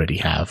now already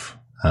have.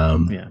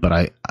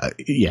 But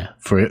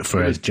for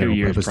a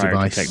general purpose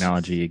device, to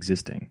technology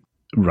existing.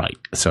 Right.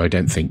 So I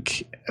don't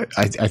think,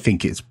 I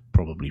think it's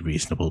probably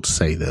reasonable to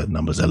say the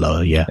numbers are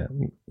lower. Yeah.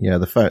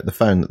 The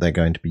phone that they're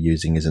going to be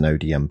using is an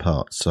ODM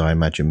part. So I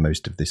imagine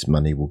most of this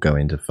money will go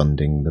into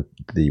funding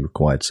the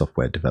required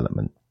software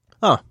development.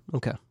 Oh,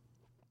 okay.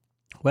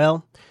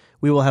 Well,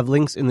 we will have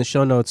links in the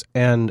show notes,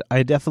 and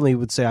I definitely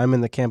would say I'm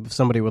in the camp of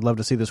somebody who would love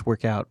to see this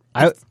work out.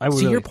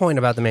 Your point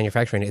about the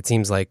manufacturing, it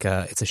seems like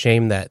it's a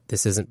shame that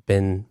this hasn't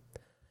been,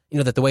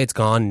 that the way it's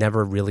gone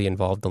never really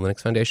involved the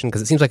Linux Foundation,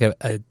 because it seems like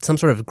some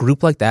sort of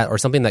group like that, or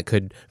something that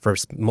could, for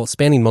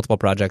spanning multiple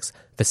projects,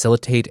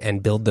 facilitate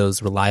and build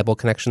those reliable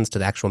connections to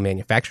the actual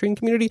manufacturing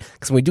community.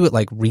 Because when we do it,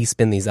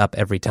 respin these up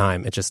every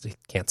time, it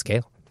can't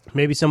scale.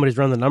 Maybe somebody's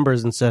run the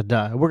numbers and said,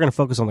 we're going to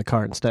focus on the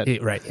car instead.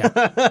 Right,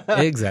 yeah.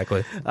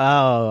 Exactly.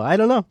 Oh, I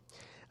don't know,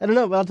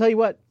 but I'll tell you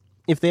what.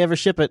 If they ever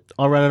ship it,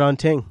 I'll run it on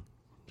Ting.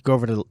 Go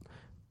over to...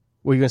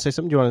 Were you going to say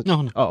something? Do you want to?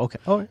 No. Oh, okay.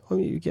 All right. Well,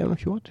 you can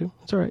if you want to.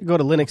 It's all right. Go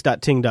to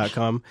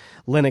linux.ting.com.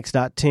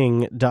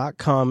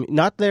 Linux.ting.com.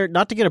 Not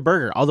to get a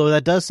burger, although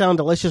that does sound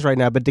delicious right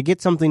now, but to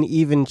get something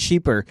even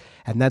cheaper,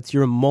 and that's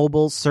your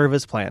mobile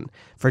service plan.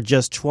 For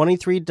just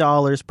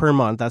 $23 per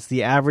month, that's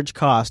the average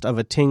cost of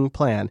a Ting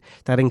plan.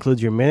 That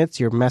includes your minutes,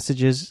 your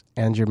messages,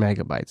 and your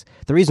megabytes.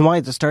 The reason why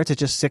it starts at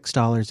just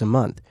 $6 a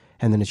month.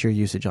 And then it's your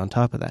usage on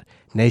top of that.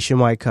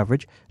 Nationwide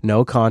coverage,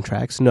 no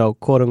contracts, no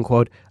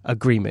quote-unquote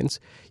agreements.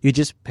 You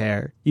just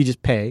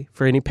pay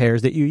for any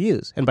pairs that you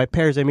use. And by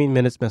pairs, I mean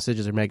minutes,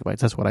 messages, or megabytes.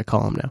 That's what I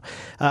call them now.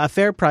 A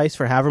fair price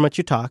for however much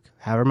you talk,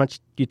 however much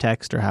you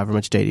text, or however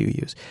much data you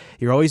use.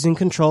 You're always in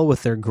control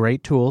with their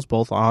great tools,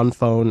 both on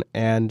phone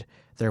and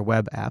their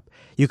web app.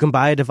 You can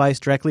buy a device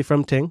directly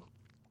from Ting.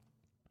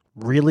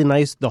 Really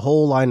nice, the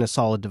whole line of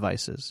solid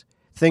devices.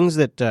 Things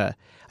that I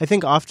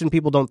think often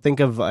people don't think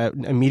of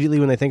immediately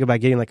when they think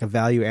about getting like a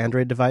value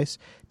Android device.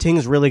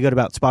 Ting's really good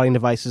about spotting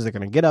devices that are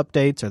going to get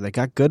updates, or they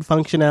got good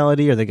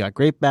functionality, or they got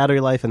great battery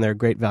life, and they're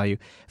great value.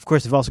 Of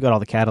course, they've also got all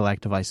the Cadillac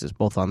devices,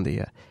 both on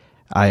the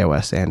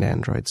iOS and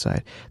Android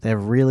side. They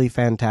have really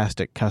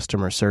fantastic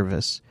customer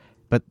service.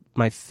 But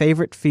my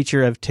favorite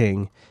feature of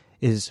Ting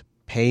is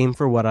paying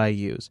for what I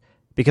use,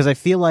 because I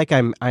feel like I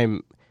am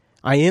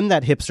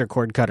that hipster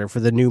cord cutter for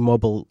the new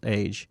mobile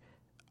age.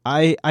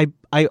 I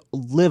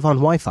live on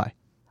Wi-Fi.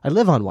 I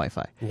live on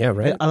Wi-Fi. Yeah,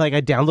 right. I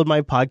download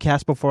my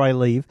podcast before I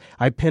leave.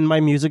 I pin my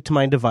music to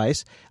my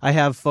device. I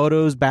have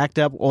photos backed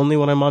up only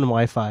when I'm on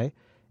Wi-Fi.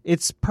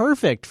 It's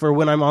perfect for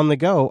when I'm on the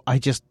go.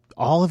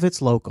 All of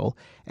it's local.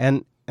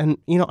 And I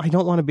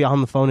don't want to be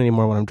on the phone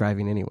anymore when I'm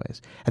driving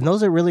anyways. And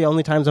those are really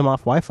only times I'm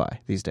off Wi-Fi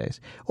these days.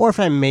 Or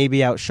if I'm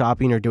maybe out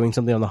shopping or doing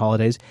something on the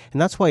holidays.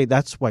 And that's why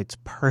it's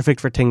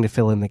perfect for Ting to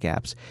fill in the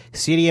gaps.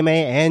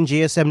 CDMA and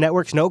GSM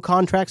networks, no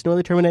contracts, no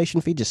early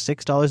termination fee, just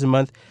 $6 a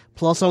month,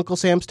 plus Uncle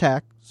Sam's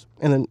tax,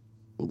 and then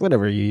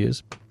whatever you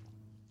use.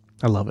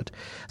 I love it.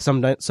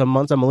 Some months I'm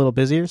a little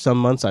busier. Some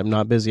months I'm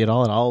not busy at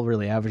all. It all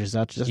really averages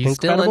out to just an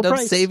incredible still end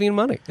price. up saving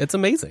money. It's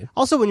amazing.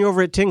 Also, when you're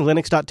over at Ting,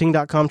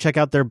 linux.ting.com, check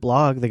out their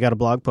blog. They got a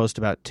blog post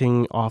about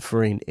Ting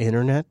offering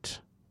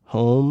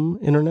home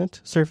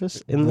internet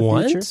service in the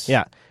future.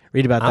 Yeah,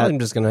 read about that. I'm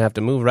just going to have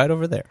to move right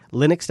over there.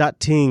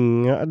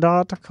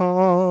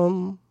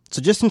 linux.ting.com.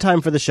 So just in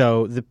time for the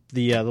show, the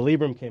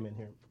Librem came in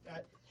here.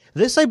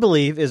 This, I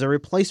believe, is a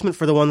replacement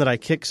for the one that I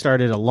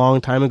kickstarted a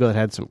long time ago that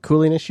had some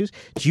cooling issues.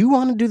 Do you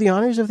want to do the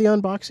honors of the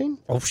unboxing?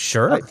 Oh,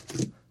 sure.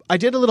 I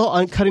did a little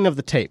uncutting of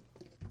the tape,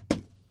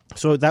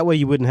 so that way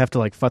you wouldn't have to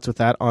futz with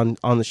that on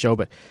the show.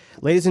 But,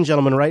 ladies and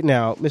gentlemen, right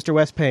now, Mr.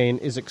 Wes Payne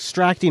is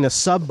extracting a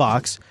sub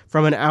box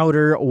from an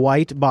outer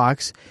white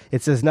box.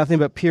 It says nothing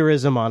but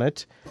purism on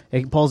it.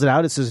 He pulls it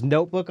out. It says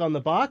notebook on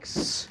the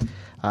box.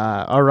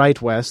 All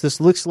right, Wes.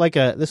 This looks like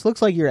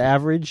your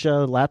average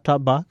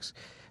laptop box.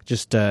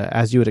 Just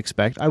as you would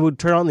expect. I would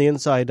turn on the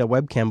inside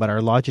webcam, but our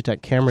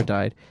Logitech camera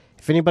died.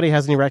 If anybody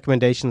has any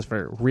recommendations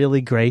for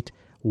really great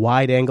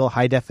wide-angle,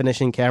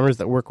 high-definition cameras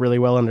that work really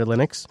well under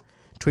Linux,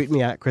 tweet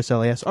me at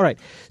ChrisLAS. All right,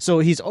 so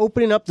he's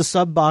opening up the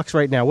sub box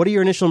right now. What are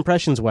your initial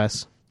impressions,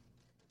 Wes?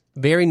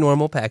 Very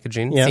normal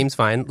packaging. Yeah. Seems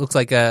fine. Looks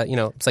like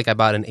it's like I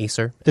bought an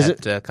Acer at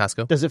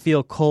Costco. Does it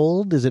feel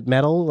cold? Is it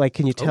metal?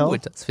 Can you tell? Oh,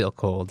 it does feel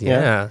cold.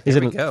 Yeah. Is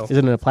it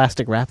in a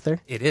plastic wrap there?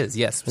 It is.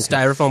 Yes. Okay.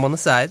 Styrofoam on the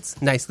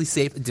sides, nicely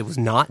safe. It was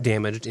not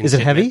damaged. Is it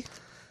heavy?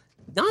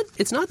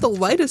 It's not the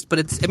lightest, but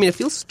it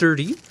feels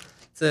sturdy.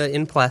 It's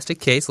in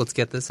plastic case. Let's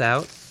get this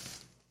out.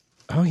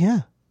 Oh yeah.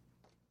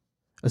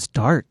 It's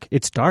dark. Ooh,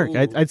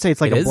 I'd say it's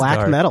like a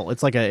black metal.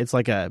 It's like a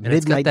midnight.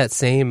 It's got that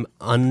same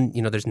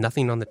there's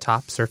nothing on the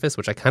top surface,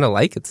 which I kind of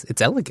like.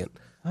 It's elegant.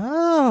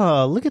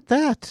 Oh, look at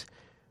that.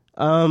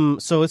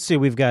 So let's see.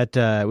 We've got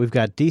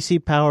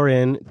DC power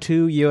in,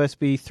 2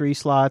 USB 3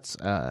 slots,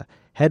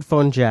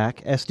 headphone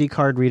jack, SD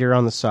card reader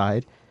on the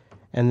side,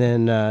 And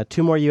then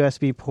 2 more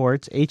USB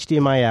ports,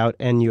 HDMI out,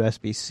 and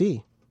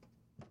USB-C.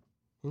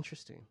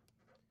 Interesting.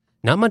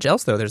 Not much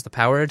else, though. There's the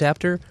power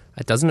adapter.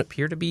 It doesn't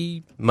appear to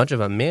be much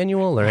of a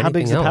manual or anything else. How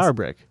big's the power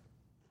brick?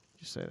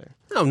 Just say there.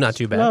 Oh, not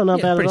too bad. No,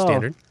 not bad pretty at all.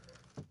 standard.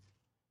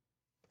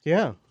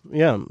 Yeah.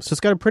 So it's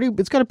got a pretty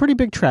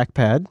big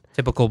trackpad.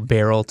 Typical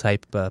barrel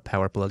type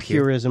power plug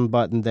here. Purism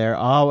button there.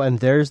 Oh, and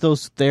there is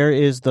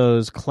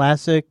those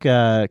classic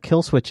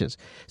kill switches.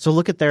 So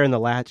look at there in the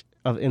latch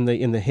in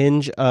the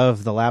hinge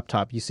of the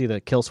laptop. You see the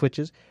kill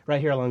switches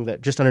right here along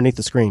just underneath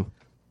the screen.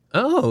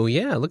 Oh,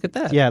 yeah, look at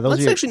that. Yeah,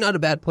 that's actually not a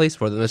bad place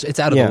for them. It's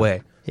out of the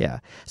way. Yeah.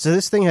 So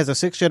this thing has a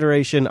 6th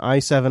generation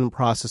i7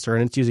 processor,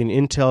 and it's using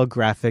Intel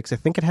graphics. I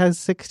think it has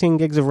 16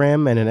 gigs of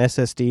RAM and an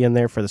SSD in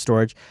there for the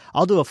storage.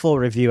 I'll do a full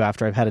review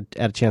after I've had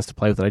a chance to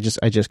play with it.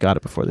 I just got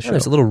it before the show.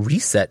 There's a little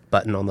reset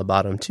button on the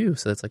bottom, too,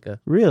 so it's like a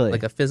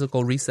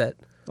physical reset.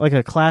 Like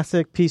a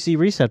classic PC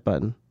reset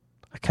button.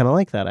 I kind of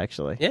like that,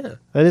 actually. Yeah.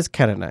 That is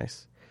kind of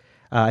nice.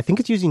 I think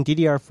it's using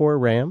DDR4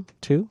 RAM,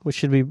 too, which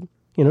should be,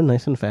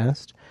 nice and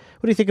fast.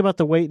 What do you think about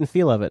the weight and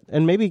feel of it?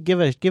 And maybe give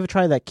a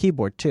try that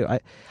keyboard too.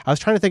 I was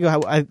trying to think of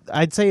how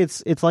I'd say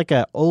it's like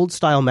a old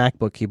style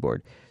MacBook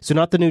keyboard. So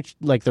not the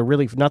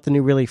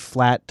new really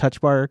flat touch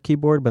bar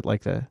keyboard, but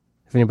like if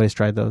anybody's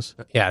tried those.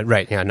 Yeah,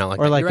 right. Yeah, not like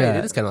or that. Like You're right.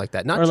 It is kind of like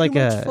that. Not or too like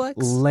much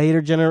flex.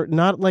 Later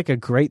not like a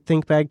great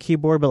ThinkPad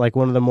keyboard, but like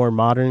one of the more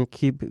modern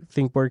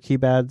ThinkBoard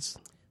keypads.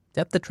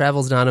 Depth of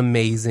travel's not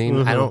amazing.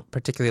 Mm-hmm. I don't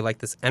particularly like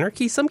this enter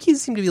key. Some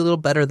keys seem to be a little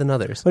better than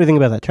others. What do you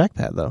think about that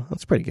trackpad, though?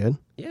 That's pretty good.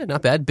 Yeah,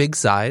 not bad. Big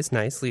size,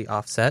 nicely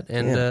offset,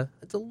 and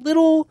it's a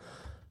little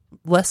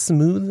less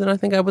smooth than I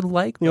think I would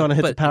like. You want to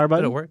hit the power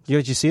button? It'll work.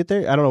 Did you see it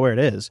there? I don't know where it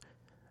is.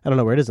 I don't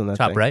know where it is on that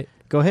Top thing. right.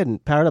 Go ahead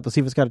and power it up. Let's see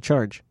if it's got a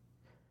charge.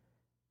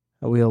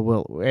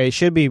 It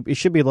should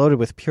be loaded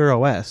with Pure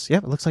OS.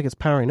 Yep, it looks like it's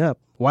powering up.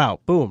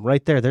 Wow, boom,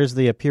 right there. There's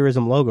the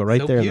Purism logo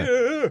right there.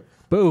 Pure.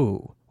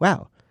 Boo.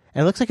 Wow.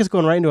 And it looks like it's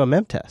going right into a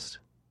mem test.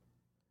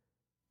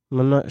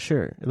 I'm not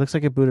sure. It looks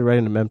like it booted right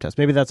into mem test.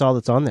 Maybe that's all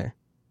that's on there.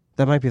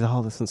 That might be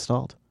all that's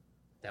installed.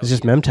 It's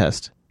just mem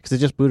test because it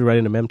just booted right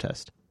into mem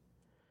test.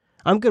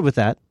 I'm good with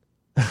that.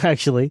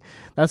 Actually,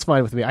 that's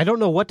fine with me. I don't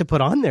know what to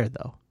put on there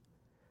though.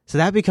 So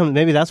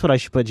maybe that's what I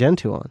should put Gen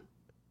 2 on.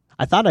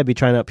 I thought I'd be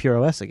trying out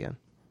Pure OS again.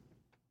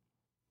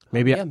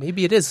 Maybe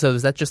maybe it is. So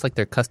is that just like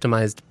their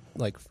customized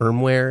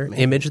firmware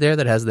image there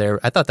that has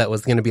I thought that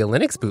was going to be a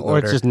Linux bootloader. Or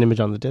it's just an image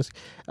on the disk.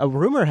 A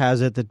rumor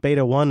has it that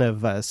beta 1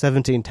 of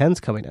 1710 is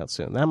coming out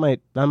soon. That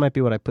might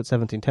be what I put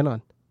 1710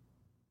 on.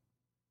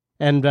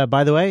 And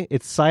by the way,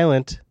 it's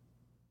silent.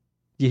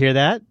 You hear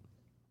that?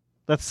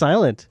 That's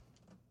silent.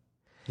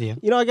 Yeah.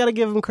 I got to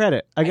give them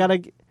credit.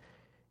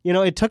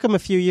 It took them a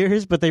few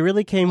years, but they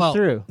really came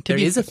through. There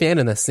is a fan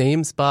in the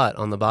same spot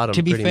on the bottom.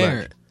 To be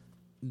fair, much.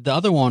 The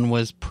other one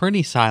was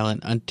pretty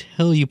silent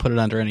until you put it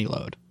under any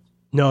load.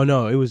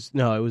 No, it was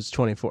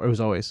 24. It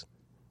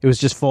was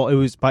just full. It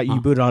was, but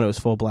you boot it on, it was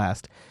full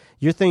blast.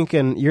 You're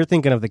thinking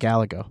of the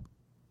Galago.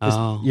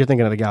 You're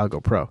thinking of the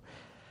Galago Pro.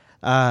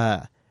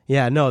 The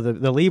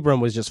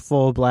Librem was just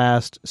full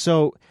blast.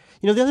 So,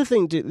 the other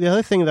thing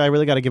that I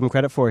really got to give them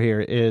credit for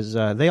here is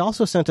they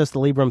also sent us the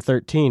Librem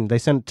 13. They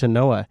sent it to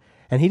Noah,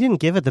 and he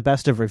didn't give it the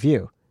best of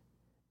review.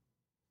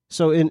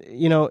 So in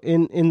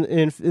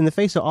the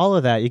face of all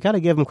of that, you got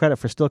to give them credit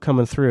for still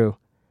coming through.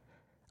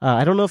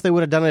 I don't know if they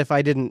would have done it if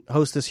I didn't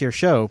host this here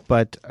show,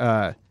 but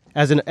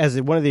as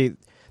one of the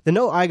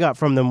note I got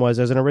from them was,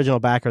 as an original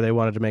backer, they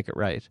wanted to make it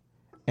right,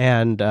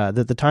 and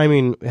that the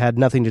timing had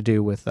nothing to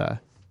do with the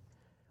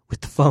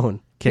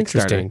phone Kickstarter.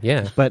 Interesting,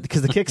 yeah. But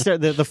because the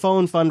Kickstarter, the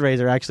phone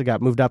fundraiser actually got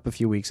moved up a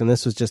few weeks, and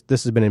this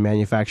has been in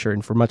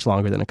manufacturing for much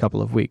longer than a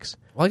couple of weeks.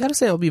 Well, I got to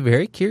say, I'll be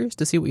very curious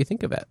to see what you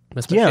think of it,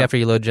 especially after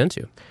you load Gen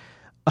 2.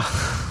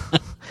 I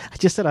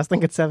just said I was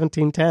thinking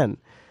 1710.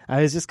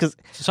 I was just because.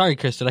 Sorry,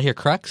 Chris. Did I hear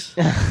crux?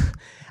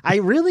 I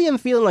really am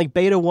feeling like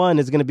Beta 1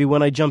 is going to be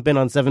when I jump in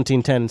on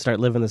 1710 and start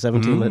living the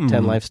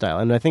 1710 lifestyle.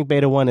 And I think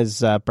Beta 1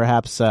 is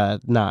perhaps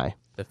nigh.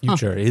 The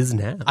future is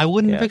now. I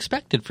wouldn't have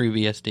expected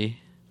FreeBSD.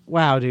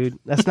 Wow, dude.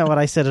 That's not what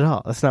I said at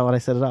all.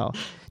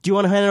 Do you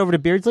want to hand it over to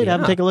Beardsley to have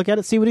him take a look at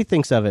it? See what he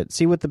thinks of it.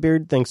 See what the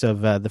Beard thinks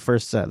of the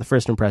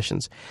first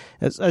impressions.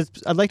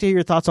 I'd like to hear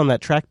your thoughts on that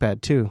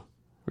trackpad, too,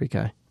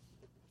 Rikai.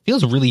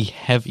 Feels really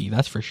heavy,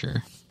 that's for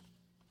sure.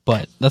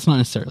 But that's not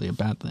necessarily a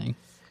bad thing.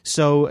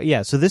 So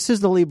this is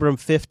the Librem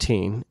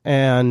 15,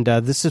 and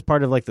this is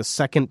part of the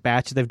second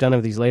batch they've done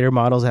of these later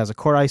models. It has a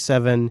Core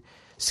i7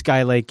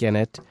 Skylake in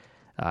it.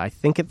 I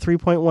think at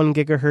 3.1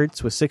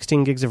 gigahertz with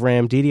 16 gigs of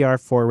RAM,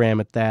 DDR4 RAM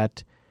at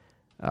that.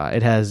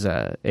 It has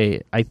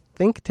I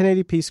think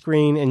 1080p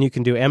screen, and you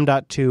can do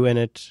M.2 in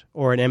it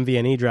or an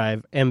NVMe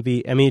drive.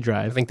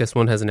 I think this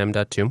one has an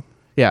M.2.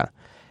 Yeah.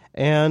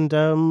 And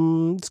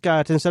it's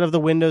got, instead of the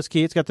Windows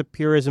key, it's got the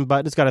Purism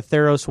button. It's got a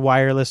Theros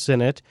wireless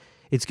in it.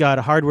 It's got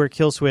a hardware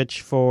kill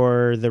switch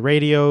for the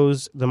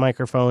radios, the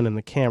microphone, and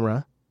the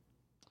camera.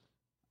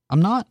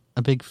 I'm not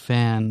a big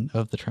fan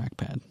of the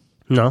trackpad.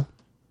 No?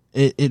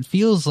 It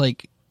feels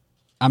like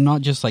I'm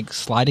not just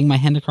sliding my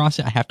hand across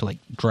it. I have to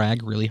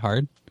drag really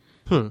hard.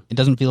 It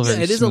doesn't feel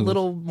very it is smooth. a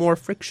little more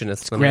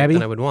frictionless than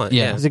grabby? I would want.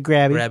 Yeah. Is it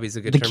grabby? Grabby's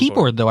a good The term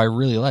keyboard, though, I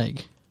really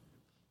like.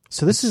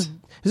 So this is...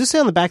 Does this say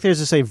on the back there,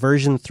 does it say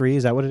version 3?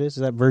 Is that what it is?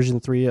 Is that version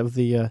 3 of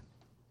the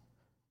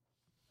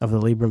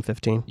Librem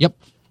 15? Yep.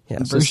 Yeah,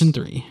 so Version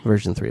 3.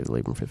 Version 3 of the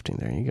Librem 15.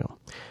 There you go.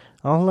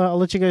 I'll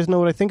let you guys know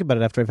what I think about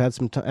it after I've had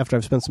after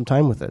I've spent some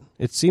time with it.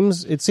 It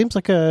seems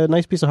like a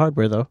nice piece of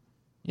hardware, though.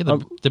 Yeah,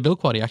 the build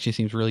quality actually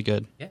seems really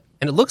good. Yeah.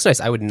 And it looks nice.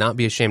 I would not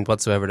be ashamed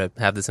whatsoever to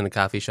have this in a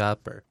coffee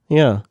shop, or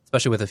Yeah.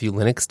 especially with a few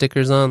Linux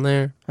stickers on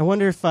there. I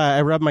wonder if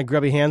I rub my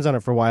grubby hands on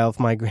it for a while, if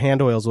my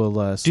hand oils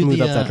will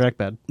smooth up that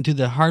trackpad. Do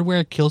the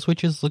hardware kill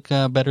switches look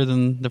better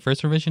than the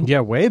first revision?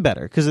 Yeah, way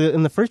better. Because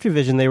in the first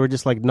revision, they were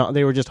just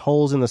they were just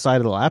holes in the side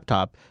of the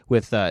laptop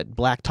with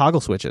black toggle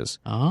switches.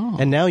 Oh.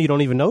 And now you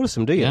don't even notice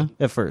them, do you? Yeah.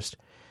 At first.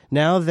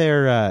 Now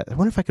they're. I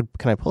wonder if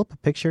can I pull up a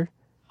picture?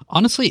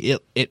 Honestly,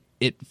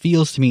 it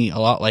feels to me a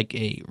lot like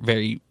a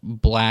very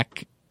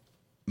black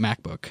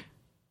MacBook.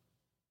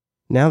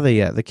 Now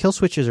the kill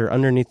switches are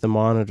underneath the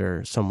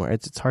monitor somewhere.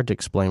 It's hard to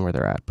explain where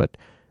they're at, but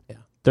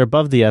they're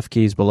above the F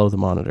keys, below the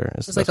monitor.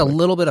 There's like a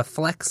little bit of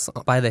flex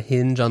by the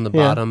hinge on the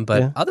bottom,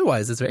 but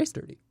otherwise it's very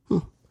sturdy.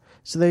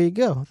 So there you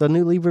go. The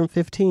new Librem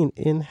 15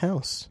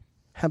 in-house.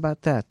 How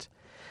about that?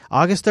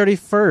 August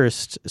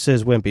 31st,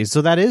 says Wimpy.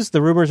 So that is,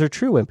 the rumors are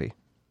true, Wimpy.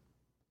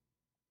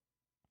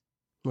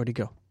 Where'd he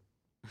go?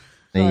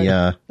 There you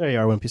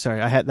are, Wimpy. Sorry,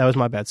 that was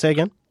my bad. Say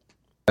again.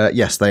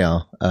 Yes, they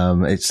are.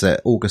 It's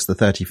August the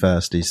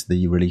 31st is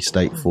the release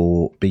date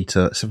for Beta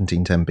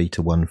 1710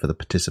 Beta 1 for the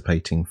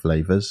participating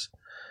flavors.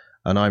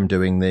 And I'm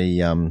doing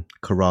the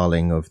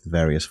corralling of the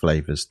various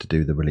flavors to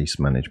do the release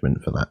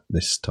management for that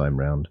this time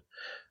round.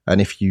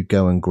 And if you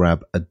go and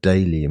grab a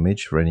daily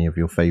image for any of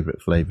your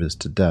favorite flavors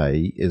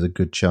today, is a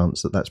good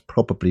chance that that's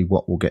probably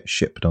what will get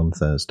shipped on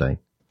Thursday.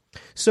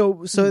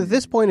 So at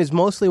this point is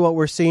mostly what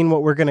we're seeing,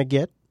 what we're going to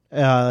get.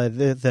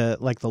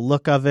 The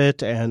look of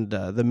it and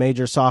the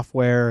major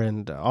software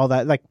and all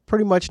that, like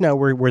pretty much now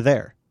we're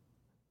there.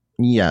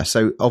 Yeah,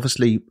 so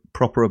obviously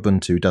proper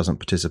Ubuntu doesn't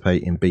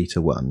participate in Beta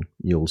 1.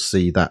 You'll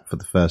see that for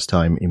the first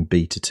time in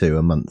Beta 2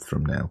 a month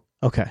from now.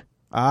 Okay.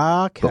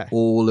 But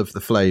all of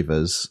the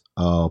flavors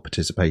are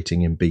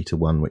participating in Beta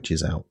 1, which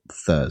is out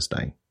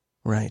Thursday.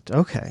 Right.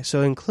 Okay.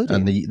 So including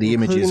and the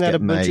images that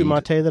get Ubuntu made.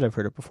 Mate that I've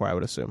heard it before, I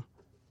would assume.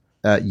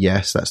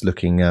 Yes, that's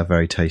looking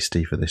very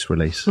tasty for this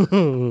release.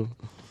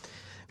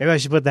 Maybe I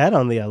should put that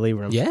on the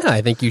Librem. Yeah,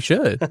 I think you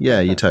should.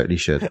 Yeah, you totally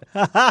should.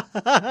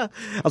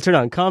 I'll turn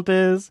on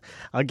Compass.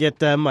 I'll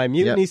get my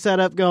Mutiny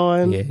setup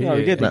going. Yeah,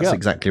 we're good to that's go.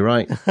 exactly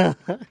right.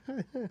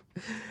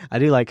 I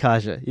do like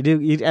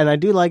Kaja. And I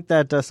do like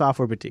that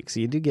software boutique.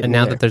 So you do get. And me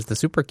now there. that there's the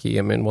super key,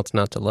 I mean, what's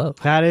not to love?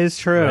 That is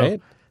true.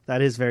 Right?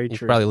 That is very You're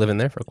true. probably living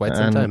there for quite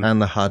some time.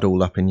 And the HUD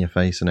all up in your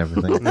face and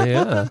everything.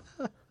 Yeah.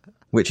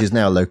 Which is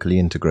now locally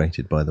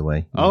integrated, by the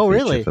way. Oh,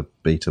 Feature really? For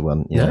Beta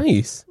 1. Yeah.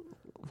 Nice.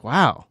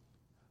 Wow.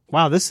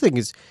 This thing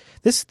is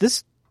this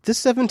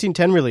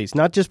 1710 release,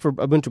 not just for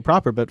Ubuntu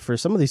proper, but for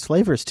some of these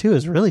flavors too,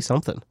 is really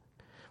something.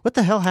 What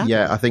the hell happened?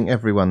 Yeah, I think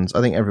everyone's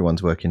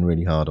working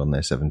really hard on their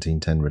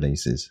 1710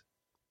 releases.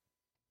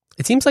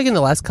 It seems like in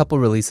the last couple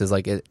releases,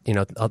 like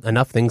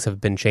enough things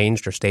have been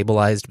changed or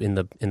stabilized in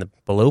the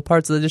below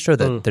parts of the distro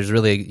that there's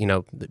really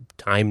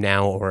time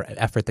now or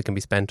effort that can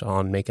be spent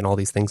on making all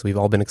these things we've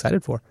all been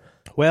excited for.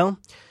 Well,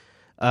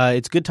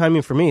 it's good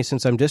timing for me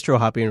since I'm distro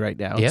hopping right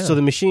now. Yeah. So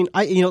the machine,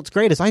 what's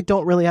great is I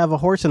don't really have a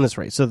horse in this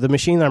race. So the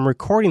machine I'm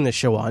recording this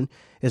show on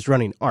is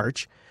running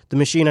Arch. The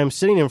machine I'm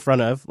sitting in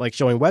front of, like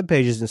showing web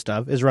pages and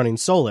stuff, is running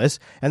Solus,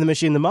 and the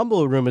machine the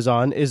Mumble Room is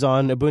on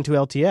Ubuntu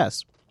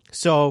LTS.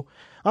 So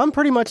I'm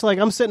pretty much like,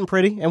 I'm sitting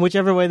pretty, and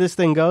whichever way this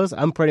thing goes,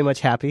 I'm pretty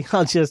much happy.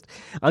 I'm just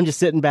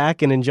sitting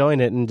back and enjoying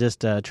it and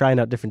just trying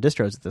out different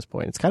distros at this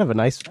point. It's kind of a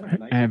nice.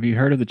 Have you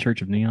heard of the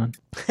Church of Neon?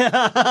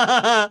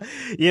 Yeah.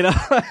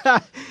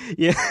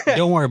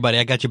 Don't worry, buddy.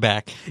 I got your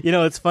back.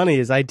 What's funny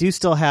is I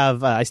still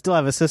have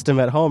a system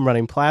at home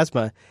running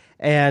Plasma,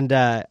 and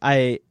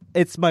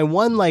it's still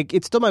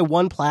my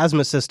one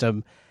Plasma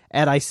system,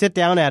 and I sit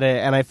down at it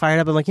and I fire it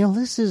up. I'm like,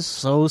 this is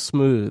so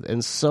smooth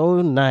and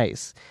so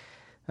nice.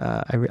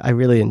 I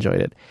really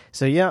enjoyed it.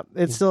 So yeah,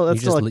 you're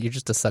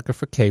just a sucker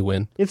for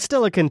Kwin. It's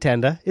still a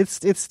contender. It's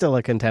still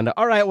a contender.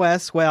 All right,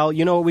 Wes. Well,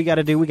 you know what we got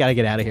to do? We got to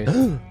get out of here.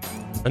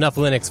 Enough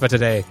Linux for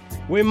today.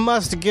 We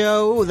must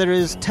go. There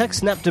is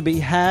TechSnap to be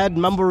had.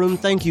 Mumble Room,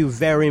 thank you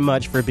very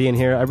much for being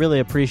here. I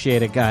really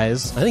appreciate it,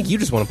 guys. I think you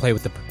just want to play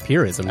with the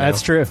purism now.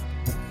 That's true.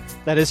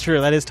 That is true.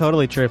 That is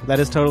totally true.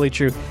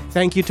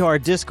 Thank you to our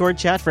Discord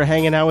chat for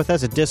hanging out with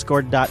us at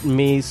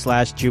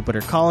discord.me/Jupiter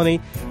Colony.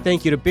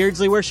 Thank you to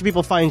Beardsley. Where should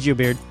people find you,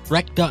 Beard?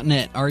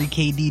 Rec.net,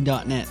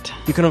 REKD.net.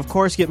 You can, of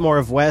course, get more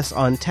of Wes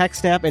on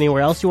TechSnap.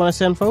 Anywhere else you want to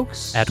send,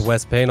 folks? At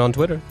Wes Payne on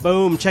Twitter.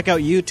 Boom. Check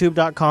out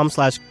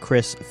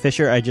youtube.com/Chris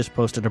Fisher. I just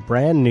posted a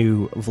brand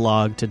new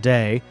vlog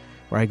today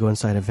where I go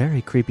inside a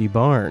very creepy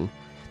barn.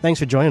 Thanks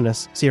for joining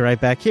us. See you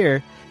right back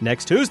here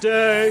next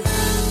Tuesday.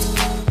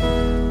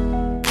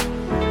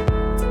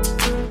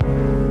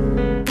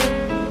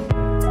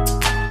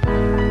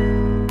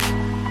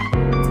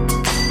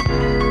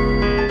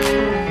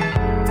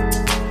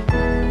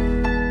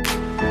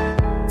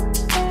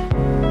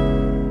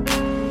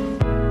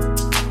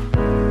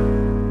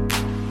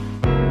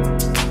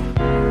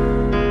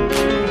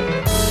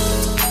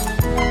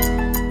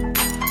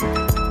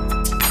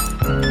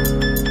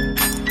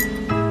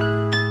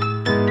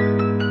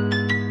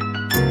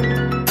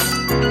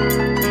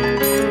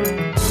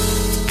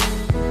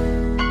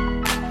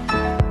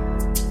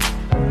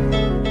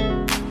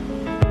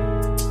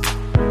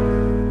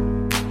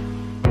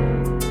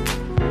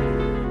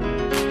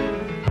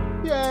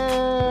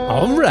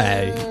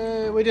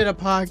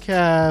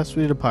 podcast.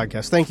 We did a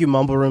podcast. Thank you,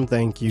 Mumble Room.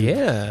 Thank you.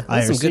 Yeah,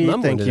 IRC. some good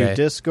mumbling Thank today. you,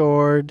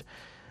 Discord.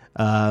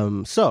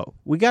 So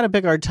we got to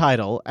pick our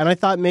title, and I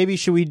thought maybe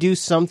should we do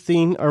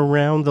something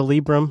around the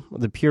Librem,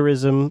 the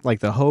purism, like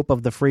the hope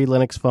of the free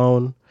Linux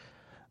phone,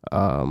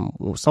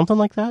 something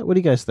like that. What do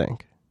you guys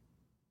think,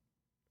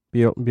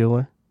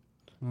 Bueller?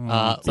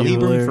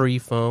 Librem free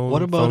phone.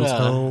 What about phone's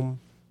home?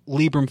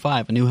 Librem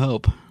 5, A New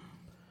Hope?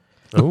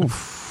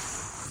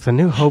 The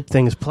New Hope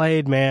thing is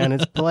played, man.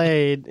 It's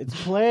played. It's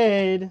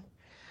played.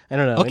 I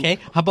don't know. Okay,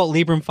 how about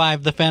Librem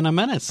 5, The Phantom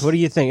Menace? What do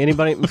you think?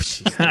 Anybody?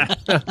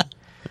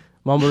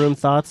 Mumble Room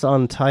thoughts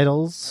on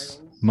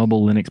titles?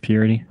 Mobile Linux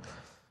Purity.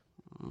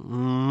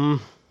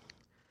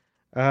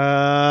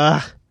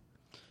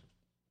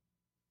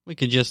 We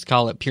could just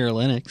call it Pure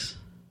Linux.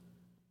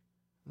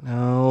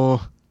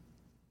 No.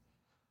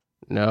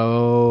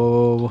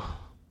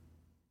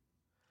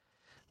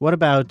 What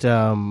about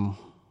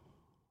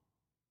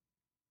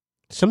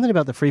something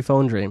about the free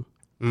phone dream?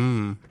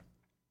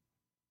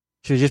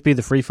 Should it just be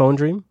the free phone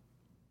dream?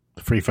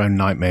 The free phone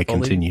nightmare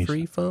continues.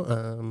 Free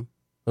phone.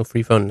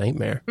 Free phone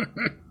nightmare.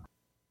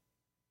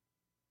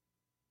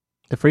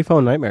 The free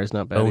phone nightmare is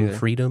not bad Phone either.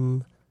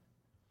 freedom.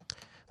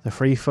 The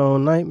free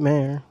phone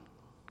nightmare.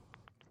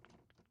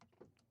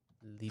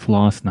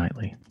 Floss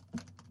nightly.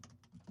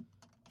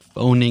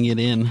 Phoning it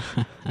in.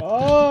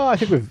 Oh, I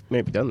think we've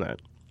maybe done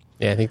that.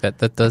 Yeah, I think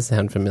that does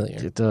sound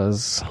familiar. It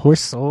does. We're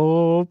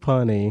so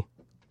punny.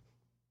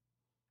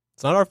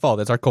 It's not our fault.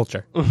 It's our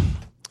culture.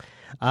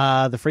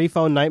 The free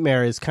phone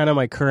nightmare is kind of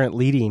my current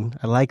leading.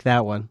 I like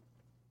that one.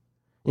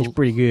 It's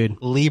pretty good.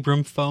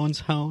 Librem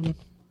phone's home.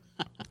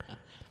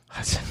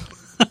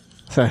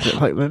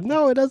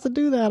 No, it doesn't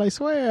do that, I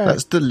swear.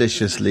 That's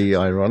deliciously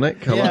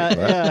ironic. I like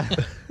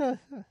that. Yeah.